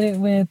Rogen did it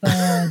with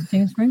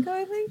James Franco,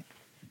 I think.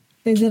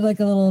 They did like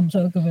a little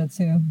joke of it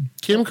too.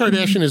 Kim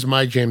Kardashian is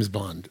my James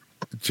Bond.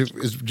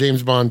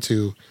 James Bond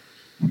to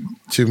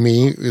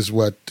me is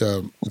what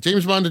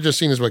James Bond to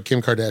Justine is what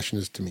Kim Kardashian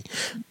is to me.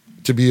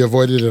 To be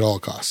avoided at all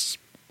costs.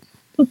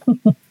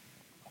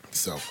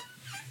 So,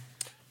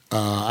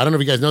 I don't know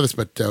if you guys know this,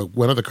 but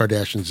one of the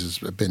Kardashians has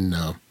been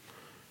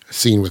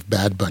seen with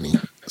Bad Bunny.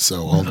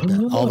 So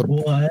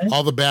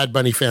all the Bad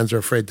Bunny fans are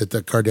afraid that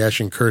the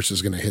Kardashian curse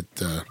is going to hit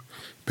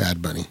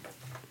Bad Bunny.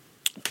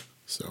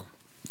 So,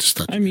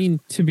 I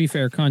mean, to be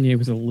fair, Kanye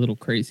was a little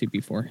crazy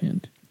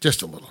beforehand.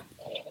 Just a little.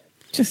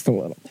 Just a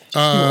little.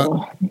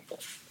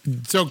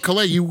 So,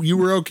 Colette, you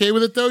were okay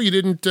with it though? You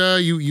didn't?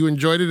 You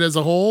enjoyed it as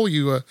a whole?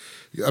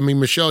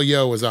 Michelle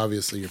Yeoh was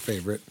obviously your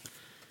favorite.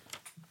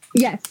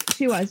 Yes,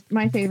 she was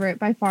my favorite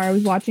by far. I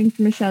was watching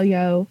for Michelle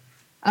Yeoh.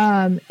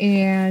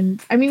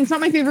 And I mean, it's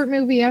not my favorite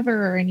movie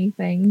ever or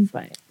anything,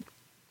 but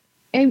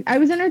I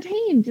was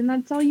entertained, and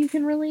that's all you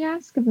can really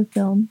ask of a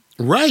film.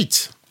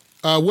 Right.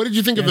 What did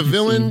you think of the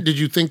villain? Did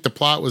you think the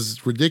plot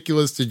was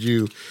ridiculous? Did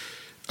you...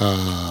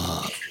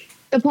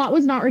 The plot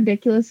was not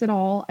ridiculous at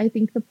all. I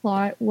think the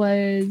plot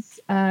was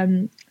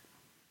ahead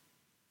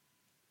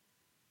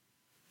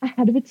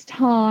of its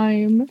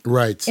time.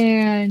 Right.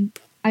 And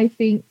I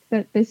think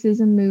that this is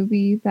a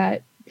movie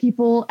that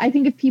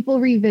if people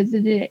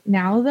revisited it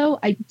now, though,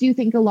 I do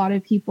think a lot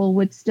of people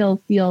would still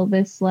feel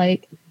this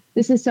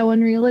is so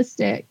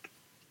unrealistic.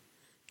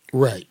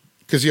 Right.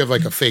 Because you have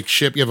like a fake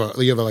ship, you have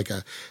like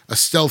a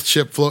stealth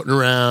ship floating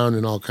around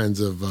and all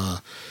kinds of,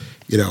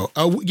 you know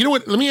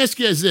what? Let me ask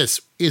you guys this: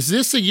 is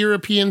this a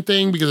European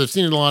thing? Because I've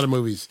seen it in a lot of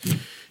movies.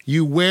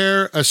 You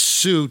wear a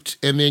suit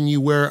and then you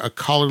wear a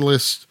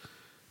collarless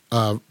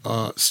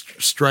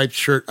striped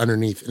shirt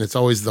underneath, and it's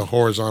always the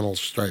horizontal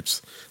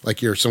stripes,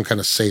 like you're some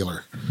kind of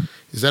sailor.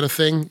 Is that a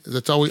thing?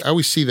 I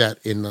always see that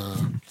in.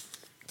 Is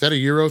that a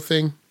Euro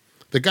thing?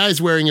 The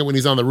guy's wearing it when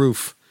he's on the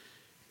roof,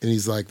 and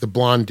he's like the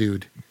blonde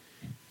dude.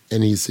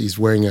 And he's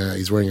wearing a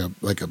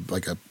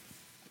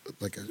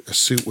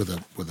suit with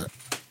a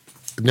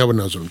no one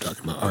knows what I'm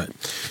talking about. All right.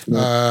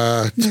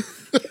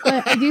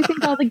 But I do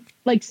think all the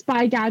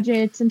spy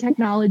gadgets and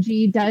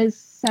technology does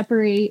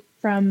separate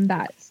from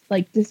that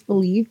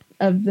disbelief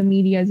of the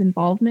media's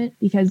involvement,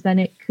 because then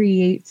it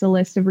creates a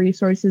list of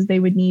resources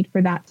they would need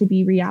for that to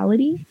be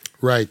reality.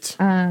 Right.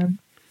 But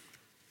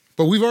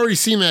we've already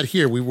seen that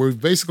here. We've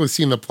basically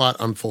seen the plot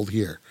unfold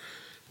here.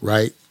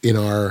 Right.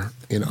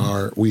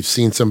 We've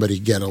seen somebody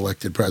get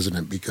elected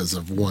president because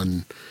of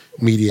one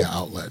media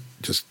outlet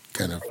just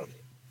kind of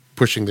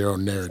pushing their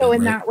own narrative. So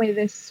in that way,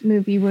 this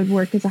movie would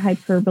work as a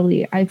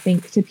hyperbole, I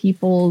think, to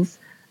people's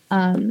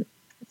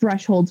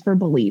thresholds for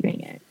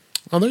believing it.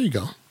 Oh, there you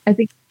go. I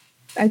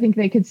think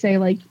they could say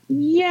like,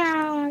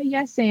 yeah,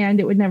 yes, and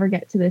it would never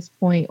get to this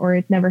point, or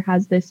it never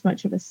has this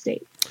much of a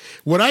stake.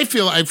 What I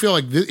feel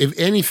like if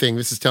anything,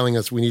 this is telling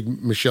us we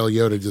need Michelle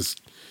Yeoh to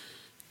just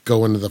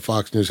go into the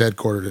Fox News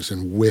headquarters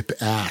and whip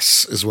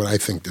ass is what I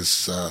think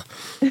this.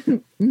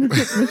 Michelle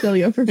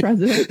Yeoh for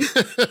president.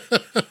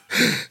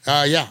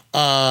 Yeah.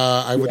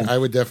 I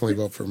would definitely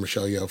vote for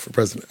Michelle Yeoh for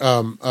president.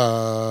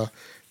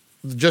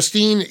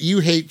 Justine,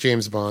 you hate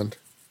James Bond.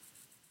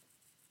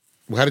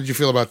 How did you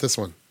feel about this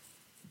one?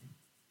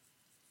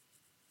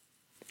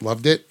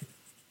 Loved it?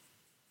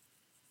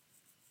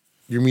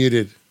 You're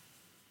muted.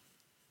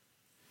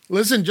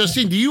 Listen,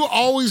 Justine, do you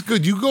go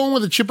in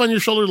with a chip on your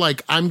shoulder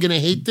like, I'm going to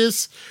hate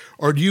this?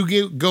 Or do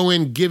you go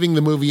in giving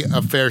the movie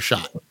a fair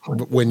shot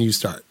when you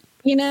start?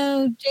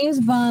 James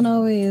Bond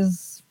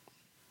always,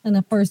 in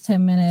the first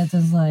 10 minutes,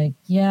 is like,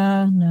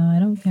 yeah, no, I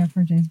don't care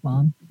for James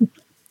Bond.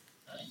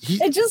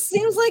 It just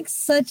seems like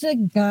such a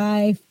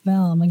guy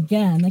film.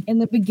 Again, like in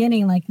the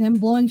beginning, like him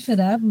blowing shit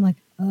up, I'm like,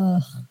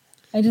 ugh.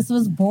 I just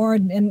was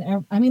bored.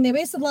 And I mean, they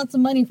wasted lots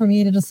of money for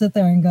me to just sit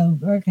there and go,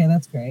 okay,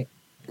 that's great.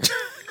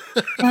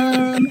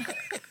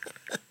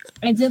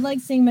 I did like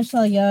seeing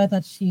Michelle Yeoh. I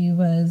thought she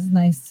was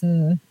nice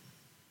to.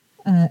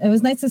 It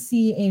was nice to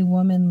see a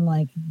woman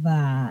like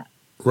that,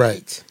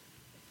 right?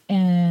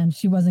 And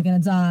she wasn't gonna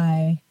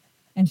die,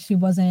 and she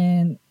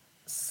wasn't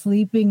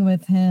sleeping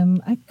with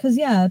him. Because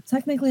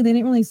technically they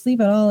didn't really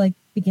sleep at all, like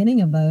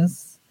beginning of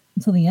those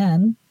until the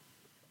end,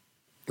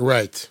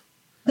 right?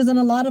 Because in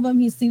a lot of them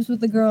he sleeps with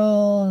the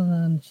girl, and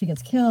then she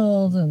gets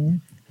killed, and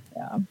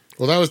yeah.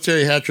 Well, that was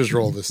Terry Hatcher's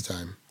role this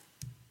time.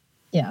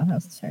 Yeah, that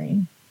was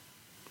Terry.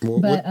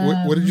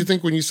 What did you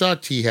think when you saw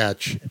T.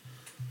 Hatch?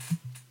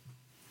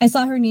 I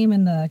saw her name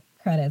in the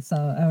credits, so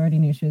I already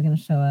knew she was going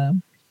to show up.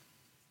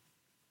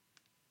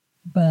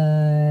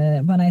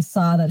 But when I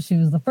saw that she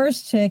was the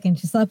first chick and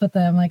she slept with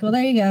them, I'm like, well,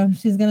 there you go.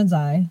 She's going to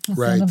die. That's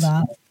the end of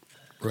that.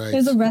 Right.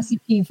 There's a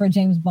recipe for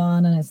James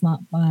Bond, and it's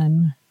not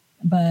fun.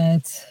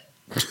 But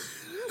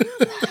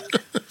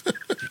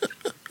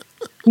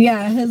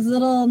yeah, his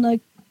little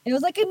it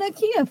was like a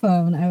Nokia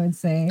phone, I would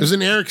say. It was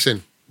an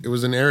Ericsson.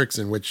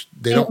 Which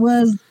they don't.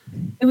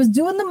 It was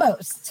doing the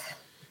most.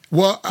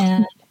 Well,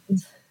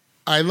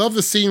 I love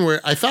the scene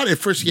where I thought at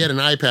first he had an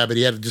iPad, but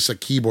he had just a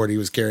keyboard he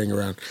was carrying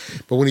around.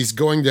 But when he's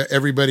going to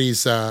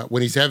everybody's,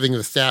 when he's having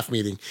the staff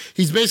meeting,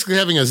 he's basically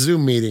having a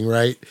Zoom meeting,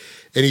 right?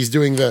 And he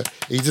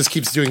just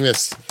keeps doing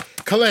this.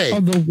 Calais.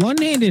 Oh, the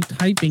one-handed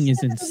typing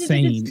is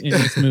insane in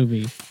this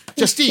movie.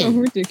 Justine. So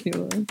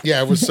ridiculous.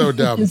 Yeah, it was so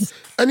dumb.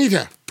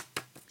 Anita.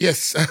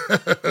 Yes.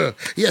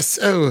 Yes.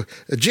 Oh,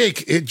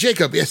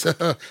 Jacob. Yes.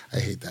 I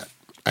hate that.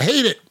 I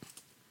hate it.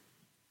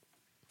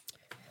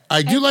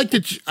 I do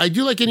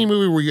like any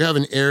movie where you have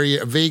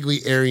a vaguely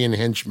Aryan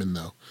henchman,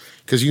 though,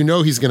 because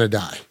he's going to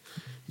die.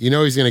 He's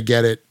going to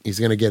get it. He's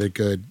going to get it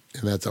good.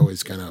 And that's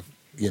always kind of,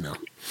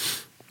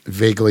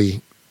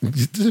 vaguely,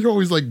 they're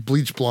always like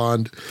bleach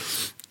blonde.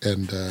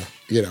 And,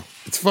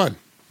 it's fun.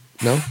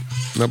 No?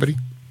 Nobody?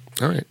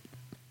 All right.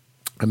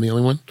 I'm the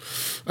only one.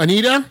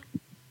 Anita?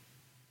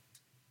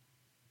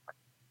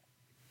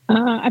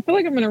 I feel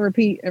like I'm going to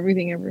repeat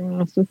everything everyone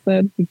else just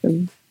said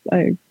because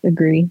I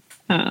agree.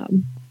 I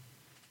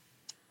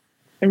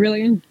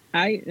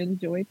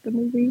enjoyed the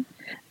movie.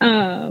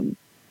 For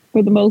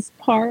the most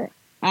part,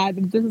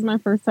 this is my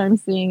first time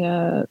seeing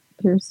a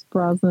Pierce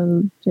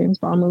Brosnan James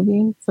Bond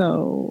movie,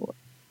 so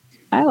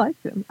I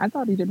liked him. I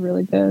thought he did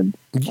really good.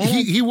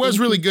 He was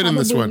really good in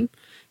this one.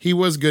 He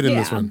was good in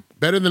this one.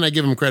 Better than I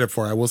give him credit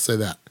for. I will say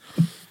that.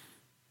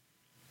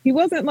 He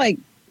wasn't like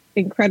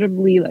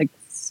incredibly like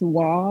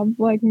suave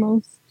like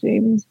most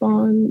James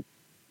Bond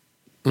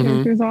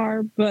characters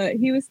are, but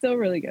he was still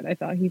really good. I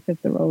thought he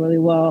fit the role really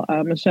well.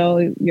 Michelle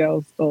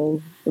Yeoh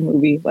stole the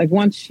movie. Like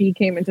once she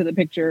came into the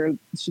picture,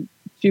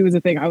 she was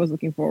the thing I was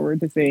looking forward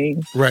to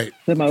seeing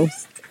the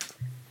most.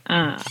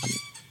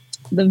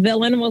 The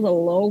villain was a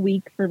little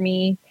weak for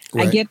me.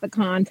 Right. I get the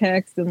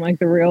context and like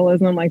the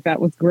realism, like that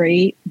was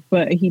great,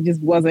 but he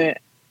just wasn't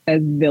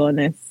as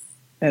villainous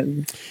as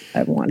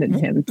I wanted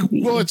him to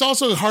be. Well, it's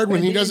also hard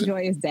when he doesn't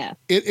enjoy his death.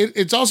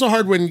 It's also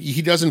hard when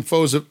he doesn't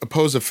pose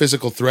a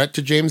physical threat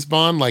to James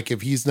Bond. Like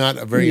if he's not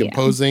a very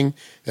imposing,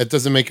 that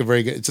doesn't make it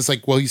very good. It's just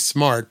like, well, he's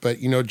smart, but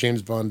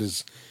James Bond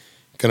is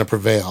going to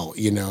prevail.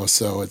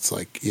 So it's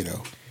like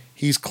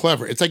he's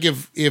clever. It's like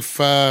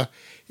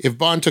if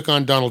Bond took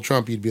on Donald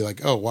Trump, you'd be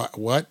like, oh,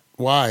 what,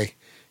 why?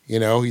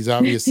 He's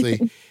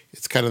obviously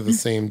it's kind of the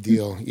same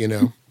deal.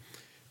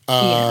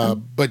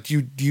 But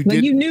you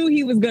knew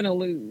he was gonna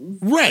lose,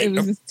 right? It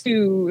was just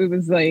it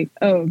was like,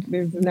 oh,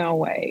 there's no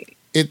way.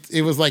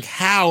 It was like,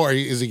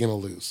 is he gonna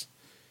lose?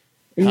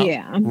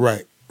 Yeah,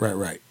 right.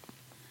 But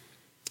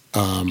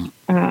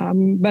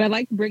I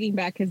like bringing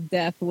back his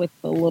death with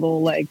the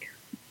little like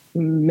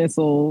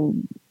missile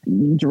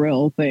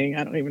drill thing.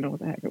 I don't even know what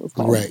the heck it was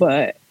called,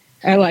 but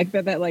I like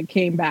that like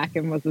came back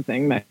and was the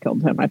thing that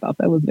killed him. I thought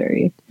that was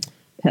very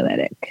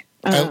poetic.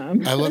 I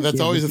love that's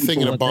always a thing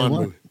in a Bond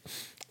movie.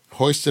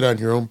 Hoist it on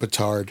your own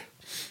petard.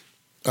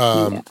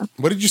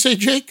 What did you say,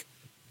 Jake?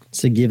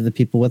 To give the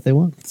people what they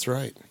want. That's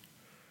right.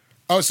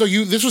 Oh, so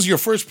this was your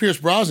first Pierce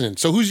Brosnan.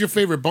 So who's your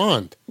favorite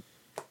Bond?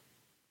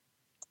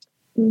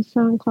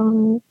 Sean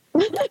Connery.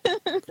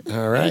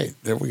 All right,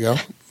 there we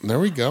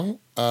go.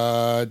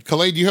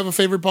 Calais, do you have a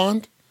favorite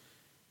Bond?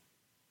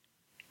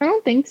 I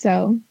don't think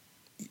so.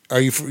 Are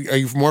you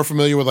more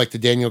familiar with like the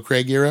Daniel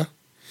Craig era?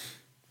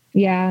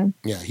 Yeah.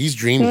 Yeah, he's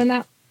dreamy. So in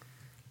that,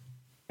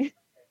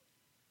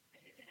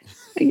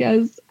 I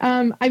guess.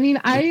 I mean,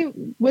 I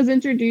was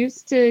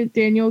introduced to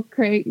Daniel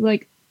Craig.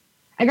 Like,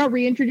 I got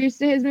reintroduced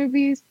to his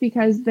movies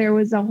because there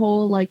was a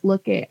whole like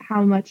look at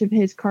how much of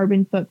his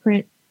carbon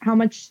footprint, how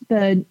much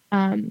the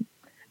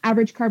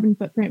average carbon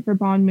footprint for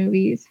Bond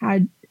movies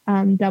had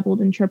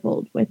doubled and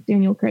tripled with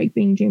Daniel Craig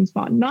being James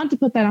Bond. Not to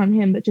put that on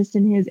him, but just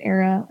in his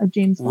era of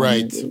James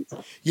Bond movies.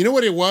 You know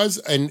what it was?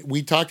 And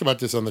we talked about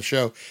this on the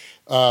show.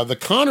 The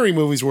Connery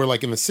movies were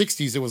like in the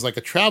 60s, it was like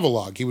a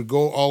travelogue. He would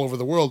go all over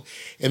the world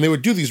and they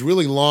would do these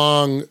really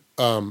long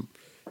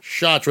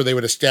shots where they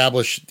would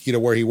establish,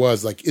 where he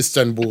was, like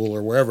Istanbul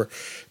or wherever.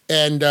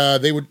 And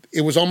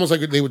it was almost like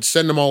they would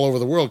send him all over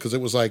the world because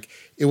it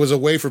was a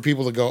way for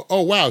people to go,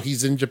 oh, wow,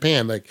 he's in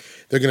Japan. Like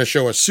they're going to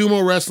show us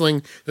sumo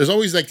wrestling. There's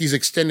always like these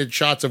extended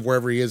shots of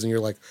wherever he is. And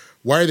you're like,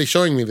 why are they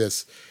showing me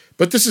this?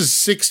 But this is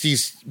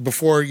 60s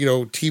before,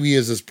 TV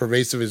is as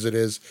pervasive as it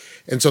is.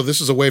 And so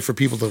this is a way for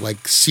people to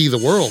like see the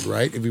world,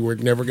 right? If you were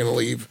never going to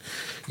leave,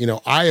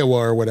 Iowa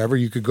or whatever,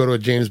 you could go to a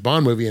James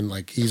Bond movie and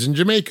like, he's in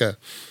Jamaica,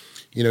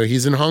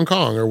 he's in Hong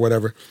Kong or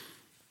whatever.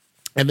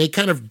 And they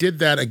kind of did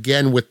that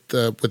again with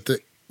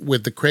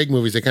the Craig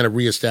movies. They kind of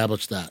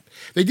reestablished that.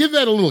 They did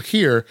that a little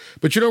here,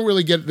 but they don't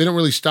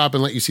really stop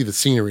and let you see the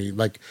scenery.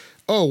 Like,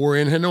 oh, we're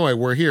in Hanoi,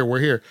 we're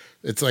here.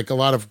 It's like a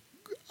lot of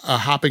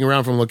hopping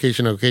around from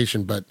location to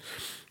location. But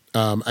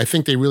I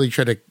think they really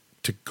try to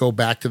go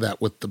back to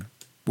that with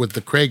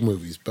the Craig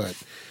movies. But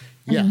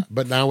yeah,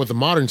 but now with the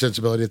modern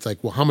sensibility, it's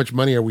like, well, how much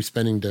money are we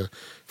spending to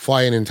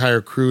fly an entire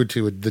crew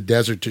to the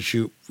desert to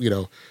shoot,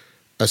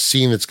 a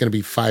scene that's going to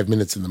be 5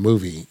 minutes in the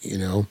movie,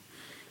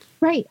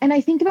 Right. And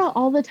I think about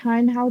all the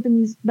time how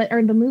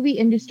the movie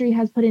industry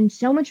has put in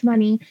so much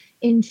money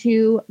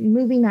into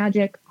movie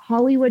magic,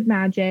 Hollywood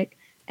magic.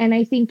 And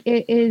I think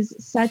it is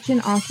such an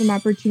awesome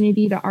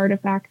opportunity to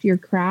artifact your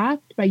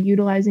craft by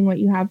utilizing what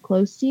you have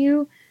close to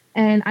you.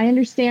 And I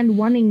understand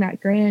wanting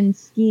that grand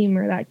scheme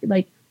or that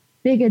like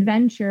big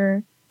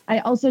adventure. I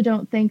also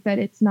don't think that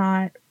it's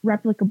not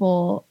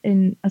replicable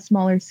in a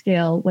smaller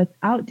scale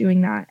without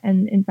doing that.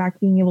 And in fact,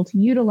 being able to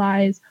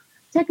utilize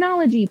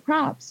technology,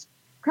 props,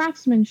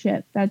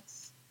 craftsmanship,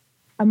 that's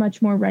a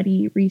much more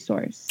ready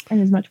resource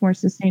and is much more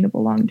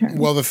sustainable long term.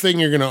 Well, the thing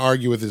you're going to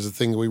argue with is the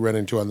thing we run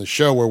into on the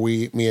show where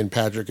me and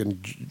Patrick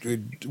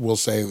will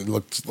say it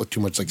looks too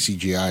much like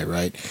CGI,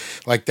 right?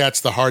 Like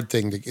that's the hard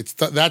thing.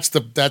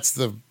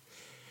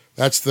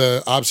 That's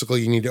the obstacle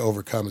you need to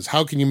overcome is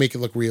how can you make it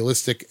look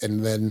realistic?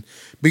 And then,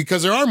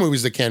 because there are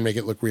movies that can make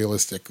it look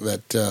realistic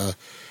that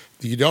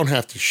you don't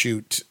have to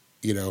shoot,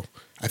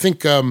 I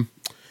think,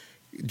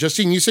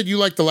 Justine, you said you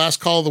liked the Last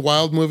Call of the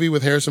Wild movie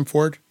with Harrison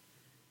Ford.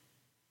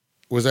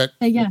 Was that?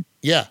 Yeah.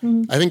 Yeah.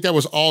 Mm-hmm. I think that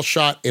was all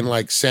shot in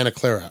like Santa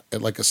Clara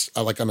at like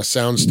on a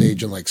sound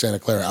stage in like Santa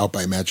Clara out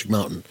by Magic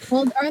Mountain.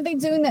 Well, aren't they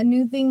doing that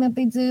new thing that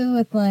they do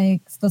with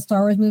like the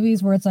Star Wars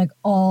movies where it's like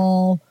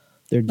all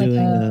they're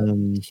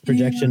doing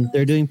projection.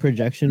 They're doing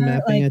projection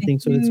mapping. Like I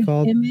think is what it's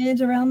called.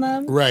 Image around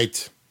them.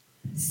 Right.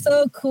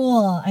 So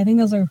cool. I think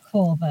those are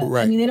cool. But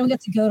right. I mean, they don't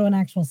get to go to an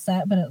actual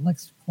set, but it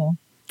looks cool.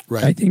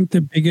 Right. I think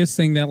the biggest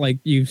thing that like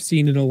you've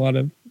seen in a lot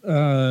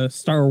of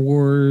Star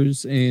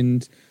Wars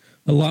and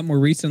a lot more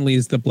recently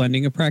is the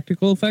blending of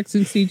practical effects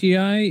and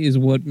CGI is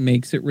what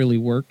makes it really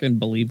work and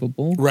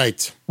believable.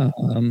 Right.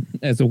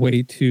 As a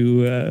way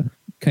to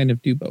kind of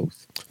do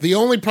both. The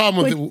only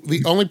problem with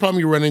the only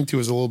problem you run into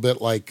is a little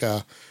bit like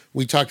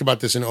we talked about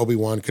this in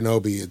Obi-Wan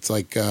Kenobi. It's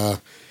like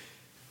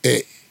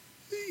if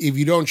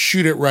you don't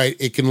shoot it right,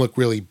 it can look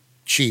really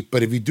cheap.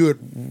 But if you do it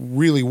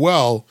really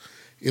well,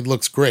 it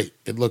looks great.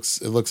 It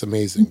looks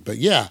amazing. But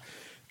yeah,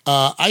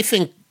 I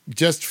think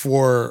just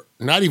for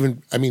not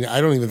even, I mean,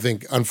 I don't even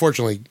think,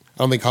 unfortunately, I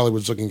don't think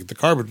Hollywood's looking at the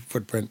carbon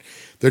footprint.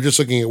 They're just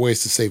looking at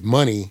ways to save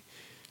money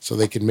so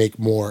they can make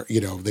more,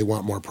 they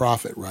want more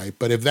profit, right?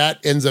 But if that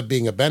ends up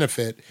being a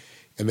benefit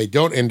and they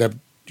don't end up,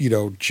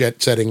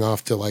 jet setting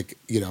off to like,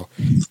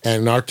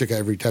 Antarctica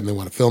every time they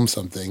want to film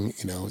something,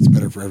 it's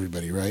better for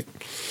everybody, right?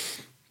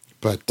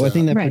 But I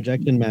think that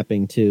projection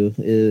mapping too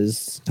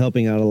is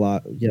helping out a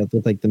lot.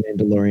 With like the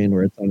Mandalorian,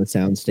 where it's on a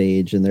sound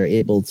stage and they're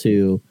able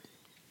to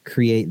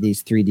create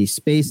these 3D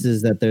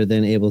spaces that they're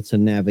then able to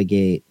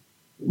navigate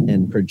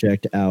and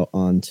project out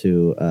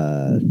onto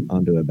a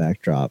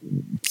backdrop.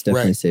 It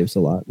definitely saves a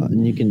lot.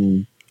 And you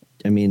can,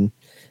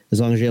 as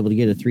long as you're able to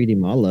get a 3D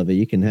model of it,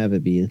 you can have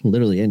it be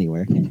literally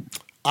anywhere.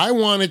 I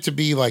want it to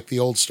be like the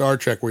old Star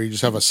Trek where you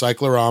just have a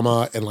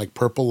cyclorama and like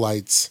purple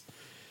lights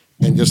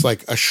and just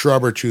like a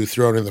shrub or two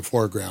thrown in the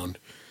foreground.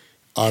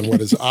 on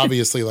what is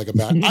obviously like a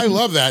bad. I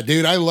love that,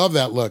 dude. I love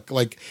that look.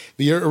 Like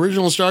the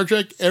original Star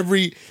Trek,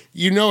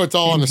 it's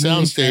all on the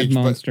soundstage.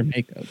 Monster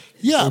makeup.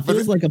 Yeah, it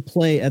feels like a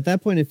play. At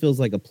that point, it feels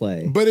like a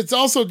play. But it's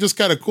also just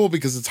kind of cool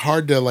because it's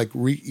hard to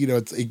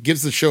it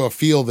gives the show a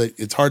feel that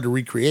it's hard to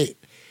recreate.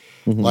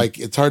 Mm-hmm. Like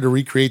it's hard to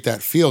recreate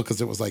that feel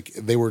because it was like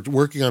they were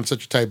working on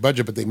such a tight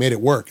budget, but they made it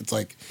work. It's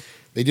like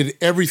they did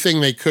everything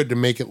they could to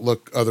make it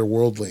look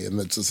otherworldly, and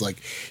it's just like,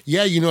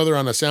 yeah, they're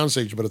on a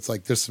soundstage, but it's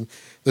like there's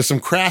some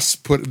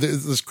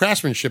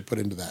craftsmanship put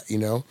into that,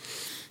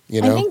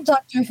 I think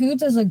Doctor Who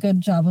does a good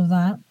job of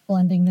that,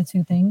 blending the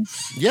two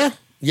things. Yeah.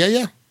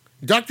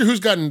 Doctor Who's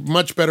gotten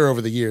much better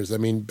over the years. I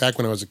mean, back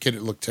when I was a kid,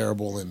 it looked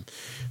terrible, and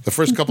the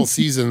first couple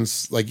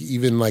seasons,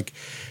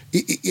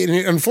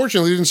 it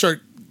unfortunately didn't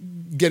start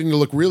getting to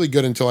look really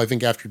good until I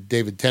think after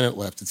David Tennant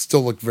left. It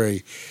still looked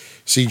very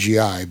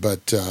CGI,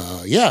 but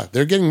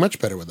they're getting much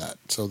better with that.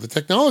 So the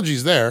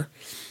technology's there,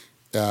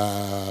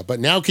 but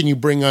now can you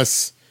bring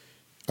us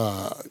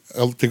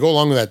to go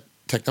along with that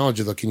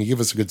technology? Though, can you give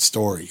us a good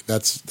story?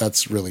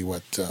 That's really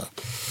what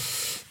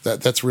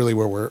that's really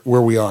where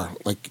we are.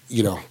 Like,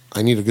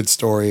 I need a good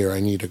story, or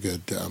I need a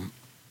good.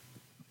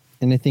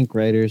 And I think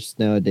writers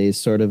nowadays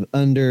sort of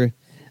undervalue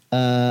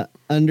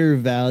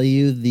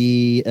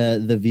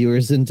the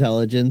viewer's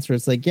intelligence, where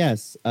it's like,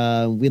 yes,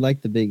 we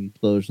like the big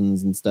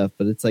explosions and stuff,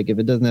 but it's like if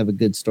it doesn't have a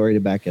good story to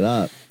back it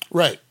up,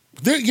 right?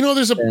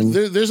 There's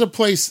a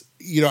place.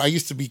 I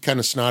used to be kind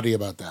of snotty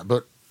about that,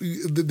 but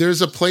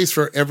there's a place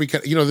for every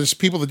kind. There's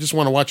people that just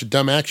want to watch a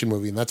dumb action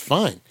movie, and that's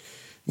fine.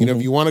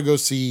 If you want to go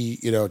see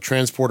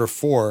Transporter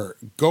 4,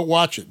 go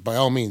watch it by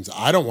all means.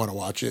 I don't want to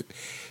watch it,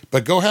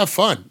 but go have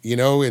fun,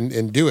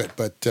 and do it.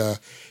 But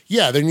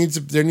there needs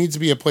to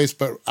be a place,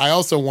 but I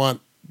also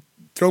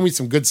throw me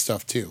some good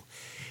stuff too.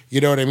 You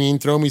know what I mean?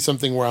 Throw me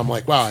something where I'm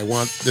like, wow,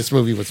 this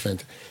movie was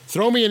fantastic.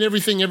 Throw me in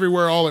everything,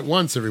 everywhere, all at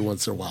once, every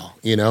once in a while.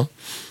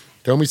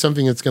 Throw me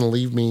something that's going to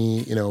leave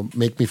me,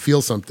 make me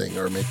feel something,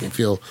 or make me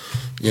feel,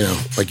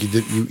 like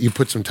you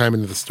put some time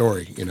into the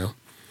story.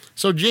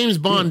 So James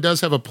Bond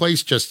does have a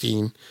place,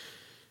 Justine.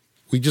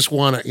 We just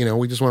want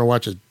to,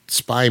 watch a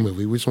spy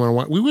movie. We just want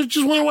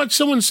to watch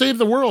someone save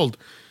the world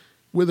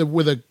with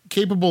a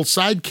capable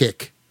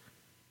sidekick.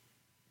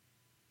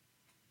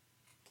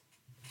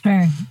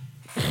 Sure.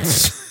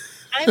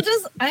 I'm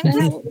just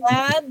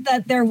glad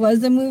that there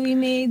was a movie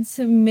made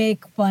to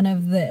make fun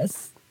of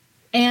this,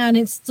 and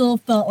it still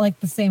felt like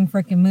the same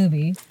freaking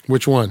movie.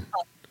 Which one?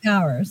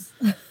 Powers.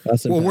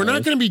 We're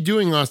not going to be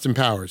doing Austin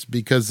Powers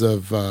because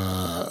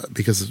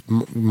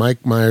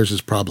Mike Myers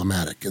is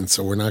problematic, and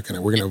so we're going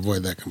to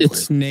avoid that completely.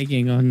 It's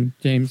nagging on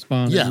James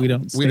Bond. Yeah, we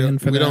don't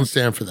stand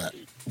for that.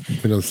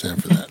 We don't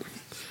stand for that.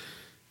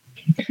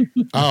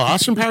 Oh,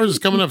 Austin Powers is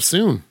coming up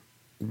soon,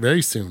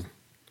 very soon.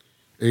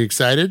 Are you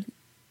excited?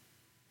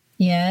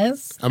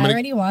 Yes, I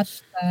already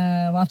watched it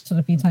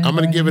a few times. I'm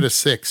going to give it a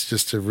 6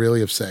 just to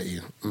really upset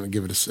you. I'm going to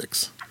give it a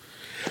 6.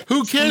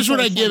 Who cares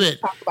what I give it?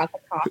 Talk about the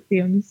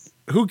costumes.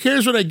 Who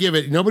cares what I give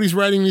it? Nobody's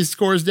writing these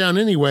scores down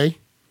anyway.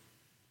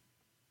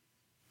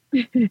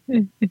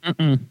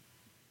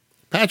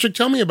 Patrick,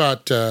 tell me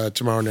about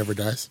Tomorrow Never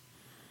Dies.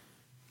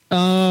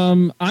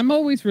 I'm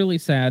always really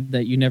sad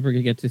that you never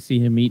get to see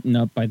him eaten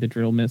up by the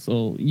drill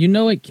missile.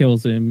 It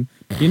kills him.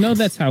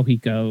 That's how he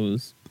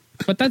goes.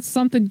 But that's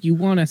something you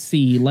want to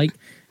see. Like,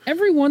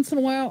 every once in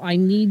a while, I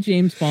need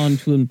James Bond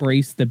to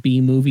embrace the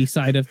B-movie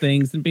side of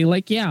things and be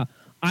like, yeah,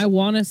 I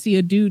want to see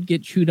a dude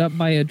get chewed up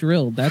by a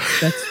drill.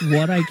 That's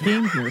what I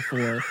came here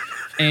for.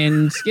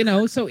 And,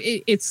 so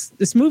it's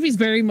this movie's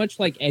very much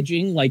like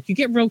Edging. Like, you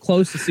get real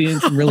close to seeing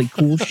some really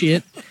cool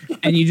shit,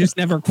 and you just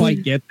never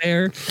quite get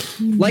there.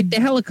 Like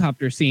the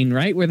helicopter scene,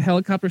 right? Where the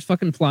helicopter's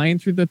fucking flying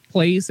through the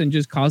place and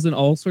just causing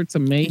all sorts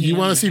of mayhem. You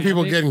want to see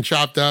people getting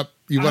chopped up?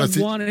 I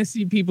want to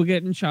see people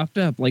getting chopped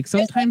up. Like,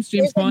 sometimes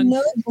James There's Bond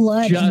no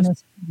blood in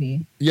this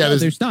movie. Yeah, no,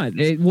 there's not.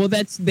 They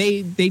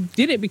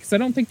did it because I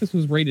don't think this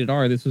was rated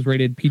R. This was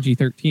rated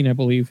PG-13, I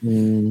believe.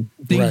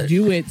 They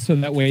do it so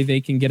that way they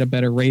can get a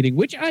better rating,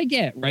 which I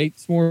get, right?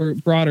 It's more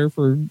broader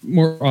for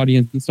more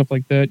audience and stuff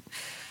like that.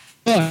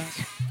 But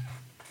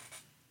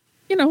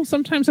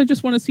sometimes I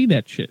just want to see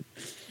that shit.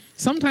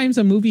 Sometimes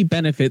a movie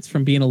benefits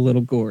from being a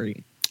little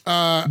gory.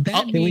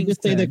 Can we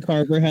just say that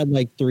Carver had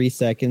like 3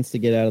 seconds to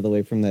get out of the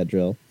way from that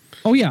drill?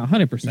 Oh yeah,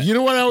 100%. You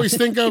know what I always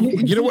think of?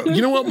 You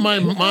know what my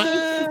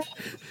mind.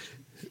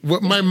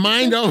 What my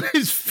mind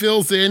always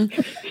fills in,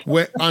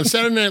 on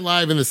Saturday Night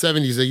Live in the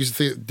 70s, they used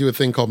to do a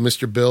thing called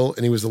Mr. Bill,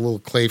 and he was a little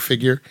clay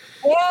figure.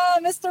 Yeah,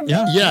 Mr.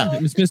 Bill. Yeah,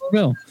 it was Mr.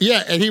 Bill.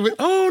 Yeah, and he would,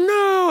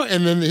 oh no,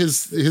 and then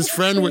his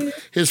friend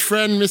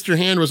Mr.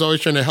 Hand was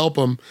always trying to help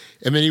him,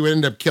 and then he would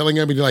end up killing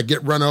him. He'd like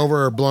get run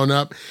over or blown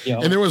up.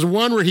 Yep. And there was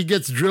one where he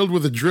gets drilled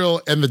with a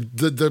drill, and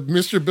the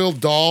Mr. Bill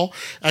doll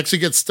actually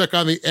gets stuck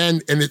on the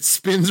end, and it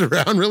spins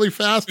around really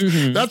fast.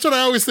 Mm-hmm. That's what I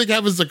always think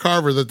happens to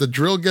Carver, that the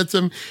drill gets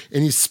him,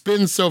 and he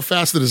spins so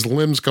fast that his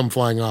limbs come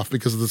flying off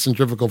because of the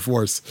centrifugal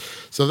force.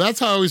 So that's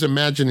how I always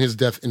imagine his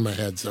death in my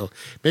head. So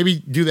maybe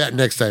do that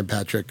next time,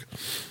 Patrick.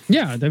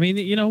 Yeah, I mean,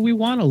 we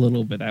want a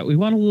little bit of that. We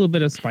want a little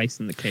bit of spice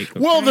in the cake. Okay?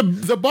 Well,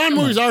 the Bond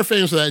movies are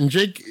famous for that, and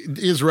Jake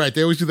is right.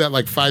 They always do that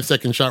like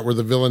 5-second shot where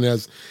the villain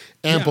has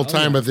ample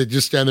time, but they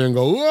just stand there and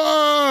go,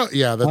 whoa!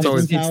 Yeah, that's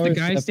always. It's the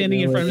guy standing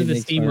in front of the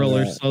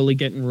steamroller slowly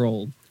getting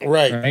rolled.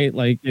 Right. Right?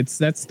 Like,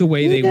 that's the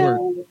way they work.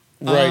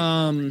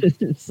 Right.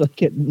 It's like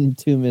getting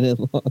 2-minute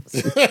long.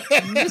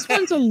 This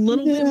one's a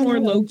little bit more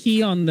low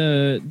key on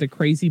the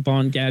crazy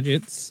Bond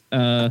gadgets.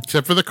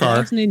 Except for the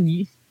car.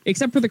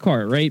 Except for the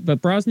car, right?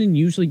 But Brosnan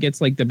usually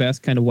gets like the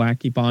best kind of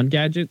wacky Bond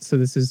gadgets. So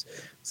it's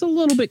a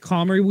little bit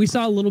calmer. We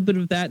saw a little bit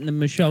of that in the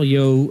Michelle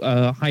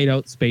Yeoh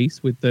hideout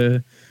space with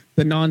the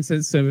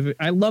nonsense of it.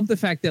 I love the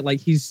fact that like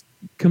he's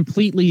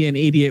completely an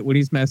idiot when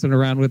he's messing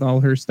around with all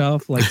her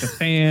stuff, like the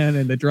fan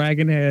and the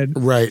dragon head.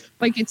 Right.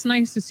 Like it's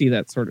nice to see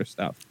that sort of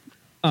stuff.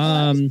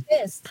 I was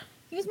pissed.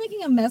 He was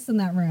making a mess in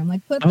that room.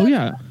 Like put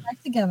that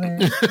back together.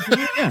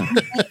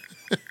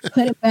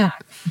 Put it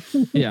back.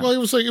 Yeah. Well,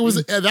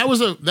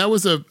 that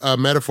was a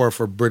metaphor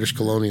for British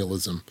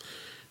colonialism.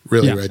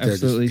 Really, right there.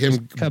 Absolutely.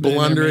 Just him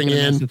blundering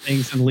in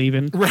things and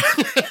leaving. Right.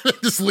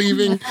 Just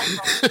leaving.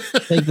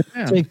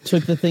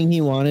 Took the thing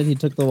he wanted. He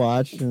took the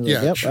watch. And was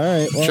like, yep. All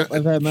right. Well,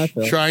 I've had my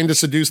fill. Trying to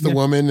seduce the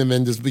woman and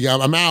then just be,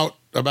 I'm out.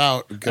 I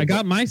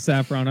got my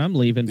saffron. I'm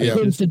leaving. I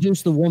couldn't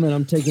seduce the woman.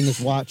 I'm taking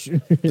this watch.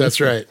 That's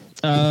right.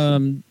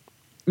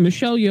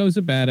 Michelle Yeoh's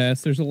a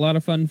badass. There's a lot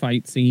of fun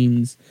fight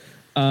scenes.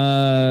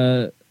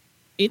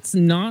 It's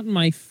not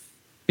my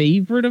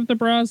favorite of the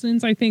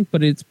Brosnans, I think,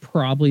 but it's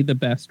probably the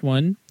best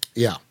one.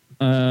 Yeah.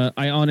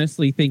 I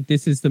honestly think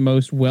this is the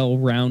most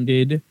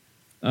well-rounded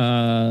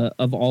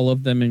of all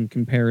of them in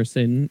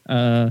comparison.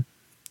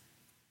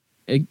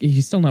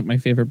 He's still not my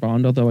favorite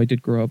Bond, although I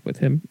did grow up with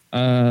him.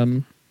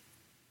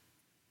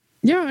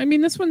 Yeah, I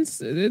mean this one's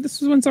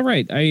all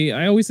right.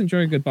 I always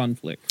enjoy a good Bond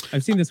flick.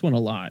 I've seen this one a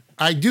lot.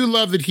 I do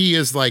love that he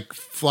is like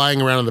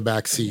flying around in the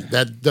back seat.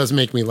 That does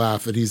make me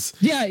laugh. That he's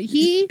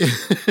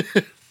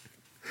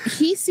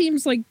he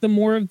seems like the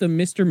more of the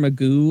Mr.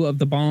 Magoo of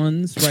the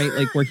Bonds, right?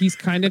 Like where he's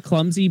kind of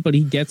clumsy, but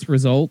he gets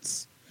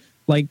results.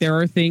 Like there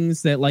are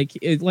things that like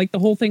the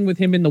whole thing with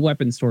him in the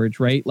weapon storage,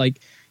 right? Like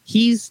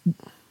he's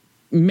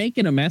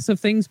making a mess of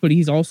things, but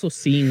he's also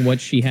seeing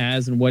what she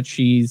has and what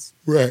she's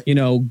got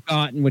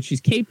and what she's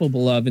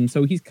capable of. And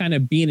so he's kind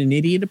of being an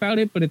idiot about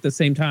it, but at the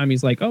same time,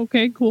 he's like,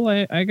 okay, cool.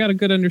 I got a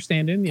good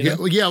understanding. You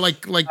know? Yeah.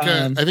 Like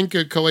I think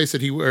Calais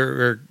said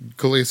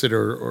Calais said,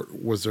 or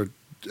was there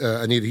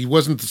Anita? He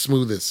wasn't the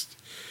smoothest.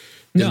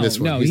 In this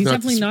one. No, he's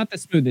definitely not the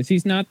smoothest.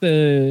 He's not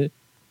the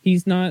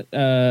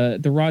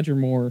Roger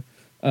Moore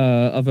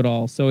of it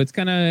all. So it's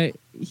kind of,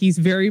 he's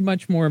very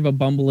much more of a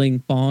bumbling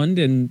Bond,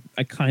 and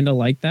I kind of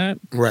like that.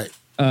 Right.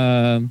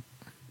 But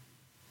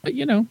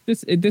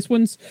this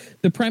one's,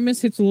 the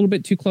premise hits a little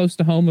bit too close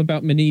to home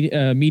about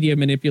media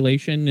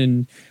manipulation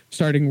and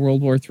starting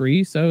World War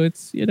III. So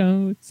it's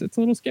a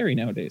little scary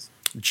nowadays.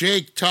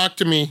 Jake, talk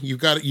to me.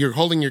 You're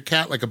holding your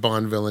cat like a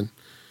Bond villain.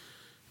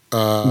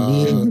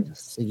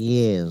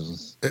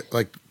 Yes.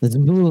 Like this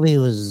movie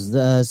was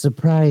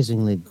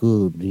surprisingly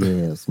good.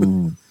 Yes.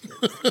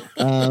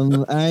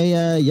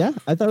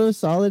 I thought it was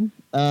solid.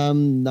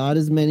 Not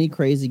as many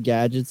crazy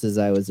gadgets as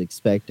I was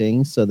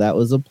expecting, so that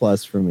was a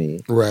plus for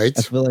me. Right.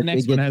 I feel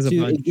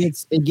like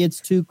it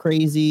gets too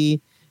crazy,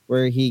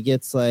 where he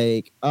gets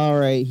like, all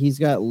right, he's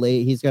got a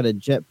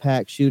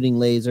jetpack shooting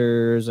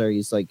lasers, or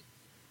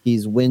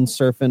he's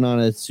windsurfing on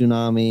a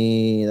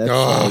tsunami.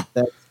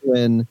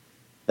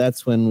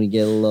 That's when we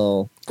get a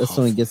little. That's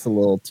when it gets a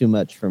little too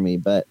much for me.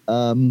 But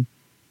thought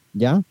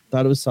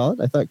it was solid.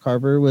 I thought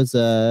Carver was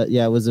a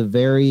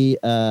very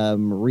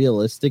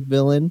realistic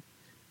villain.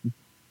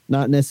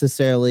 Not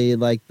necessarily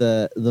like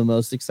the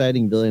most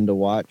exciting villain to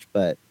watch,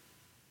 but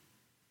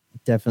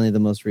definitely the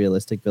most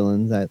realistic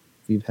villain that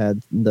we've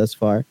had thus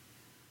far.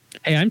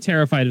 Hey, I'm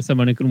terrified of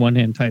someone who can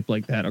one-hand type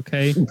like that,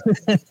 okay?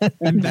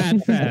 I'm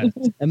that fast.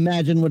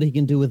 Imagine what he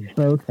can do with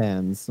both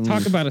hands.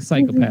 Talk about a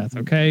psychopath,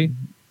 okay?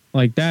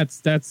 Like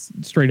that's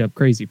straight up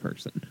crazy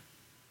person.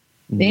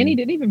 Danny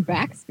didn't even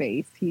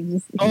backspace. He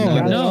just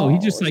he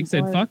just like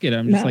said fuck it.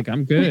 I'm just like,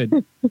 I'm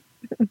good.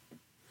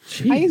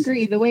 I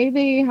agree. The way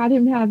they had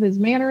him have his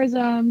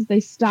mannerisms, they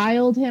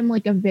styled him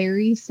like a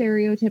very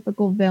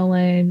stereotypical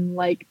villain.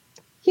 Like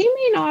he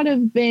may not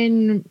have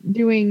been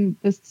doing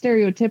the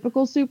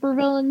stereotypical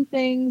supervillain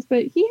things,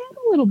 but he had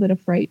a little bit of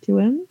fright to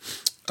him.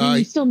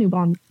 You still knew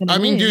Bond.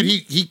 Dude,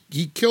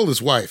 he killed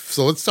his wife.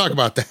 So let's talk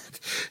about that.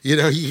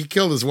 He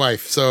killed his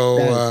wife.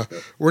 So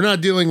we're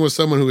not dealing with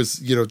someone who is,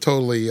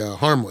 totally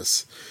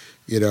harmless.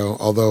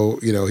 Although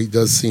he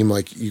does seem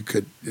like you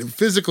could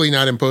physically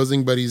not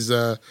imposing, but he's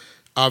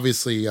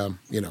obviously a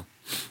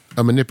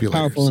manipulator.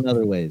 Powerful in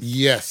other ways.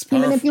 Yes, he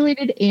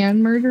manipulated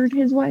and murdered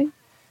his wife.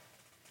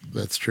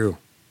 That's true.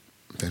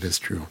 That is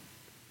true.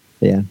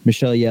 Yeah,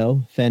 Michelle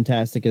Yeoh,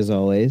 fantastic as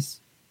always.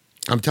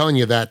 I'm telling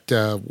you that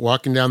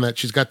walking down that,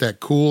 she's got that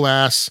cool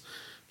ass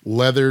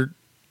leather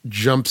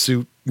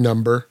jumpsuit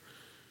number,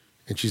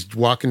 and she's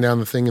walking down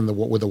the thing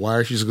with the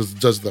wire. She just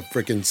does the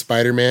freaking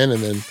Spider-Man,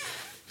 and then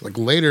like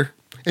later,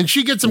 And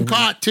she gets him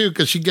caught too,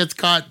 because she gets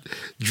caught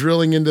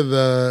drilling into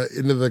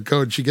the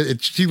code.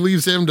 She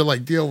leaves him to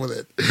like deal with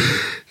it.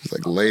 She's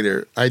like,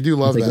 later. I do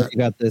love that. You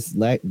got this.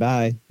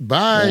 Bye.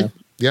 Yeah.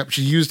 Yep.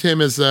 She used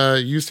him as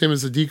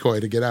a decoy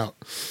to get out.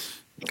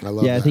 I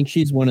love that. Yeah, I think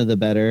she's one of the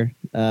better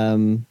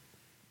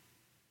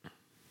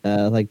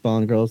like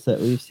Bond girls that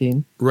we've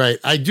seen. Right.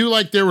 I do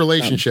like their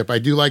relationship. I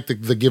do like the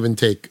give and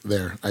take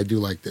there. I do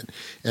like it.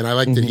 And I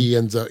like that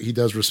he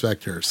does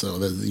respect her. So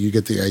that you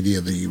get the idea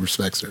that he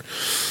respects her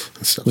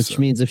and stuff. Which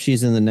means if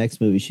she's in the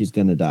next movie, she's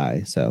going to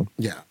die. So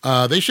yeah.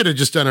 They should have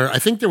just done her. I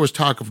think there was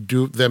talk of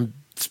them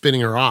spinning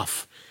her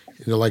off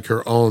into like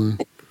her own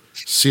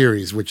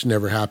series, which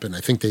never happened. I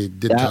think they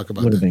did talk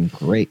about that. Would have been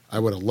great. I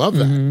would have loved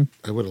that.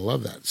 I would have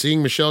loved that.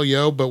 Seeing Michelle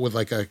Yeoh, but with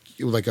a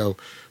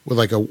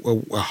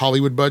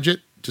Hollywood budget.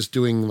 Just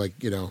doing like,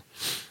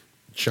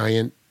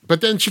 giant,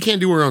 but then she can't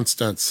do her own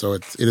stunts. So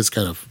it is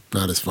kind of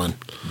not as fun.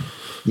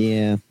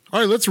 Yeah. All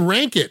right, let's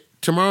rank it.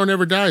 Tomorrow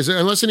Never Dies.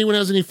 Unless anyone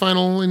has any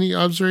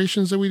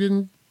observations that we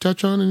didn't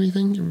touch on,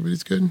 anything.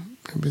 Everybody's good.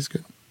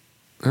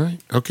 All right.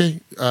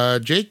 Okay.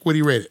 Jake, what do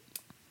you rate it?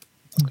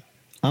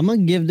 I'm going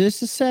to give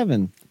this a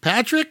 7.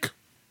 Patrick?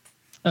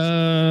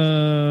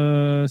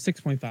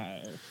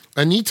 6.5.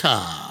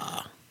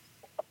 Anita?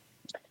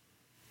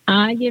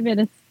 I give it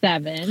a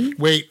 7.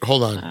 Wait,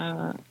 hold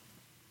on.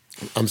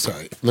 I'm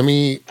sorry. Let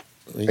me.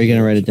 Are you going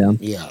to write it down?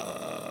 Yeah.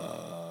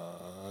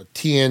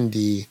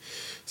 TND.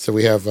 So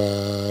we have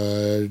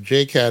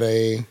Jake had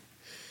a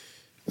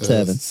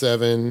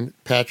 7.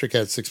 Patrick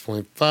had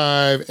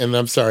 6.5. And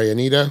I'm sorry,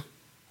 Anita?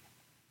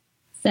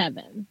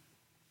 7.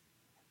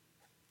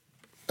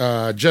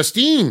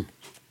 Justine?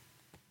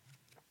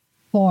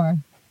 4.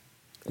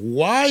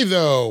 Why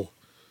though?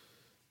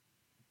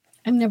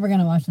 I'm never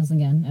gonna watch this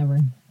again ever.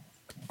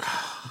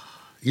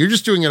 You're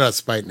just doing it out of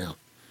spite now.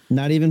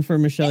 Not even for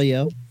Michelle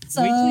Yeoh.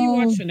 So Wait till you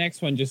watch the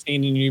next one,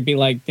 Justine, and you'd be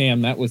like,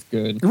 "Damn, that was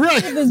good."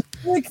 Right. this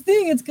big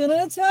thing, it's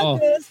gonna attack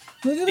us.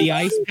 Look at The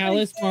Ice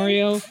Palace,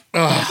 Mario.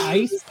 The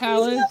Ice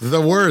Palace.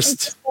 The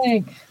worst.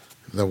 Like,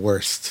 The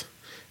worst.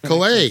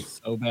 Calais.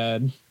 So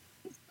bad.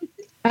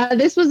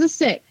 This was a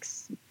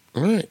 6.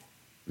 All right.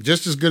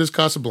 Just as good as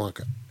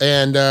Casablanca.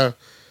 And I'm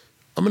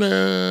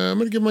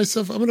gonna give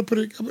myself. I'm gonna put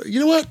it. You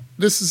know what?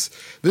 This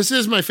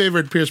is my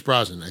favorite Pierce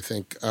Brosnan. I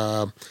think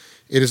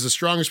it is the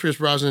strongest Pierce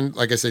Brosnan.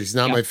 Like I said, he's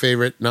not my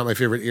favorite. Not my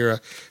favorite era.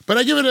 But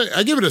I give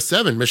it a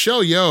 7.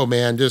 Michelle Yeoh,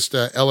 man, just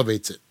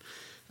elevates it.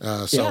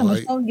 Michelle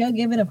Yeoh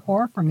gave it a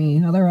 4 for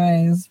me.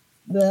 Otherwise,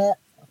 bleh.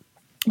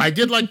 I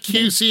did like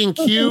seeing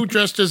Q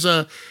dressed as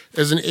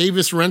an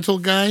Avis rental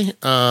guy.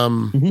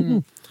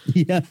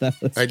 Yeah, that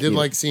was I did cute.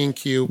 like seeing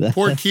Q.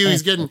 Poor Q.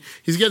 He's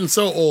getting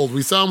so old.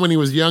 We saw him when he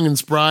was young and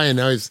spry, and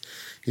now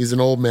he's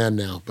an old man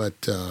now.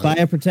 But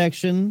fire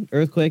protection,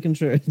 earthquake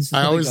insurance.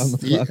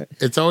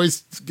 It's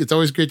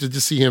always great to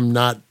just see him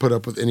not put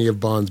up with any of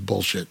Bond's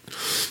bullshit.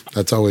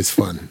 That's always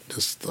fun.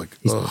 Just like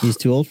he's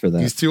too old for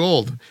that. He's too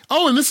old.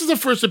 Oh, and this is the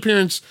first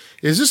appearance.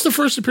 Is this the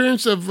first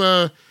appearance of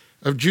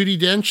Judi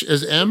Dench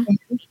as M?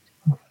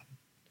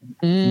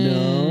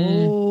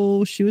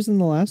 No, she was in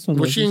the last one.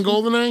 Was she in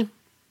GoldenEye?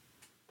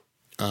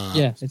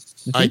 Yeah,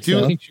 I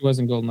think she was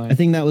in GoldenEye. I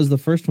think that was the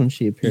first one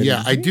she appeared.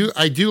 Yeah, in.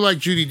 I do like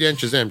Judi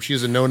Dench as M.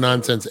 She's a no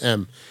nonsense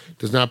M.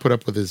 Does not put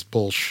up with his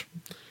bullshit.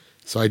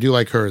 So I do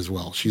like her as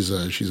well. She's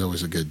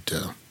always a good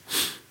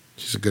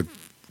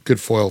good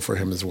foil for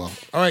him as well.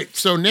 All right,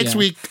 so next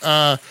week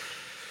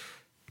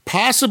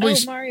possibly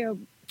Mario.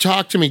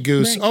 Talk to me,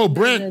 Goose.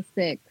 Brent. A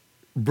 6.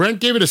 Brent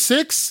gave it a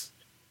 6?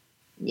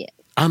 Yeah.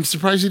 I'm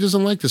surprised he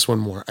doesn't like this one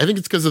more. I think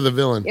it's because of the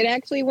villain. It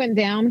actually went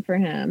down for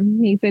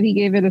him. He said he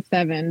gave it a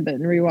 7, but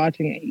in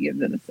rewatching it, he gives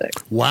it a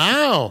 6.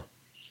 Wow.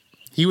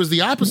 He was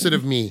the opposite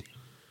of me.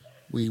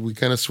 We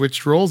kind of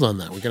switched roles on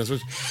that. We kind of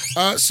switched.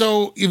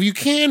 So if you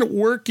can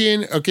work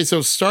in, okay,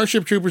 so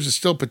Starship Troopers is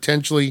still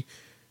potentially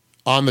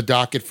on the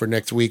docket for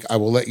next week. I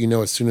will let you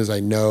know as soon as I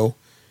know,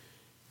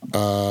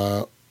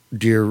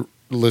 dear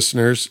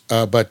listeners.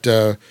 But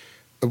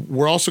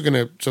we're also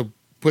going to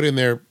put in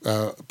there,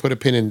 put a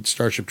pin in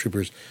Starship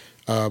Troopers.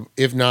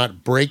 If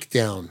not,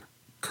 breakdown.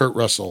 Kurt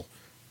Russell.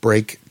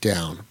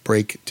 Breakdown.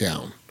 Break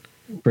down.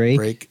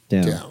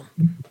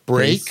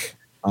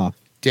 Off.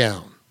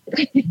 Down.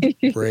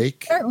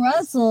 Break. Kurt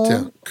Russell.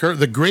 Down.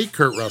 The great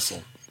Kurt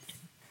Russell.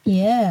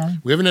 Yeah.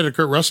 We haven't had a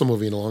Kurt Russell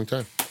movie in a long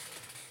time.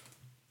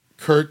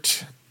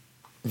 Kurt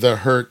the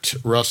Hurt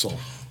Russell.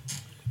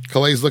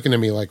 Clay's looking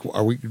at me like,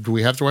 do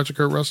we have to watch a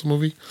Kurt Russell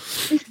movie?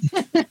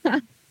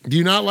 Do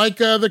you not like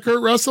the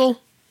Kurt Russell?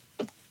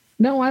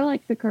 No, I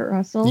like the Kurt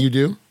Russell. You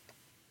do?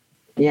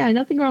 Yeah,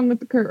 nothing wrong with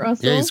the Kurt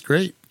Russell. Yeah, he's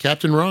great.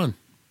 Captain Ron.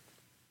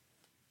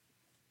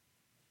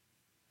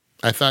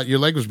 I thought your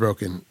leg was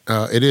broken.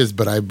 It is,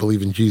 but I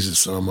believe in Jesus,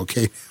 so I'm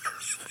okay.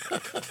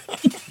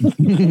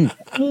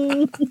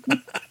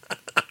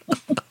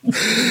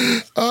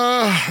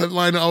 That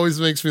line always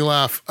makes me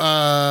laugh.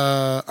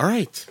 All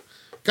right.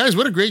 Guys,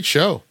 what a great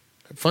show.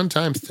 Fun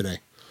times today.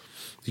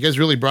 You guys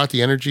really brought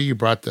the energy. You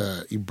brought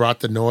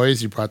the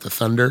noise. You brought the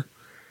thunder.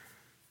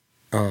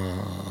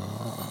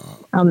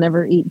 I'll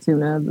never eat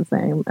tuna the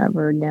same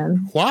ever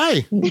again.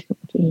 Why?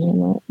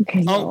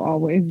 Because Oh. I'll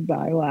always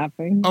die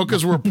laughing. Oh,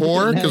 because we're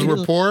poor. Because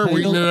we're poor.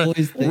 I don't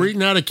always think- We're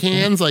eating out of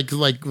cans like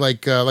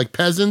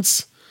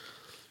peasants.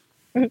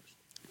 Like,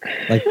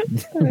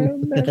 I'll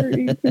never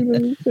eat tuna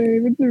the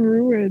same. It's a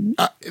ruin.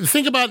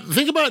 Think about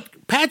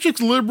Patrick's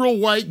liberal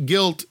white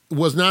guilt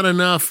was not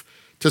enough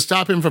to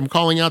stop him from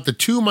calling out the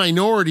two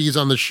minorities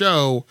on the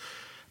show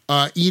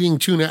eating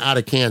tuna out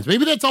of cans.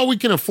 Maybe that's all we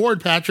can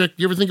afford, Patrick.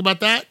 You ever think about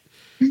that?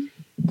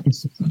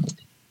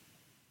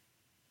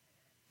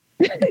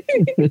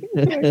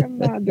 Like, I'm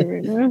not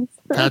doing this.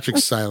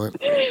 Patrick's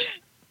silent.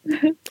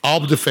 I'll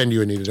defend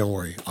you, Anita. Don't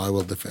worry. I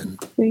will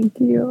defend Thank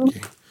you.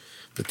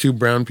 the two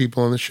brown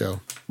people on the show.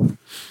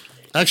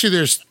 Actually,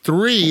 there's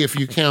three if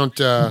you count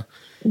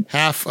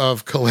half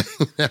of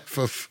half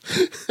of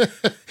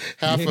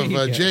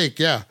Jake.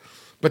 Yeah,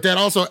 but that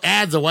also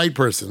adds a white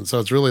person, so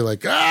it's really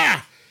like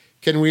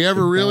can we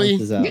ever really?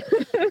 balances out.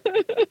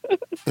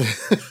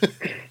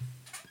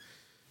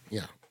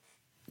 Yeah.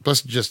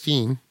 Plus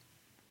Justine.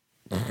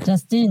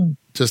 Justin.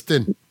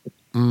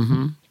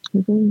 Mm-hmm.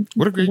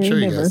 What a great show,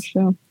 you guys.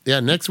 Show. Yeah,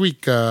 next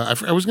week, I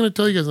was going to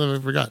tell you guys, I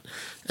forgot.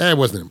 It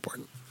wasn't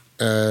important.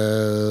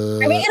 Are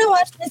we gonna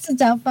watch Mrs.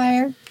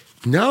 Doubtfire?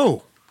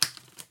 No.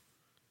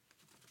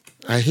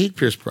 I hate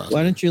Pierce Brosnan.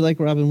 Why don't you like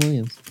Robin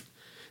Williams?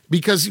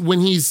 Because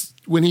when he's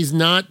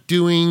not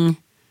doing,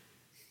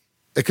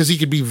 because he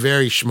could be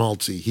very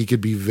schmaltzy.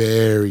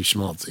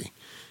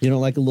 You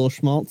don't like a little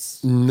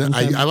schmaltz? No, from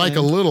time I to like a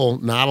time? little,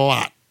 not a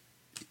lot.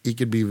 He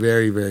could be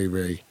very, very,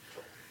 very.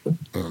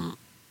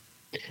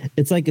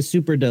 It's like a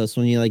super dose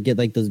when you like get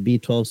like those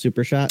B12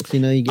 super shots. You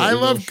know, you get. I your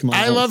little love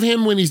schmaltz.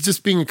 him when he's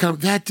just being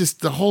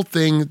the whole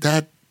thing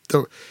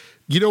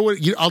you know what,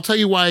 I'll tell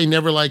you why I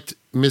never liked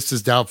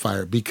Mrs.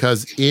 Doubtfire,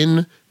 because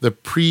in the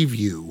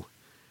preview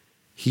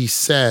he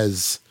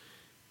says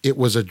it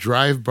was a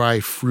drive-by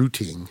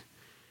fruiting,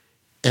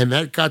 and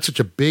that got such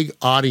a big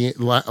audience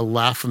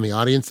laugh from the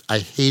audience. I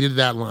hated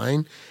that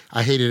line.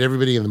 I hated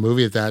everybody in the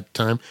movie at that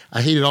time.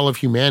 I hated all of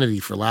humanity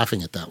for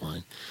laughing at that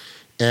line.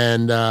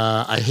 And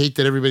I hate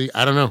that everybody,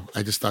 I don't know.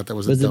 I just thought that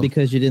was it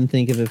because you didn't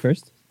think of it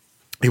first?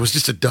 It was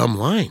just a dumb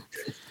line.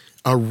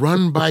 A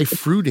run by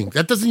fruiting.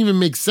 That doesn't even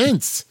make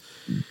sense.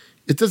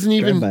 It doesn't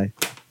even.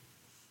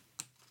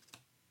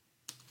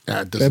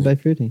 Drive doesn't, by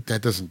fruiting.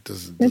 That doesn't.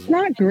 It's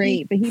not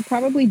great, but he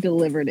probably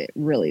delivered it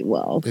really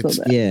well. It's-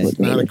 so that yeah, what it's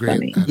made not a it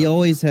great- funny. He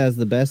always has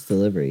the best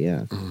delivery.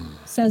 Yeah,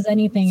 Says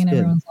anything and It's good.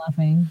 everyone's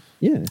laughing.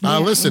 yeah.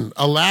 Listen,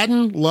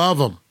 Aladdin, love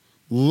him.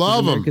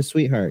 Love him. America's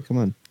sweetheart. Come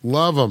on.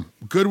 Love him.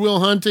 Goodwill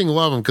Hunting,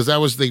 love him. Because that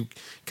was the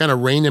kind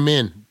of rein him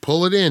in.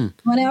 Pull it in.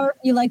 1 hour.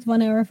 You liked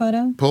 1 hour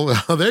photo?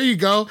 Oh, there you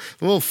go.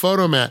 A little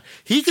photo mat.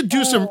 He could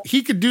do some.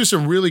 He could do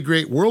some really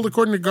great. World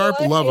According to Garp,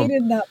 I love him.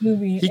 hated that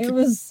movie. He It could-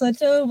 was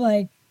such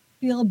a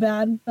feel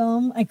bad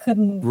film. I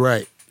couldn't.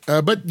 Right.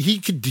 But he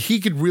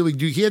could really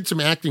do. He had some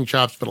acting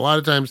chops, but a lot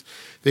of times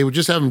they would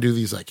just have him do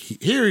these like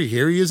here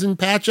he is in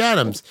Patch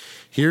Adams,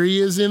 here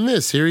he is in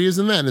this, here he is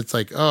in that, and it's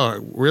like,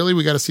 oh really?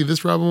 We got to see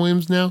this Robin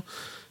Williams now.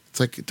 It's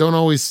like, don't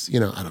always, I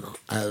don't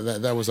know.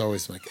 That was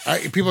always like,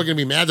 people are going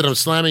to be mad that I'm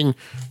slamming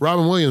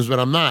Robin Williams, but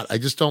I'm not. I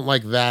just don't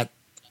like that.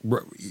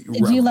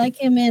 Do you like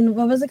him in,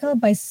 what was it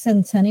called?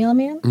 Bicentennial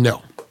Man?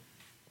 No.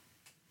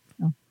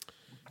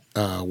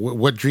 Oh.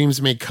 What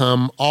Dreams May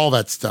Come, all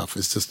that stuff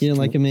is just. You didn't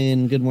like him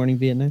in Good Morning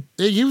Vietnam?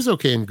 He was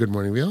okay in Good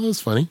Morning Vietnam. It was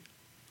funny.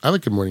 I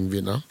like Good Morning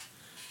Vietnam.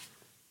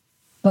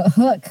 But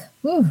Hook.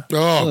 Whew.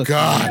 Oh, Look,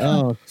 God.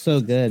 Oh, so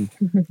good.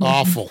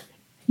 Awful.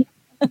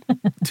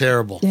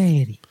 Terrible.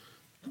 Daddy.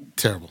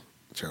 Terrible.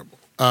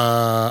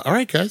 All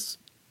right, guys.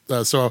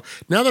 So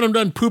now that I'm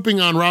done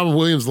pooping on Robin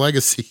Williams'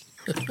 legacy,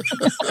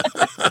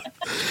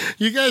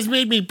 you guys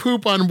made me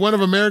poop on one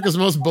of America's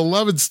most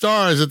beloved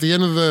stars at the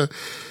end of the.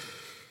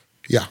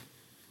 Yeah.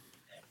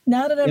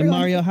 Now that Hey, everyone.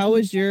 Mario,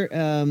 how's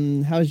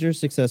your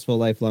successful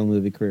lifelong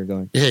movie career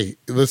going? Hey,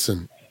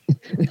 listen.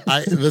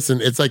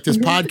 It's like this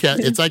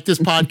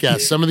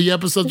podcast. Some of the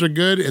episodes are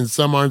good and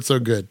some aren't so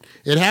good.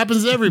 It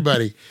happens to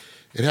everybody.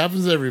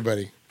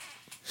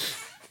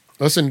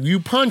 Listen, you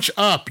punch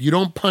up. You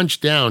don't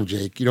punch down,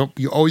 Jake. You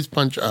always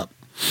punch up.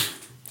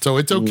 So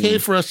it's okay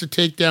for us to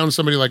take down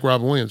somebody like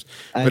Robin Williams.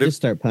 I But just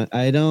start punch.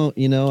 I don't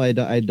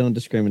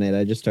discriminate.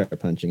 I just start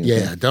punching.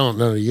 yeah, don't.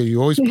 No, you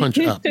always punch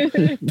up.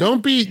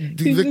 Don't be.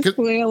 He's just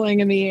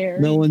flailing in the air.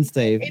 No one's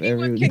safe.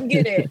 Anyone can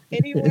get it.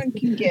 Anyone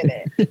can get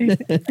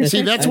it.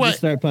 See, that's I why. just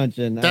start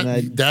punching.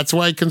 That's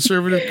why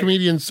conservative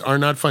comedians are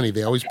not funny.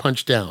 They always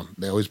punch down.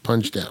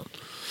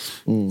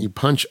 You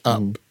punch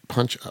up.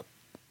 Punch up.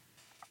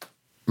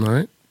 All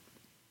right.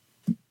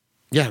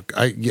 Yeah,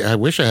 I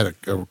wish I had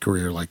a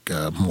career like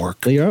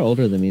Mork. Well, you are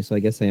older than me, so I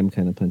guess I am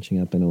kind of punching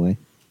up in a way.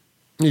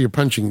 You're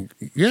punching.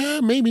 Yeah,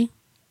 maybe.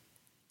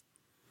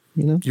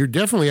 You know, You're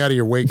definitely out of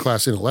your weight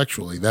class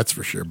intellectually. That's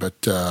for sure.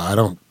 But I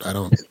don't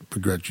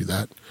begrudge you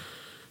that.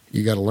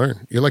 You got to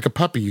learn. You're like a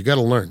puppy. You got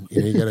to learn.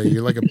 You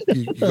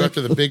go after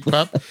the big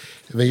pup,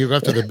 and then you go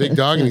after the big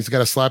dog, and he's got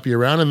to slap you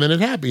around, and then it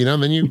happens.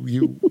 And then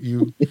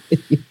you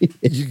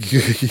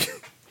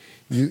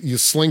You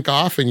slink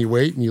off and you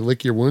wait and you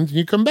lick your wounds and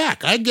you come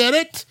back. I get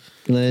it.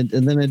 And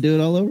then I do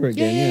it all over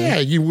again. Yeah.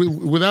 You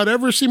without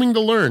ever seeming to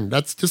learn.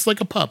 That's just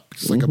like a pup,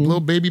 just like a little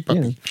baby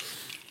puppy.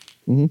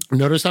 Yeah.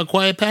 Notice how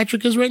quiet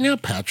Patrick is right now.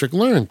 Patrick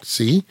learned.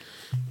 See,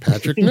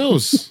 Patrick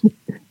knows.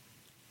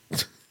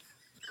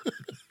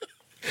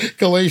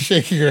 Kalei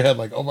shaking her head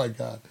like, "Oh my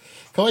god,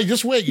 Kalei,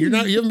 just wait. You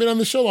haven't been on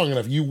the show long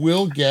enough. You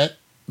will get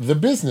the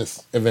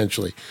business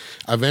eventually.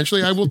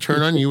 Eventually, I will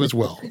turn on you as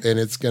well, and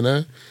it's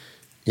gonna,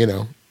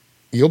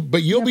 you'll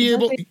be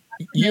able.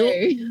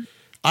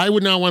 I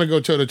would not want to go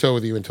toe to toe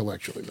with you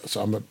intellectually, though.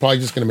 So I'm probably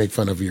just going to make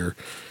fun of your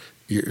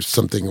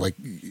something like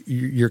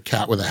your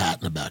cat with a hat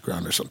in the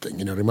background or something.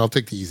 You know what I mean? I'll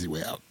take the easy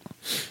way out.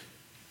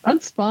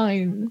 That's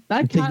fine.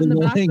 That Take cat in the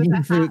back with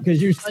the fruit hat.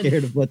 because you're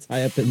scared of what's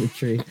high up in the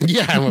tree.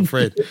 Yeah, I'm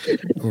afraid.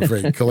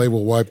 Kalei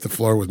will wipe the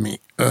floor with me.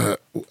 All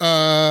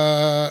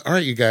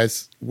right, you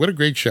guys. What a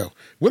great show.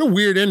 What a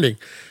weird ending.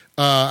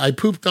 I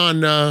pooped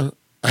on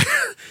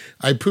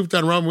I pooped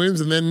on Robin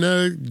Williams, and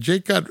then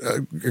Jake got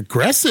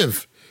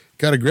aggressive.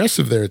 Got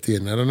aggressive there at the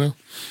end. I don't know.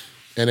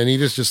 And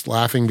Anita's just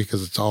laughing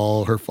because it's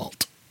all her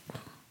fault.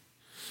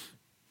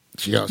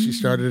 She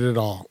started it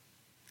all.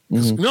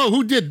 No,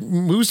 who did?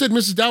 Who said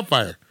Mrs.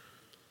 Doubtfire?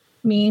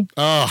 Me.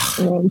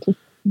 Oh.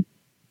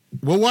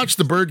 We'll watch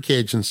The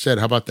Birdcage instead.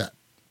 How about that?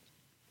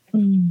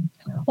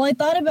 Well, I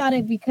thought about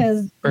it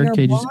because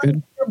Birdcage is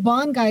good. your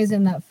Bond guy's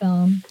in that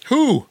film.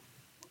 Who?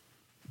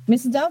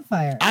 Mrs.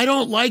 Doubtfire. I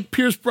don't like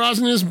Pierce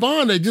Brosnan as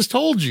Bond. I just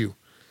told you.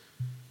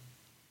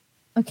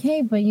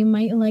 Okay, but you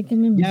might like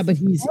him in Yeah, but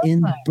he's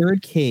in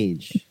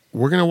Birdcage.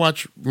 We're going to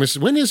watch Mrs.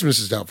 When is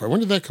Mrs. Doubtfire?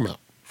 When did that come out?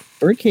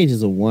 Birdcage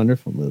is a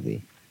wonderful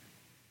movie.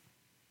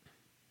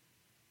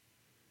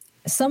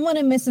 Someone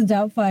in Mrs.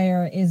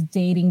 Doubtfire is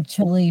dating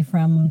Chili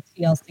from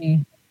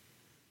TLC.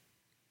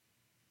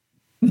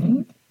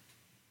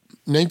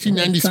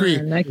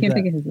 1993. I can't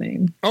think of his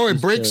name. Oh, it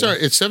breaks our.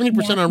 It's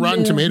 70% on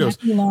Rotten Tomatoes.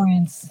 Matthew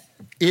Lawrence.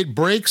 It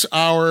breaks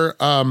our.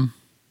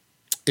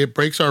 It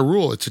breaks our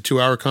rule. It's a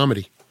 2-hour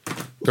comedy.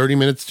 30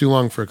 minutes too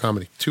long for a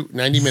comedy.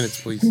 90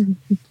 minutes, please.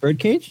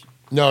 Birdcage?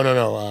 No.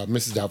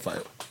 Mrs.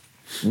 Doubtfire.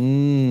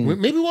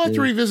 Maybe we'll have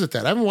to revisit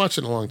that. I haven't watched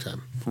it in a long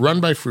time.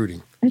 Run by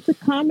Fruiting. It's a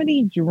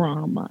comedy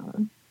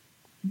drama.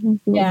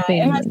 Yeah,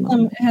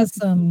 it has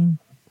some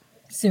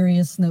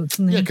serious notes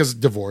in there. Yeah, because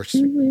divorce.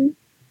 Mm-hmm.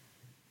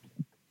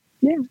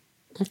 Yeah.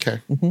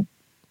 Okay.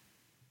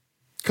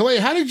 Kalei,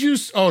 how did you?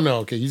 Oh no.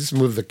 Okay, you just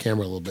moved the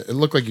camera a little bit. It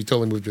looked like you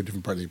totally moved to a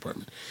different part of the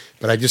apartment,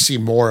 but I just see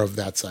more of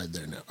that side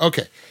there now.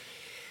 Okay.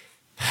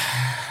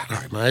 All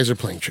right, my eyes are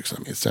playing tricks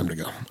on me. It's time to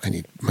go.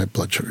 My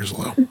blood sugar's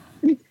low.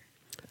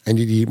 I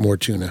need to eat more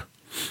tuna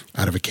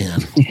out of a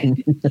can.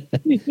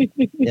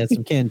 Yeah,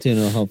 some canned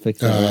tuna will help fix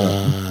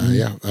that.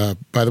 Yeah.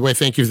 By the way,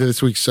 thank you to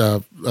this week's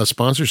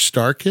sponsor,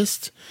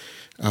 Starkist.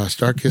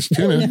 Starkist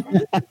tuna.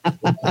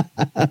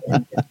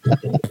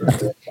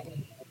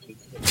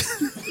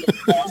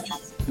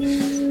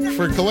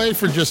 For Kalei,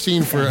 for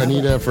Justine, for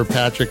Anita, for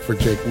Patrick, for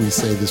Jake, we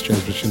say this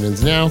transmission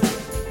ends now.